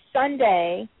be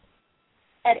Sunday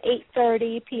at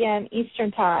 8:30 p.m.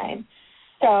 Eastern Time.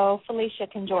 So Felicia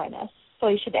can join us.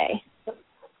 Felicia Day.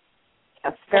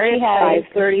 That's very exciting.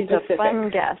 5:30 She's a fun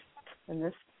guest in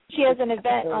this. She has an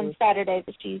event on Saturday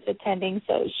that she's attending,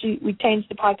 so we changed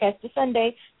the podcast to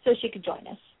Sunday so she could join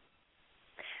us.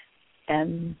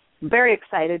 And I'm very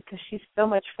excited because she's so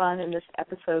much fun, and this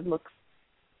episode looks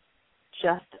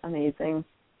just amazing.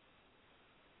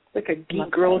 It's like a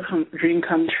geek girl dream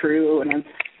come true, and I'm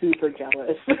super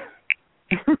jealous.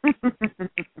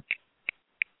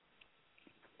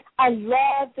 I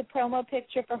love the promo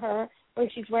picture for her where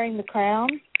she's wearing the crown.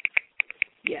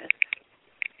 Yes.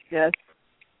 Yes.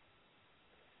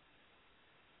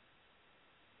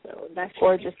 So that's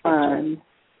gorgeous fun.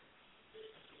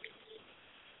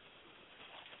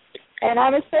 And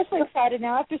I'm especially excited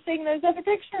now after seeing those other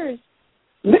pictures.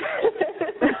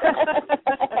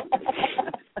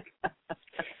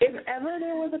 If ever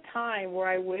there was a time where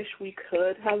I wish we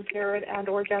could have Jared and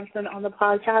or Jensen on the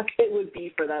podcast, it would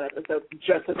be for that episode.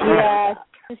 Just as yes,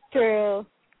 it's true.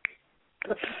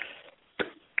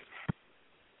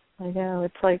 I know,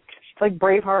 it's like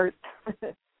Braveheart.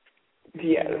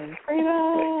 Yes.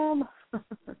 Freedom.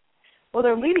 Well,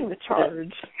 they're leading the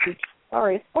charge.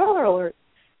 Sorry, spoiler alert.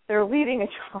 They're leading a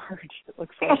charge, it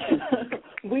looks like.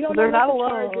 We don't they're know not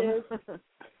what alone. the charge is.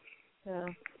 Yeah.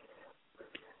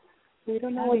 We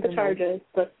don't know what the charge is,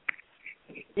 but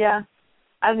yeah.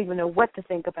 I don't even know what to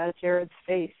think about Jared's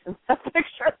face in that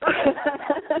picture.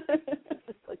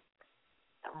 It's like,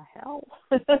 the hell?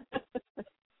 I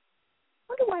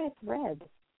wonder why it's red.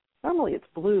 Normally it's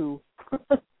blue.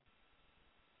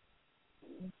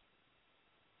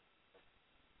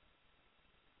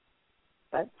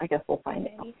 But I guess we'll find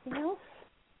out. Anything else?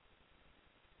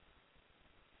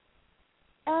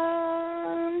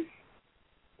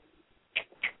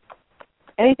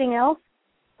 Anything else?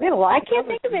 We had a lot. I can't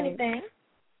think of anything.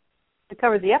 We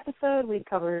covered the episode. We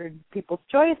covered People's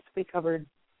Choice. We covered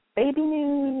baby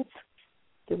news.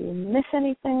 Did we miss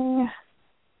anything?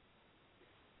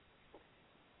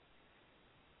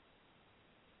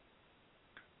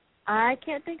 I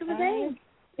can't think of a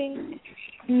thing.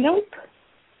 Nope.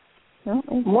 No.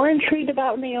 More intrigued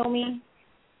about Naomi.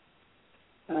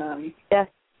 Yes.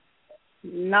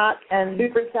 Not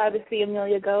super sad to see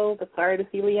Amelia go, but sorry to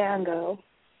see Liane go.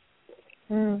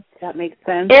 That makes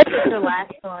sense. It's the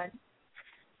last one.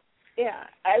 Yeah,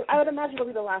 I would imagine it'll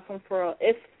be the last one for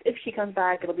if she comes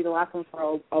back, it'll be the last one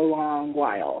for a long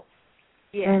while.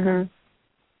 Yeah. Mm-hmm.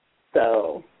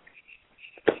 So.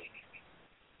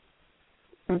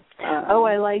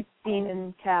 I like Dean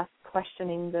and Cass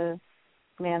questioning the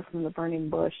man from the burning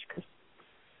bush because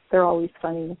they're always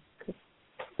funny. Cause,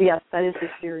 yes, that is a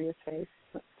serious face.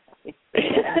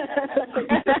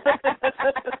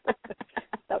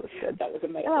 That was good. That was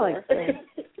amazing. I like the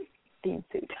Dean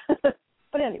suit.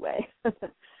 But anyway. Okay.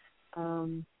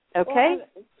 Well,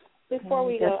 before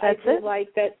we go, I do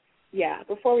like that. Yeah,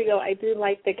 before we go, I do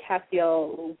like that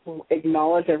Castiel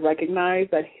acknowledge and recognize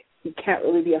that he can't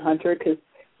really be a hunter because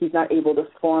he's not able to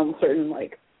form certain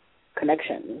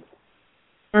connections.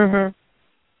 Mhm.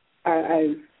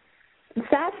 I'm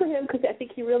sad for him because I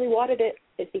think he really wanted it.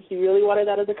 I think he really wanted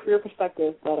that as a career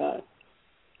perspective. But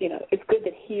it's good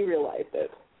that he realized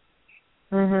it.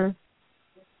 Mhm.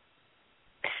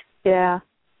 Yeah.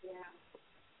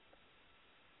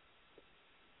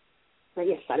 But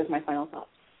yes, that is my final thought.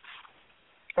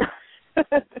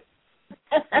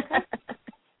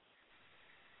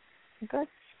 Good.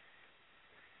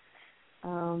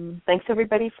 Thanks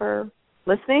everybody for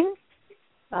listening.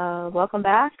 Welcome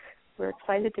back. We're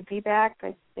excited to be back.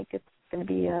 I think it's going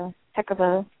to be a heck of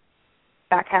a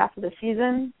back half of the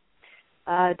season.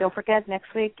 Don't forget,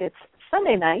 next week it's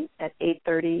Sunday night at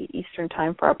 8:30 Eastern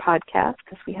Time for our podcast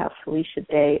because we have Felicia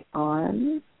Day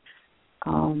on.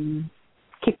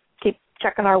 Keep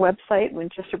checking our website,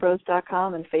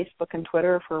 WinchesterBros.com, and Facebook and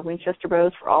Twitter for Winchester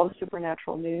Bros for all the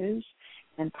supernatural news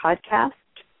and podcasts.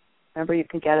 Remember, you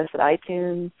can get us at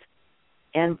iTunes,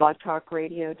 and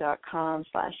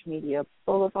blogtalkradio.com/Media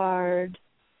Boulevard.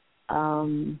 I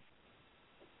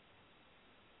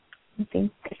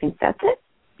think that's it.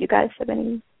 You guys have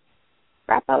any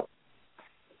wrap up?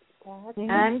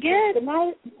 I'm good. Good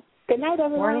night. Good night,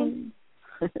 everyone. Morning.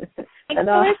 Thanks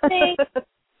for listening.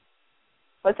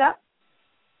 What's that?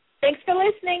 Thanks for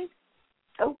listening.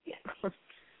 Oh, yeah.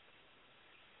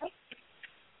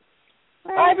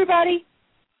 Bye, everybody.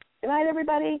 Good night,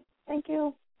 everybody. Thank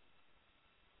you.